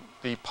distribution.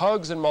 The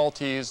Pugs and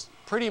Maltese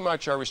pretty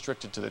much are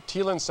restricted to the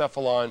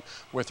telencephalon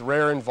with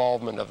rare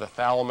involvement of the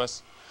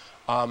thalamus,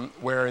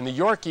 where in the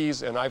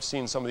Yorkies, and I've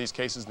seen some of these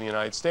cases in the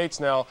United States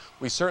now,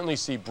 we certainly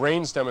see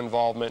brainstem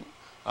involvement,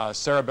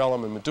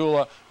 cerebellum and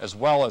medulla, as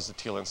well as the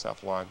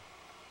telencephalon.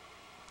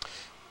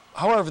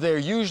 However, they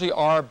usually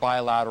are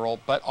bilateral,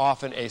 but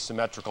often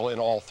asymmetrical in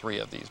all three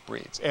of these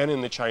breeds, and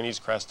in the Chinese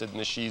crested and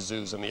the Shih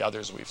Tzus and the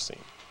others we've seen.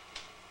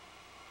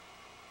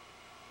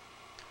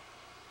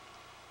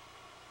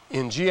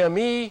 In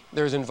GME,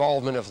 there's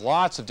involvement of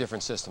lots of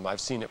different systems.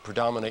 I've seen it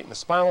predominate in the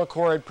spinal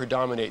cord,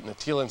 predominate in the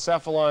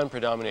telencephalon,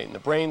 predominate in the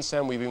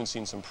brainstem. We've even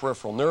seen some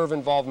peripheral nerve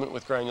involvement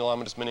with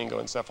granulomatous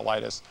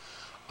meningoencephalitis.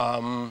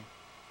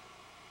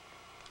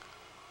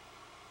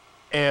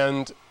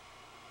 And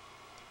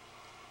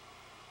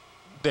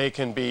they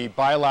can be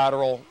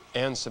bilateral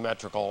and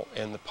symmetrical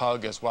in the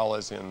pug as well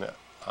as in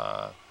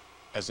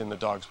the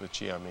dogs with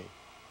GME.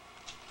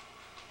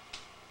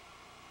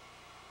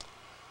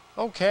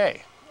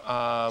 Okay.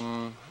 Now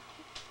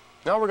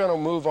we're going to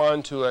move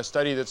on to a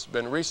study that's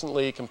been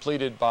recently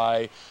completed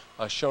by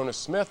Shona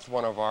Smith,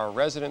 one of our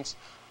residents,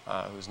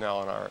 who's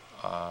now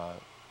our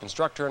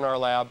instructor in our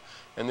lab,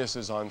 and this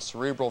is on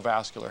cerebral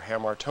vascular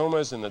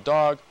hamartomas in the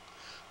dog.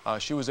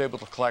 She was able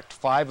to collect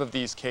 5 of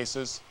these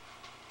cases.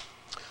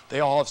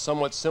 They all have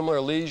somewhat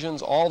similar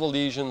lesions. All the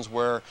lesions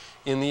were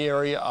in the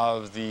area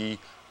of the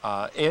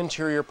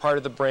anterior part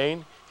of the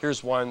brain.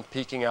 Here's one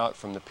peeking out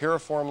from the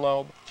piriform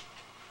lobe.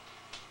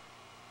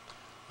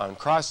 On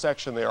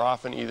cross-section, they are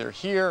often either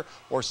here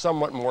or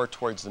somewhat more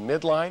towards the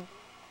midline.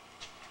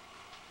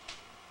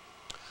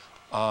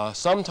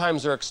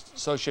 Sometimes they're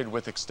associated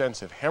with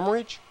extensive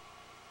hemorrhage.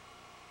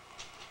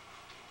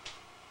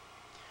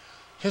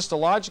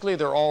 Histologically,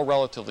 they're all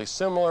relatively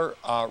similar,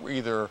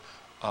 either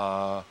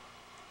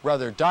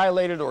rather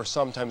dilated or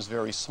sometimes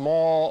very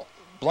small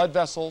blood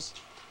vessels.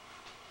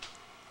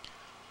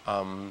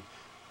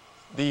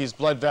 These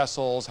blood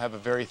vessels have a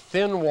very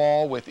thin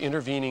wall with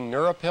intervening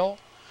neuropil.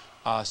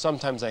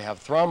 Sometimes they have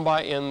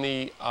thrombi in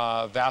the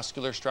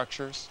vascular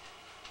structures.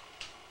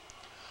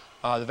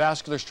 The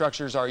vascular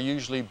structures are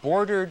usually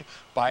bordered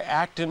by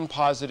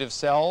actin-positive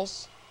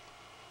cells.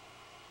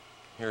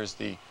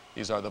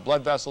 These are the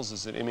blood vessels.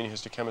 This is an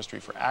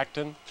immunohistochemistry for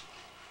actin.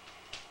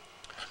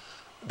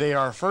 They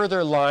are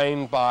further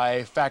lined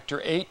by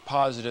factor VIII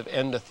positive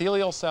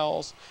endothelial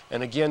cells,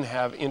 and again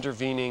have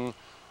intervening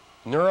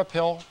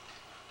neuropil.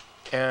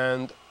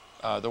 And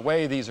the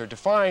way these are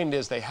defined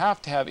is they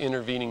have to have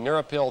intervening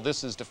neuropil.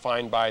 This is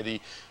defined by the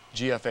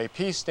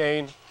GFAP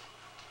stain,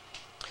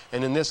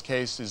 and in this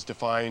case is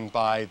defined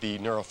by the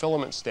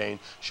neurofilament stain,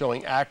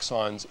 showing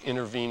axons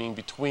intervening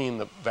between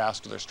the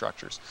vascular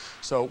structures.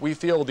 So we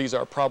feel these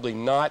are probably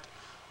not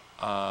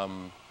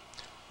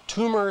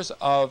tumors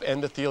of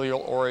endothelial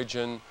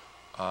origin,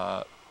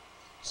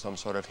 some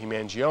sort of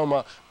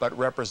hemangioma, but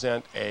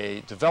represent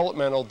a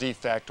developmental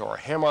defect or a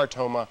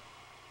hamartoma,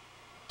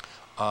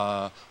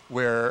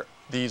 where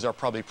these are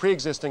probably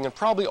pre-existing and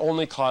probably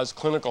only cause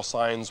clinical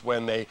signs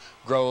when they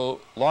grow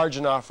large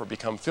enough or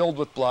become filled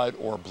with blood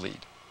or bleed.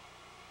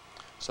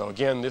 So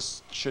again,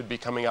 this should be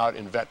coming out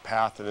in Vet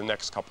Path in the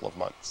next couple of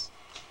months.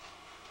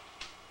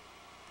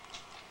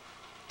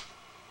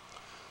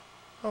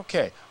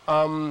 Okay.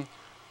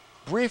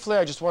 Briefly,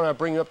 I just want to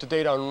bring you up to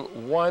date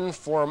on one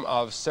form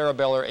of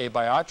cerebellar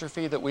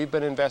abiotrophy that we've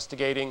been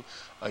investigating.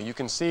 You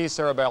can see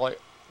cerebellar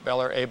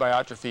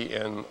abiotrophy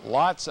in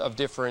lots of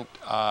different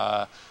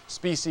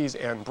species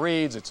and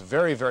breeds. It's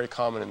very, very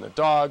common in the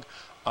dog,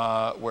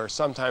 where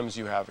sometimes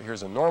you have,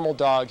 here's a normal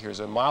dog,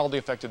 here's a mildly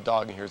affected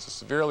dog, and here's a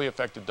severely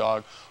affected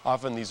dog.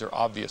 Often these are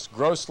obvious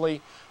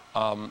grossly.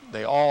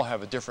 They all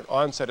have a different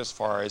onset as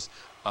far as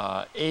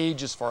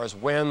age, as far as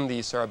when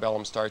the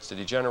cerebellum starts to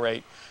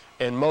degenerate.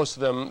 And most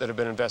of them that have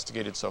been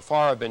investigated so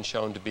far have been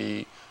shown to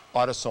be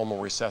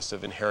autosomal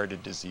recessive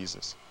inherited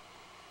diseases.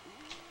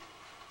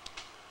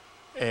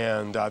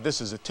 And this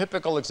is a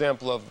typical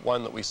example of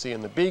one that we see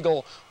in the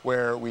beagle,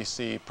 where we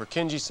see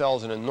Purkinje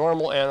cells in a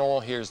normal animal.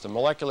 Here's the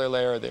molecular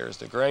layer, there's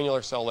the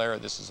granular cell layer,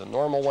 this is a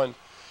normal one.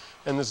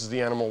 And this is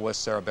the animal with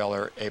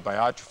cerebellar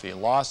abiotrophy,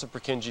 loss of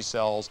Purkinje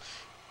cells,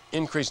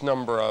 increased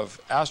number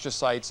of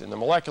astrocytes in the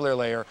molecular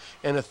layer,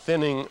 and a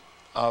thinning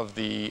of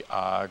the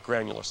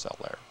granular cell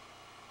layer.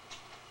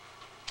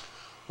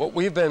 What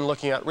we've been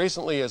looking at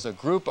recently is a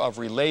group of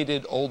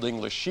related Old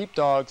English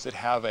sheepdogs that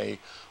have a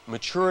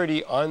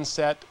maturity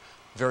onset,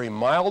 very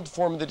mild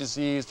form of the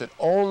disease that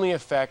only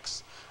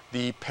affects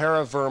the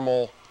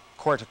paravermal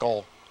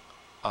cortical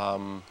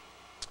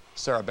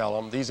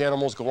cerebellum. These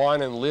animals go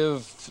on and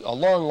live a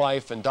long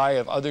life and die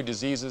of other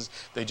diseases.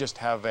 They just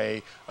have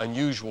an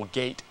unusual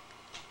gait.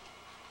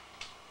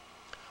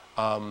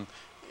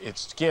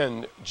 It's,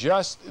 again,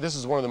 this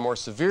is one of the more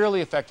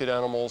severely affected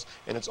animals,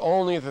 and it's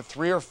only the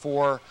 3 or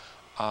 4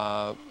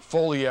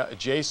 folia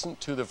adjacent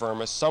to the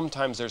vermis.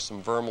 Sometimes there's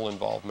some vermal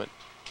involvement.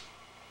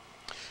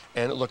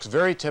 And it looks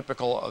very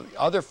typical of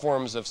other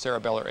forms of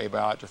cerebellar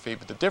abiotrophy,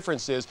 but the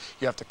difference is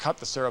you have to cut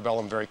the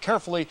cerebellum very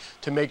carefully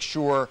to make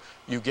sure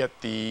you get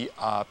the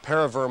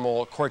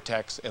paravermal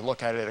cortex and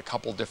look at it at a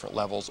couple different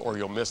levels, or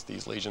you'll miss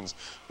these lesions,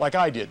 like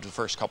I did the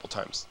first couple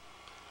times.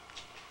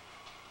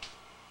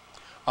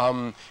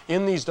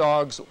 In these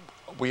dogs,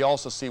 we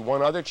also see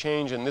one other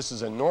change, and this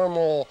is a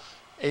normal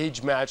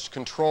age-matched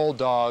control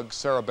dog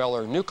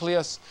cerebellar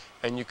nucleus,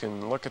 and you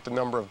can look at the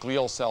number of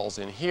glial cells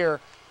in here.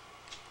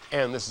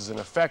 And this is an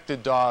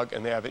affected dog,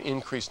 and they have an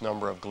increased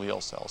number of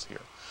glial cells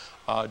here.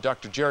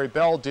 Dr. Jerry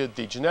Bell did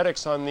the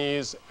genetics on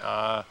these,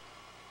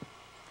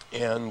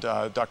 and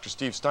Dr.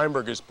 Steve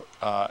Steinberg has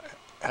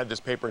had this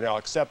paper now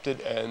accepted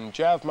in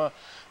JAVMA,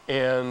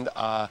 and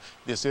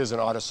this is an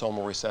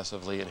autosomal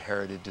recessively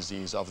inherited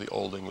disease of the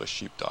Old English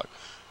sheepdog.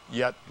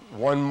 Yet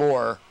one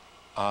more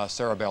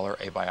cerebellar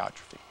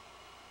abiotrophy.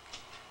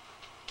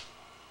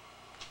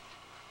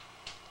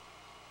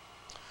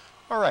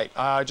 All right,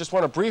 I just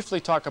want to briefly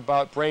talk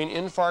about brain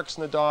infarcts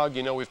in the dog.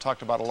 You know, we've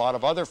talked about a lot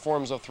of other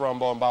forms of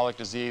thromboembolic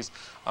disease.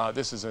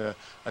 This is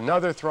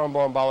another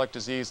thromboembolic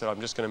disease that I'm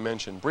just going to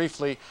mention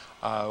briefly.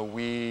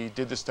 We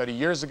did this study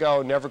years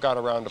ago, never got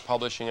around to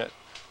publishing it.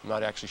 I'm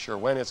not actually sure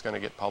when it's going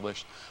to get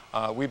published.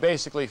 We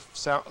basically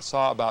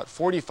saw about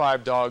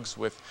 45 dogs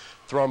with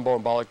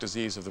thromboembolic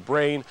disease of the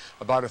brain.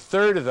 About a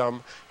third of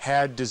them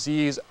had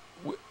disease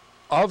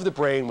of the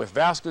brain with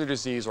vascular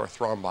disease or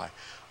thrombi.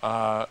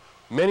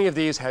 Many of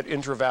these had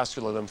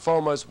intravascular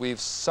lymphomas. We've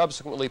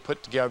subsequently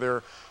put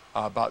together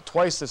about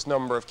twice this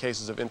number of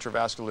cases of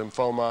intravascular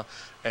lymphoma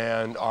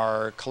and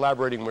are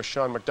collaborating with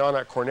Sean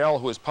McDonough at Cornell,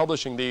 who is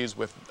publishing these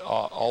with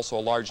also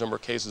a large number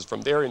of cases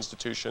from their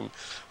institution.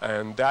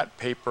 And that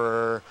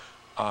paper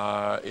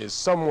is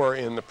somewhere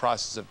in the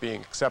process of being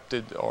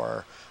accepted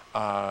or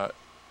on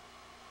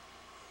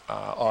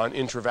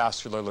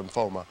intravascular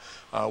lymphoma.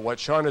 What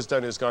Sean has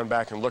done is gone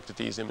back and looked at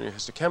these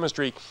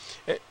immunohistochemistry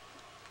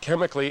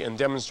chemically and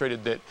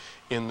demonstrated that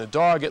in the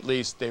dog, at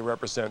least, they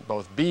represent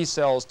both B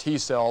cells, T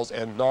cells,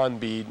 and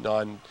non-B,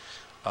 non-T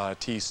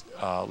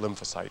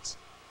lymphocytes.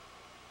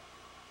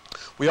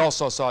 We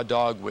also saw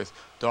dogs with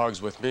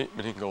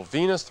meningeal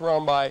venous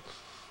thrombi,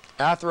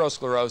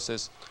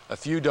 atherosclerosis, a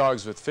few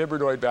dogs with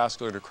fibrinoid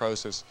vascular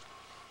necrosis,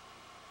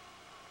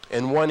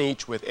 and one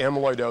each with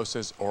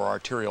amyloidosis or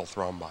arterial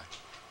thrombi.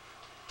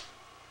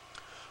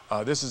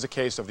 This is a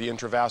case of the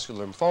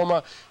intravascular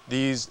lymphoma.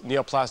 These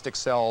neoplastic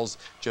cells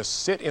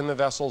just sit in the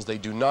vessels. They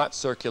do not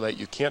circulate.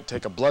 You can't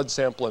take a blood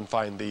sample and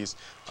find these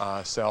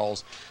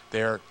cells.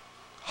 They're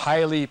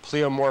highly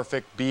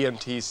pleomorphic B and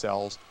T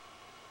cells,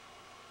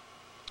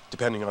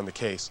 depending on the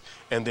case.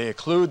 And they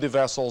occlude the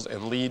vessels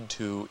and lead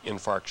to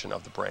infarction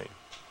of the brain.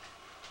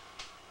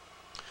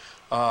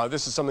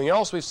 This is something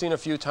else we've seen a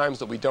few times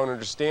that we don't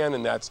understand,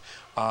 and that's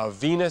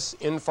venous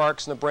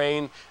infarcts in the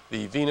brain.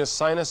 The venous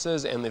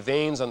sinuses and the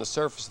veins on the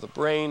surface of the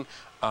brain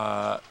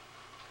are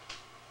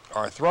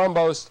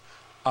thrombosed,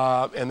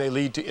 and they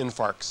lead to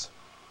infarcts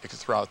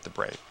throughout the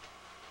brain.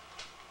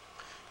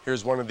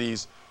 Here's one of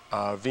these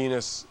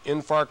venous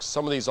infarcts.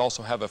 Some of these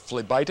also have a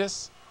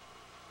phlebitis.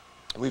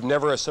 We've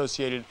never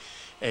associated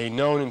a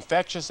known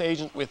infectious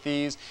agent with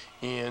these.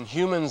 In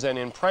humans and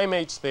in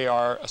primates, they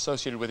are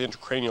associated with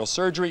intracranial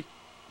surgery,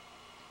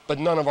 but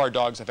none of our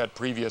dogs have had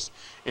previous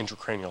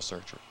intracranial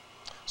surgery.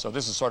 So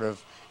this is sort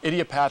of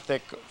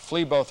idiopathic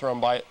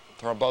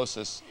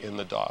phlebothrombosis in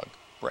the dog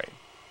brain.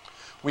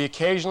 We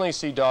occasionally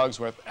see dogs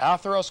with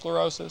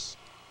atherosclerosis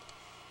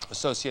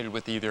associated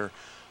with either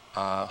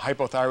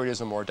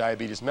hypothyroidism or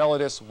diabetes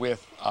mellitus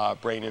with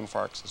brain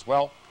infarcts as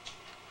well.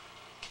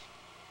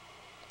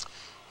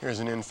 Here's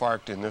an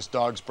infarct in this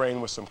dog's brain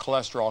with some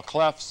cholesterol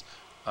clefts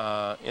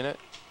in it.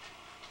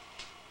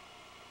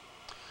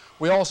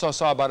 We also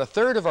saw about a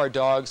third of our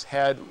dogs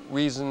had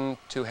reason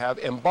to have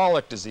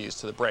embolic disease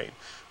to the brain.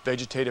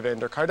 Vegetative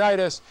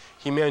endocarditis,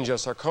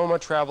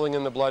 hemangiosarcoma traveling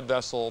in the blood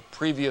vessel,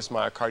 previous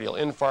myocardial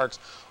infarcts.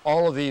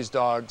 All of these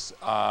dogs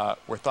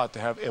were thought to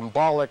have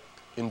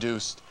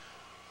embolic-induced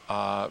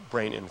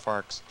brain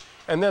infarcts.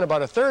 And then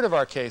about a third of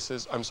our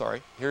cases,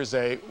 here's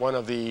one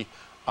of the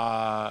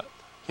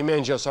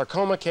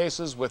hemangiosarcoma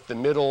cases with the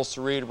middle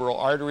cerebral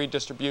artery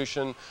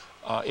distribution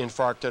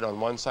infarcted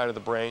on one side of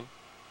the brain.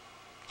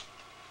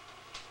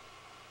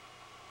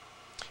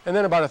 And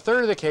then about a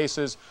third of the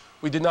cases,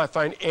 we did not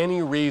find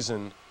any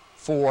reason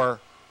for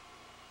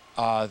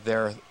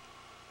their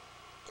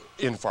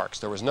infarcts.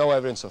 There was no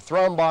evidence of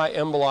thrombi,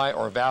 emboli,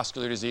 or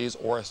vascular disease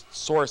or a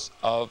source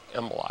of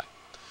emboli.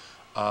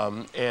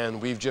 And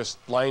we've just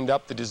lined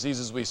up the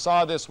diseases we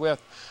saw this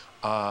with.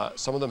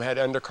 Some of them had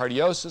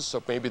endocardiosis,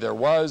 so maybe there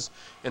was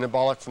an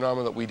embolic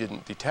phenomenon that we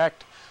didn't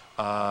detect.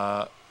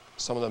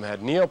 Some of them had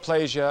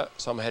neoplasia,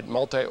 some had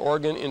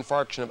multi-organ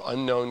infarction of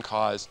unknown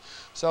cause.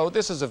 So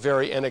this is a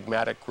very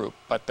enigmatic group,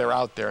 but they're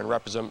out there and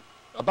represent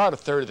about a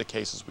third of the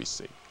cases we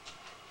see.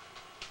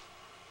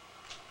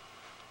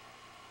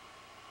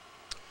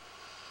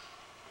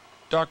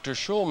 Dr.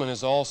 Schulman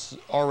has also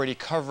already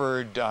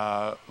covered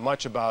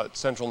much about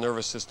central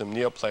nervous system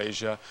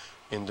neoplasia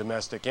in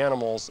domestic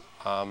animals,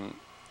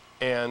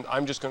 and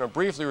I'm just going to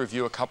briefly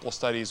review a couple of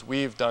studies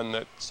we've done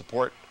that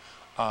support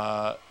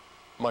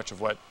much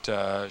of what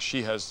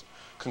she has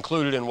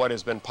concluded and what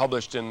has been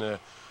published in the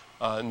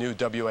new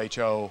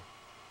WHO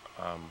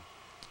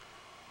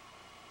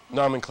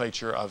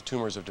nomenclature of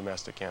tumors of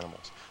domestic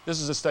animals.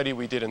 This is a study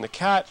we did in the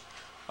cat,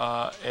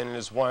 and it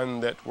is one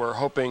that we're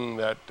hoping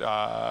that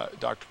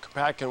Dr.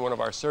 Kropatkin, one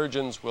of our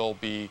surgeons, will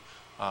be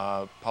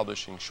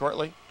publishing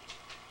shortly.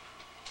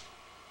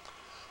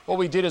 What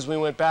we did is we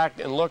went back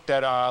and looked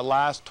at our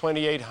last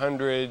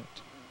 2,800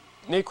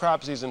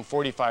 necropsies and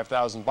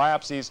 45,000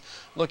 biopsies,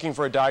 looking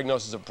for a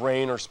diagnosis of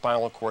brain or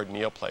spinal cord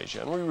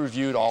neoplasia. And we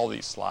reviewed all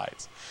these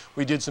slides.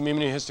 We did some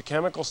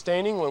immunohistochemical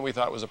staining when we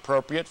thought was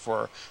appropriate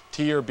for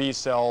T or B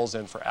cells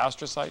and for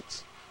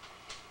astrocytes.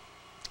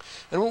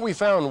 And what we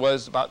found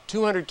was about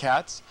 200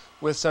 cats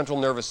with central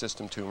nervous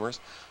system tumors,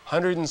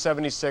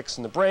 176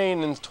 in the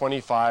brain and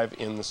 25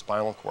 in the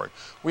spinal cord.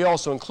 We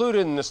also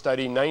included in the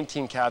study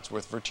 19 cats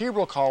with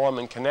vertebral column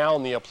and canal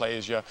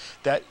neoplasia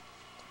that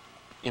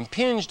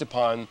impinged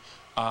upon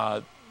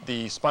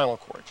the spinal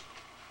cord.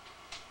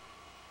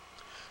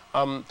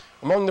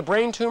 Among the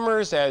brain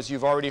tumors, as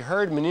you've already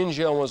heard,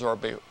 meningiomas are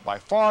by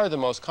far the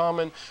most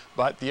common,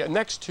 but the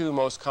next two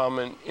most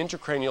common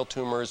intracranial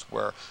tumors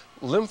were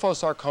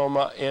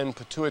lymphosarcoma and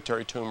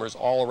pituitary tumors,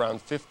 all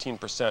around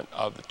 15%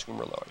 of the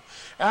tumor load.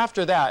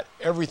 After that,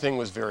 everything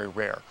was very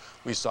rare.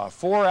 We saw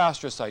 4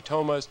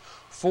 astrocytomas,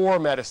 4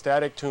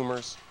 metastatic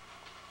tumors,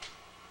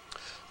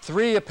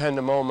 3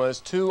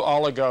 ependymomas, 2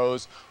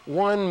 oligos,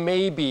 1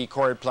 maybe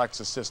choroid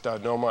plexus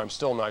cystadenoma, I'm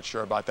still not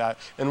sure about that,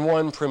 and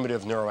 1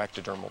 primitive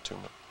neuroectodermal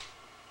tumor.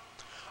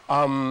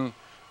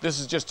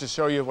 This is just to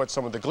show you what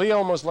some of the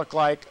gliomas look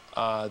like.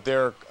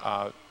 They're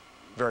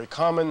very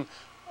commonly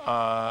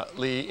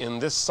in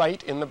this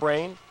site in the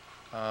brain.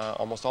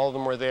 Almost all of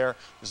them were there.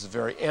 This is a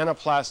very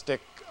anaplastic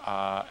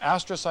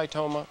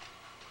astrocytoma.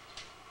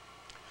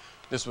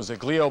 This was a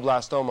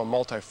glioblastoma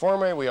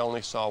multiforme. We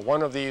only saw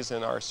 1 of these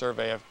in our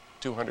survey of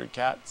 200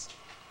 cats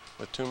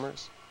with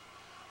tumors.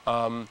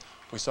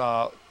 We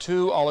saw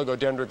 2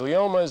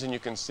 oligodendrogliomas, and you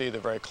can see the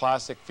very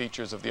classic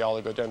features of the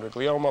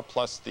oligodendroglioma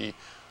plus the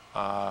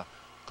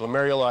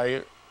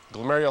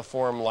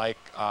glomeruliform-like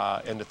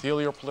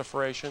endothelial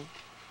proliferation.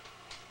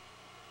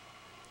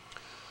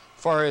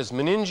 As far as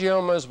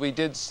meningiomas, we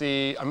did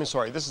see,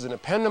 this is an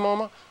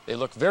ependymoma. They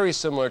look very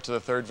similar to the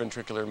third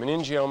ventricular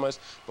meningiomas,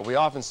 but we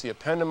often see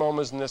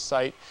ependymomas in this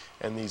site,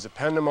 and these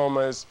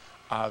ependymomas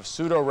have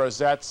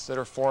pseudo-rosettes that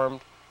are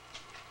formed.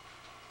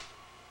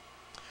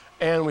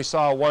 And we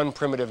saw 1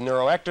 primitive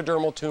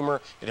neuroectodermal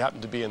tumor. It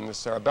happened to be in the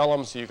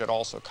cerebellum, so you could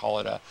also call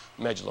it a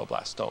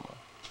medulloblastoma.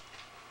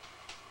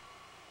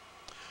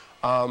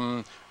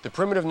 The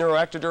primitive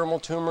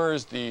neuroectodermal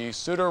tumors, the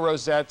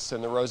pseudo-rosettes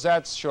and the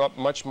rosettes show up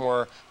much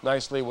more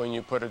nicely when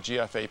you put a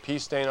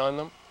GFAP stain on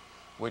them,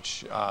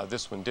 which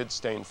this one did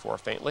stain for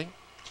faintly.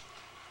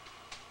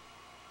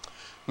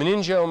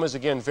 Meningiomas,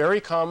 again, very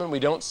common. We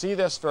don't see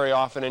this very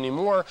often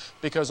anymore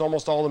because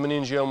almost all the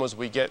meningiomas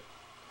we get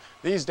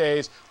these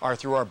days are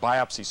through our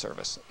biopsy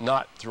service,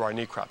 not through our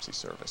necropsy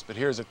service. But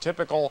here's a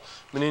typical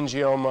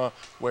meningioma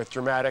with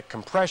dramatic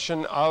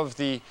compression of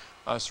the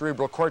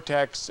cerebral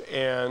cortex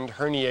and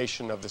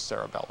herniation of the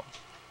cerebellum.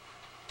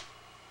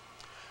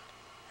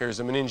 Here's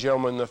a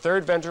meningioma in the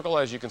third ventricle.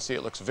 As you can see,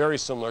 it looks very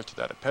similar to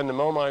that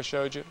ependymoma I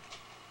showed you.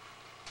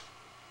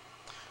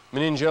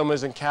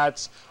 Meningiomas in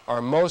cats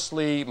are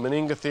mostly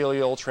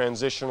meningothelial,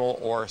 transitional,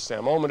 or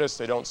psammomatous.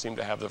 They don't seem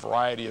to have the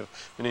variety of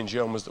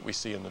meningiomas that we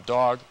see in the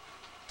dog.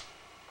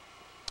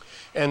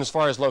 And as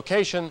far as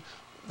location,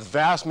 the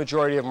vast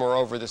majority of them are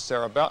over the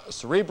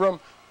cerebrum,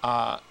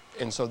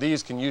 and so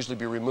these can usually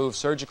be removed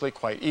surgically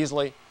quite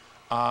easily.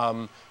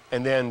 And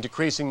then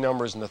decreasing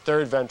numbers in the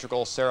third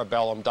ventricle,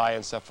 cerebellum,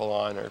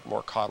 diencephalon, or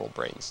more caudal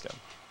brainstem.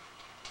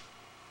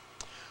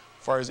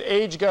 As far as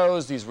age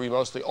goes, these were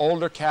mostly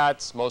older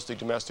cats, mostly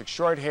domestic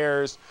short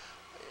hairs.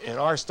 In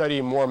our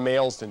study, more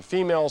males than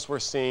females were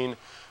seen.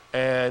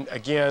 And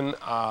again,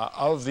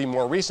 of the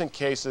more recent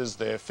cases,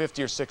 the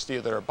 50 or 60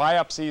 that are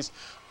biopsies,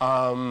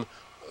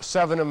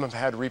 7 of them have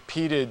had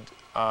repeated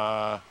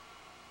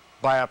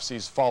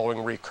biopsies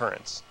following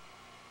recurrence.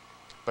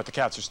 But the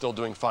cats are still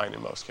doing fine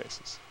in most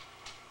cases.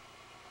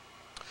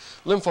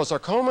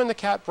 Lymphosarcoma in the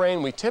cat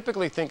brain, we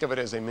typically think of it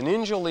as a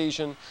meningeal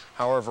lesion.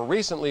 However,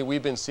 recently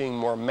we've been seeing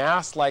more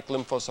mass-like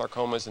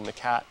lymphosarcomas in the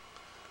cat.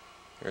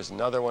 Here's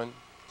another one.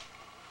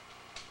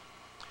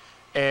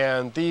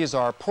 And these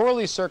are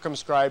poorly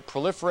circumscribed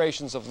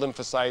proliferations of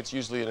lymphocytes,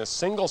 usually in a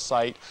single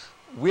site,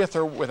 with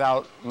or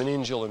without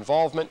meningeal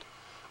involvement.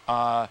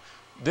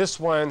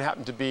 This one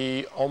happened to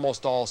be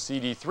almost all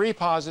CD3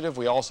 positive.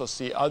 We also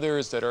see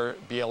others that are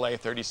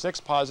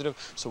BLA36 positive,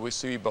 so we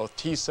see both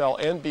T cell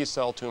and B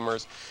cell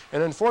tumors.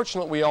 And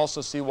unfortunately, we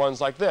also see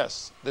ones like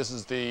this. This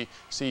is the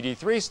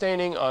CD3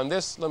 staining on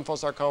this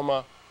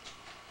lymphosarcoma.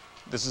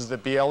 This is the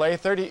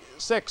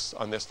BLA36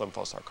 on this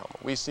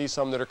lymphosarcoma. We see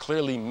some that are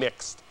clearly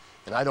mixed,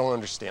 and I don't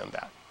understand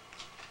that.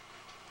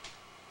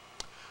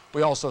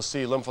 We also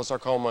see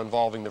lymphosarcoma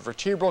involving the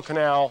vertebral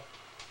canal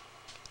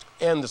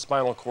and the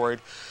spinal cord.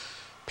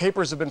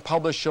 Papers have been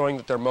published showing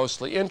that they're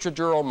mostly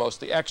intradural,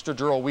 mostly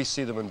extradural. We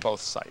see them in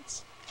both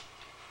sites.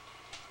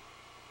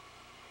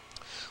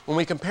 When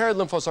we compared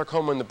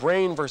lymphosarcoma in the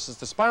brain versus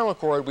the spinal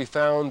cord, we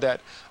found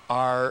that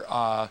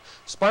our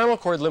spinal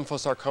cord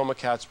lymphosarcoma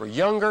cats were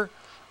younger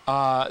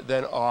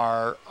than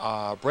our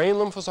brain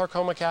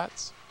lymphosarcoma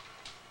cats.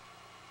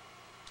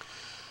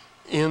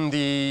 In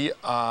the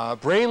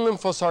brain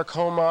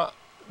lymphosarcoma,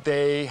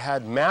 they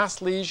had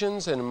mass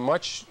lesions in a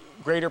much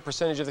greater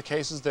percentage of the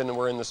cases than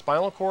were in the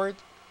spinal cord.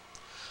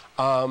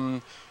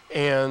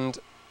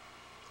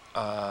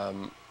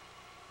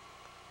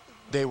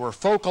 They were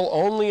focal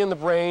only in the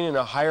brain in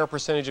a higher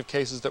percentage of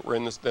cases that were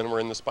than were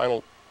in the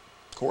spinal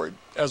cord,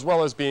 as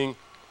well as being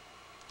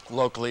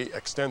locally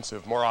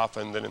extensive more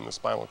often than in the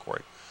spinal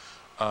cord,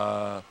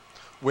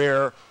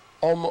 where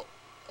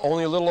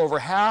only a little over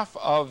half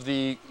of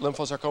the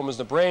lymphosarcomas in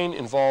the brain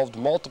involved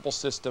multiple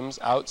systems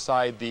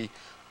outside the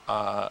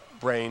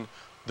brain.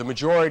 The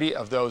majority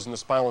of those in the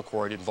spinal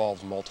cord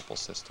involved multiple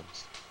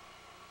systems.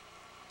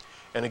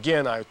 And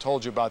again, I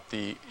told you about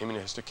the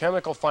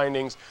immunohistochemical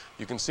findings.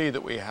 You can see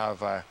that we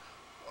have a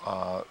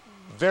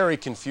very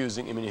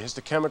confusing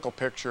immunohistochemical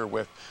picture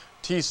with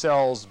T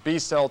cells, B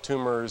cell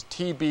tumors,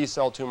 TB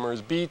cell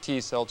tumors,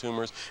 BT cell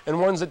tumors, and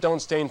ones that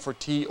don't stain for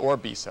T or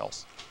B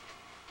cells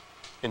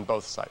in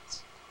both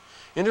sites.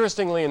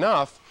 Interestingly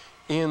enough,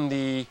 in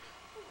the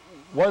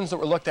ones that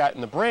were looked at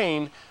in the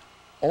brain,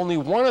 only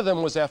one of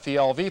them was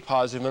FELV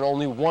positive and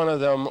only one of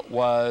them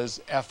was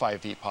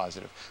FIV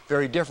positive.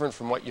 Very different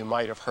from what you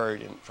might have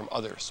heard from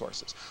other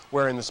sources.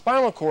 Where in the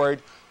spinal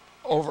cord,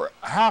 over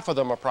half of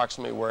them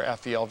approximately were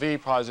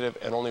FELV positive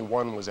and only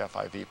one was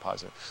FIV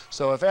positive.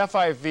 So if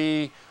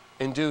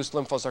FIV-induced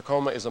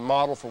lymphosarcoma is a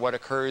model for what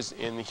occurs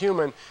in the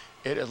human,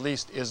 it at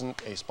least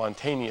isn't a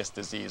spontaneous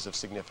disease of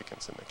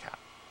significance in the cat.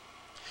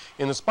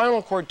 In the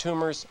spinal cord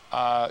tumors,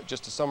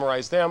 just to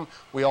summarize them,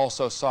 we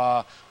also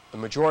saw the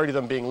majority of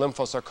them being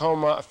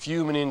lymphosarcoma, a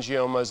few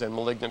meningiomas, and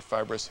malignant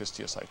fibrous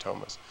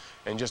histiocytomas,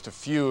 and just a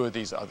few of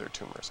these other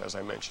tumors, as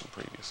I mentioned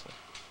previously.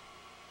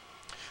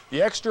 The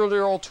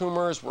extradural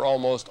tumors were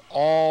almost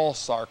all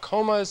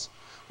sarcomas,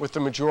 with the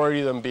majority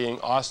of them being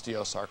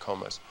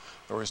osteosarcomas.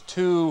 There was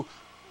 2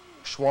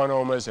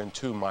 schwannomas and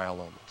 2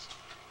 myelomas.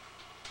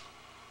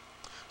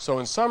 So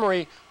in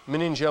summary,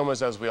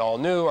 meningiomas, as we all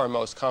knew, are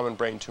most common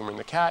brain tumor in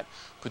the cat.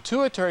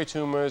 Pituitary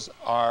tumors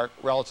are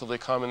relatively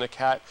common in the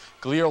cat.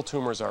 Glial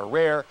tumors are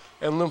rare.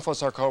 And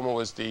lymphosarcoma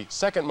was the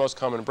second most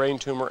common brain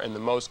tumor and the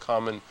most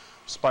common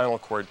spinal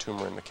cord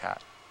tumor in the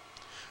cat.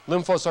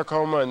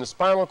 Lymphosarcoma in the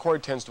spinal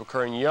cord tends to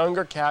occur in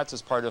younger cats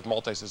as part of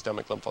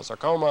multisystemic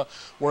lymphosarcoma,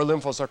 where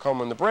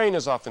lymphosarcoma in the brain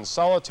is often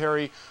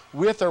solitary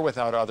with or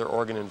without other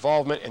organ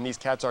involvement, and these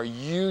cats are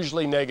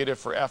usually negative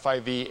for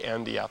FIV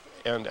and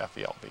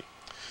FELV.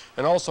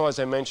 And also, as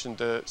I mentioned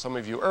to some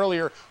of you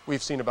earlier,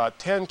 we've seen about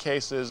 10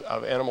 cases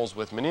of animals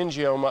with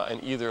meningioma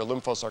and either a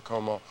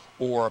lymphosarcoma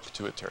or a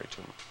pituitary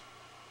tumor.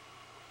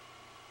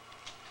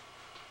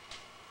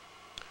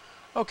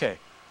 Okay,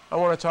 I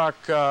want to talk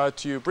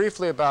to you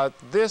briefly about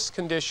this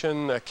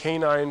condition,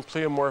 canine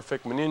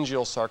pleomorphic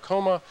meningeal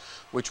sarcoma,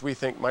 which we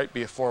think might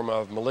be a form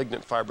of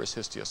malignant fibrous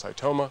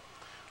histiocytoma.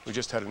 We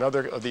just had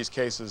another of these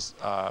cases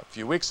a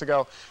few weeks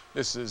ago.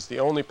 This is the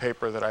only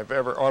paper that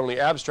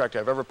only abstract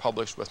I've ever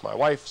published with my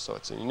wife, so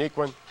it's a unique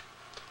one.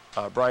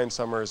 Brian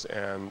Summers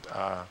and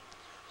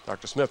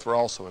Dr. Smith were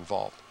also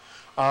involved.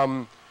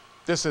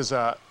 This is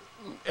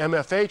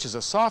MFH is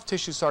a soft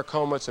tissue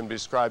sarcoma. It's been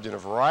described in a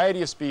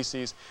variety of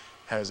species,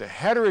 has a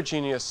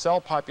heterogeneous cell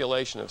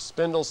population of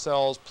spindle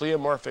cells,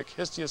 pleomorphic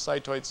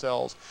histiocytoid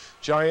cells,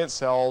 giant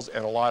cells,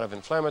 and a lot of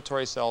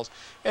inflammatory cells,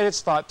 and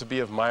it's thought to be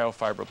of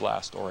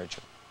myofibroblast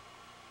origin.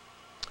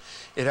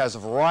 It has a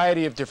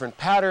variety of different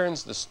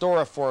patterns, the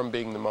stora form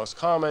being the most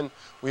common.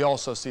 We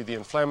also see the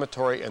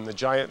inflammatory and the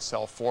giant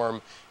cell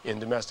form in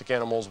domestic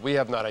animals. We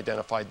have not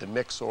identified the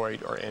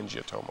myxoid or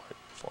angiotomoid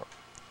form.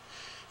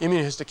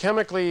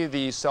 Immunohistochemically,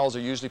 these cells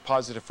are usually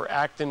positive for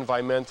actin,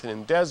 vimentin,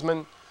 and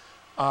desmin.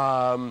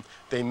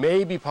 They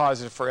may be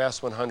positive for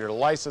S100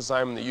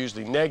 lysozyme. They're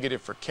usually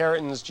negative for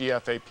keratins,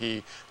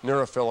 GFAP,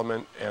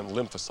 neurofilament, and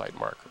lymphocyte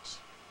markers.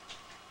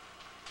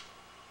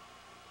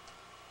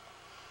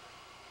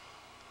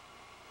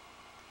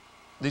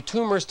 The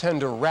tumors tend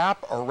to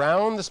wrap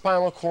around the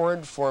spinal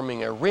cord,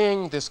 forming a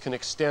ring. This can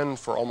extend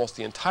for almost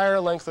the entire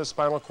length of the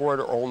spinal cord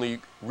or only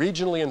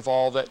regionally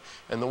involve it,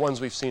 and the ones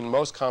we've seen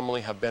most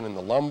commonly have been in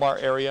the lumbar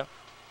area.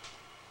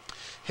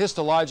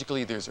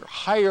 Histologically, these are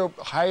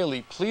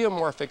highly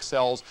pleomorphic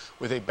cells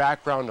with a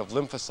background of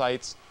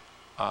lymphocytes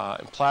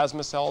and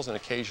plasma cells and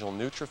occasional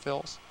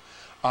neutrophils.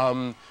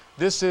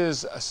 This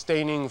is a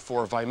staining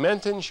for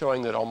vimentin,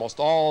 showing that almost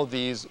all of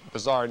these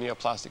bizarre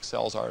neoplastic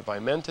cells are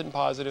vimentin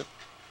positive.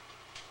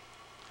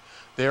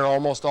 They are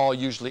almost all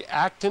usually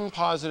actin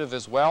positive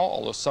as well,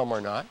 although some are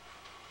not.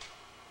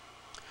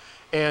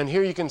 And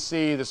here you can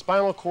see the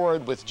spinal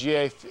cord with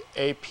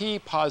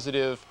GFAP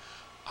positive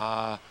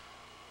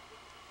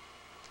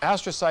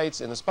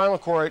astrocytes in the spinal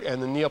cord,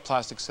 and the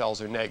neoplastic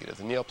cells are negative.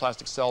 The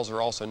neoplastic cells are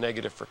also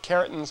negative for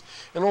keratins,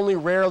 and only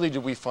rarely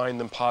do we find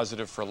them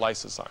positive for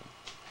lysozyme.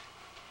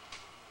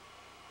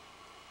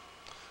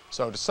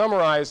 So to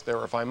summarize, there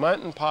were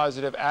vimentin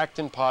positive,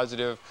 actin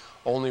positive,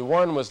 only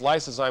one was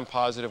lysozyme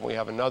positive. We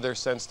have another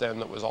since then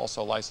that was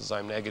also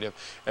lysozyme negative,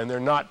 and they're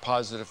not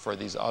positive for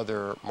these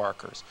other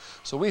markers.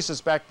 So we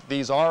suspect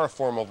these are a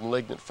form of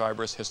malignant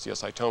fibrous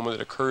histiocytoma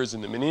that occurs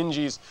in the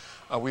meninges.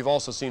 We've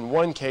also seen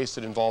one case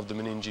that involved the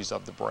meninges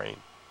of the brain.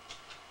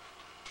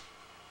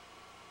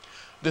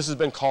 This has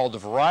been called a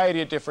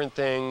variety of different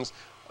things,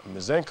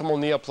 mesenchymal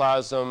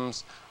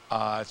neoplasms.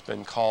 It's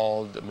been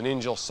called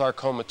meningeal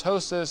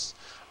sarcomatosis,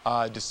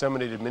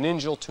 disseminated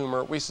meningeal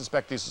tumor. We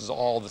suspect this is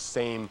all the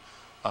same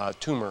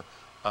tumor.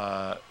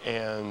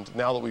 And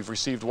now that we've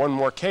received one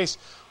more case,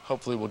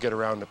 hopefully we'll get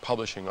around to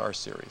publishing our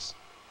series.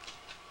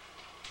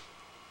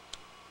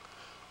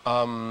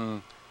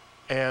 And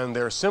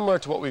they're similar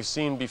to what we've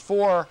seen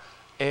before.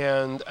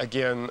 And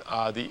again,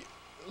 the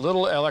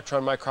little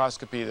electron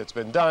microscopy that's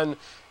been done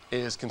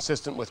is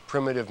consistent with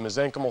primitive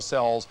mesenchymal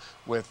cells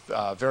with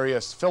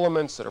various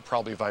filaments that are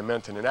probably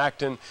vimentin and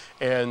actin,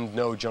 and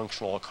no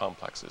junctional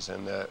complexes.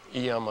 And the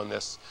EM on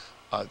this,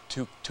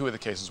 two of the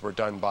cases were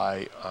done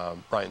by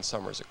Brian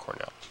Summers at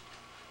Cornell.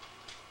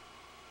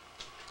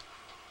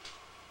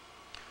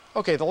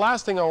 Okay, the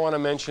last thing I want to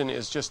mention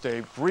is just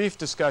a brief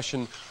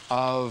discussion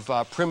of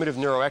primitive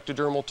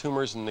neuroectodermal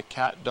tumors in the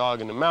cat,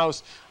 dog, and the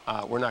mouse.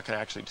 We're not going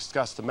to actually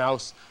discuss the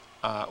mouse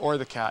or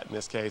the cat in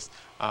this case,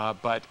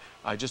 but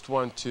I just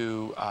want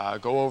to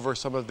go over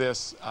some of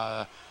this,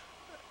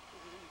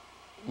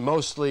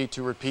 mostly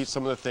to repeat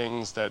some of the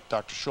things that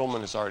Dr.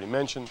 Schulman has already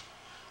mentioned.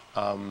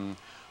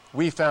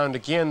 We found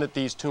again that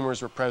these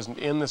tumors were present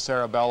in the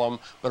cerebellum,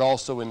 but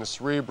also in the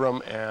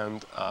cerebrum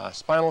and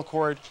spinal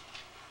cord.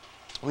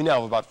 We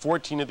now have about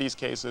 14 of these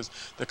cases.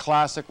 The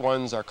classic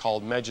ones are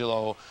called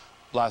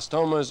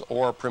medulloblastomas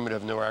or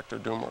primitive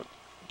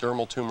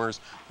neuroectodermal tumors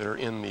that are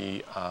in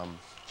the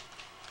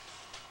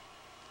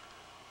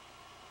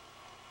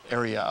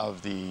area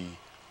of the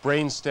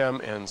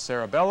brainstem and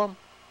cerebellum.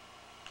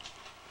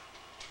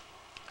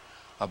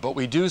 But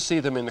we do see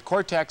them in the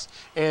cortex,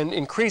 and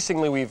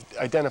increasingly we've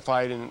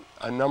identified in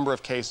a number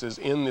of cases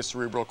in the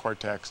cerebral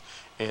cortex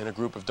in a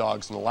group of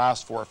dogs in the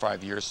last 4 or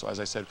 5 years. So as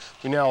I said,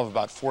 we now have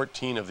about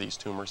 14 of these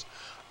tumors.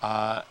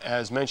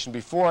 As mentioned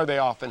before, they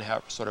often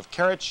have sort of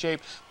carrot shape,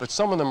 but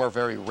some of them are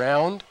very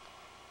round.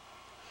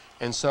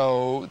 And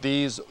so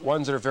these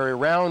ones that are very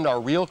round,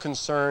 our real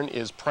concern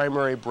is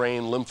primary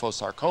brain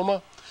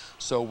lymphosarcoma.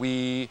 So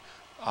we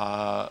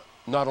not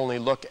only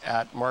look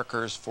at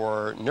markers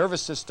for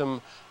nervous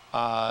system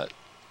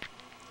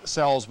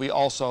cells, we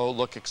also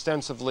look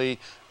extensively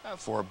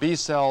for B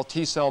cell,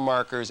 T cell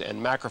markers,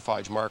 and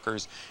macrophage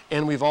markers.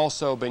 And we've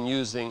also been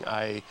using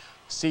a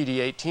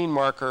CD18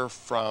 marker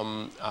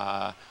from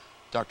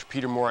Dr.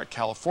 Peter Moore at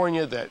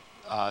California that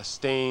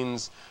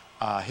stains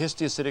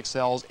histiocytic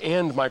cells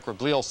and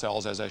microglial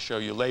cells, as I show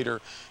you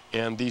later.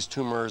 And these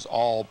tumors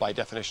all, by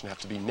definition, have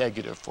to be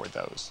negative for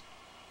those.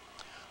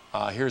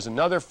 Here's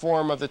another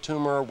form of the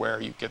tumor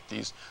where you get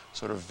these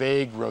sort of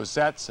vague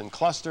rosettes and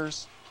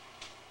clusters.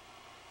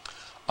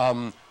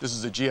 This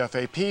is a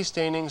GFAP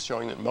staining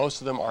showing that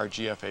most of them are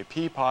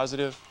GFAP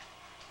positive.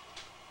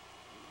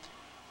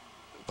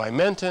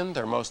 Vimentin,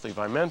 they're mostly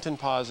Vimentin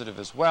positive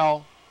as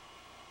well.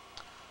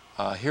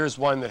 Here's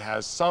one that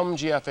has some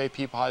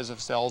GFAP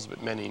positive cells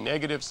but many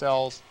negative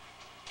cells.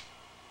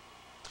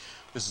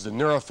 This is a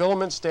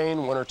neurofilament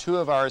stain. One or two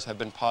of ours have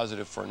been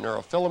positive for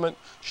neurofilament,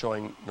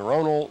 showing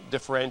neuronal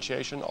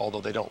differentiation,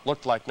 although they don't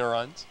look like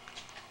neurons.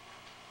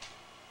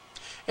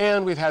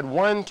 And we've had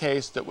one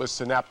case that was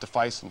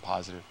synaptophysin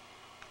positive.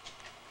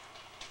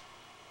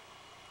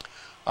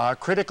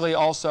 Critically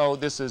also,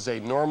 this is a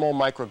normal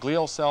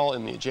microglial cell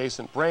in the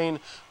adjacent brain,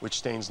 which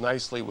stains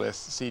nicely with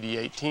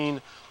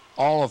CD18.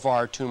 All of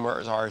our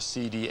tumors are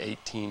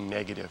CD18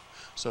 negative.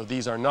 So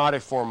these are not a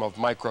form of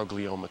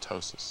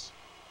microgliomatosis.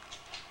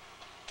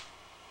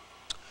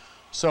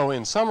 So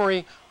in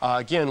summary,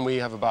 again, we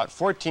have about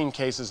 14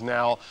 cases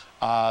now.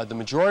 The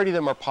majority of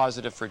them are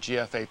positive for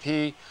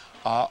GFAP.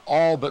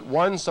 All but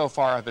one so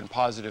far have been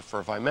positive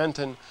for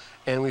Vimentin.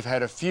 And we've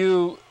had a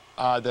few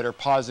that are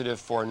positive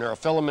for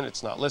neurofilament.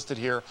 It's not listed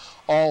here.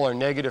 All are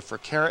negative for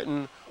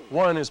keratin.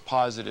 One is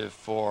positive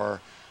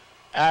for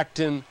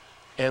actin.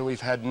 And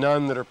we've had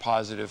none that are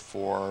positive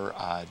for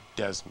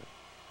desmin.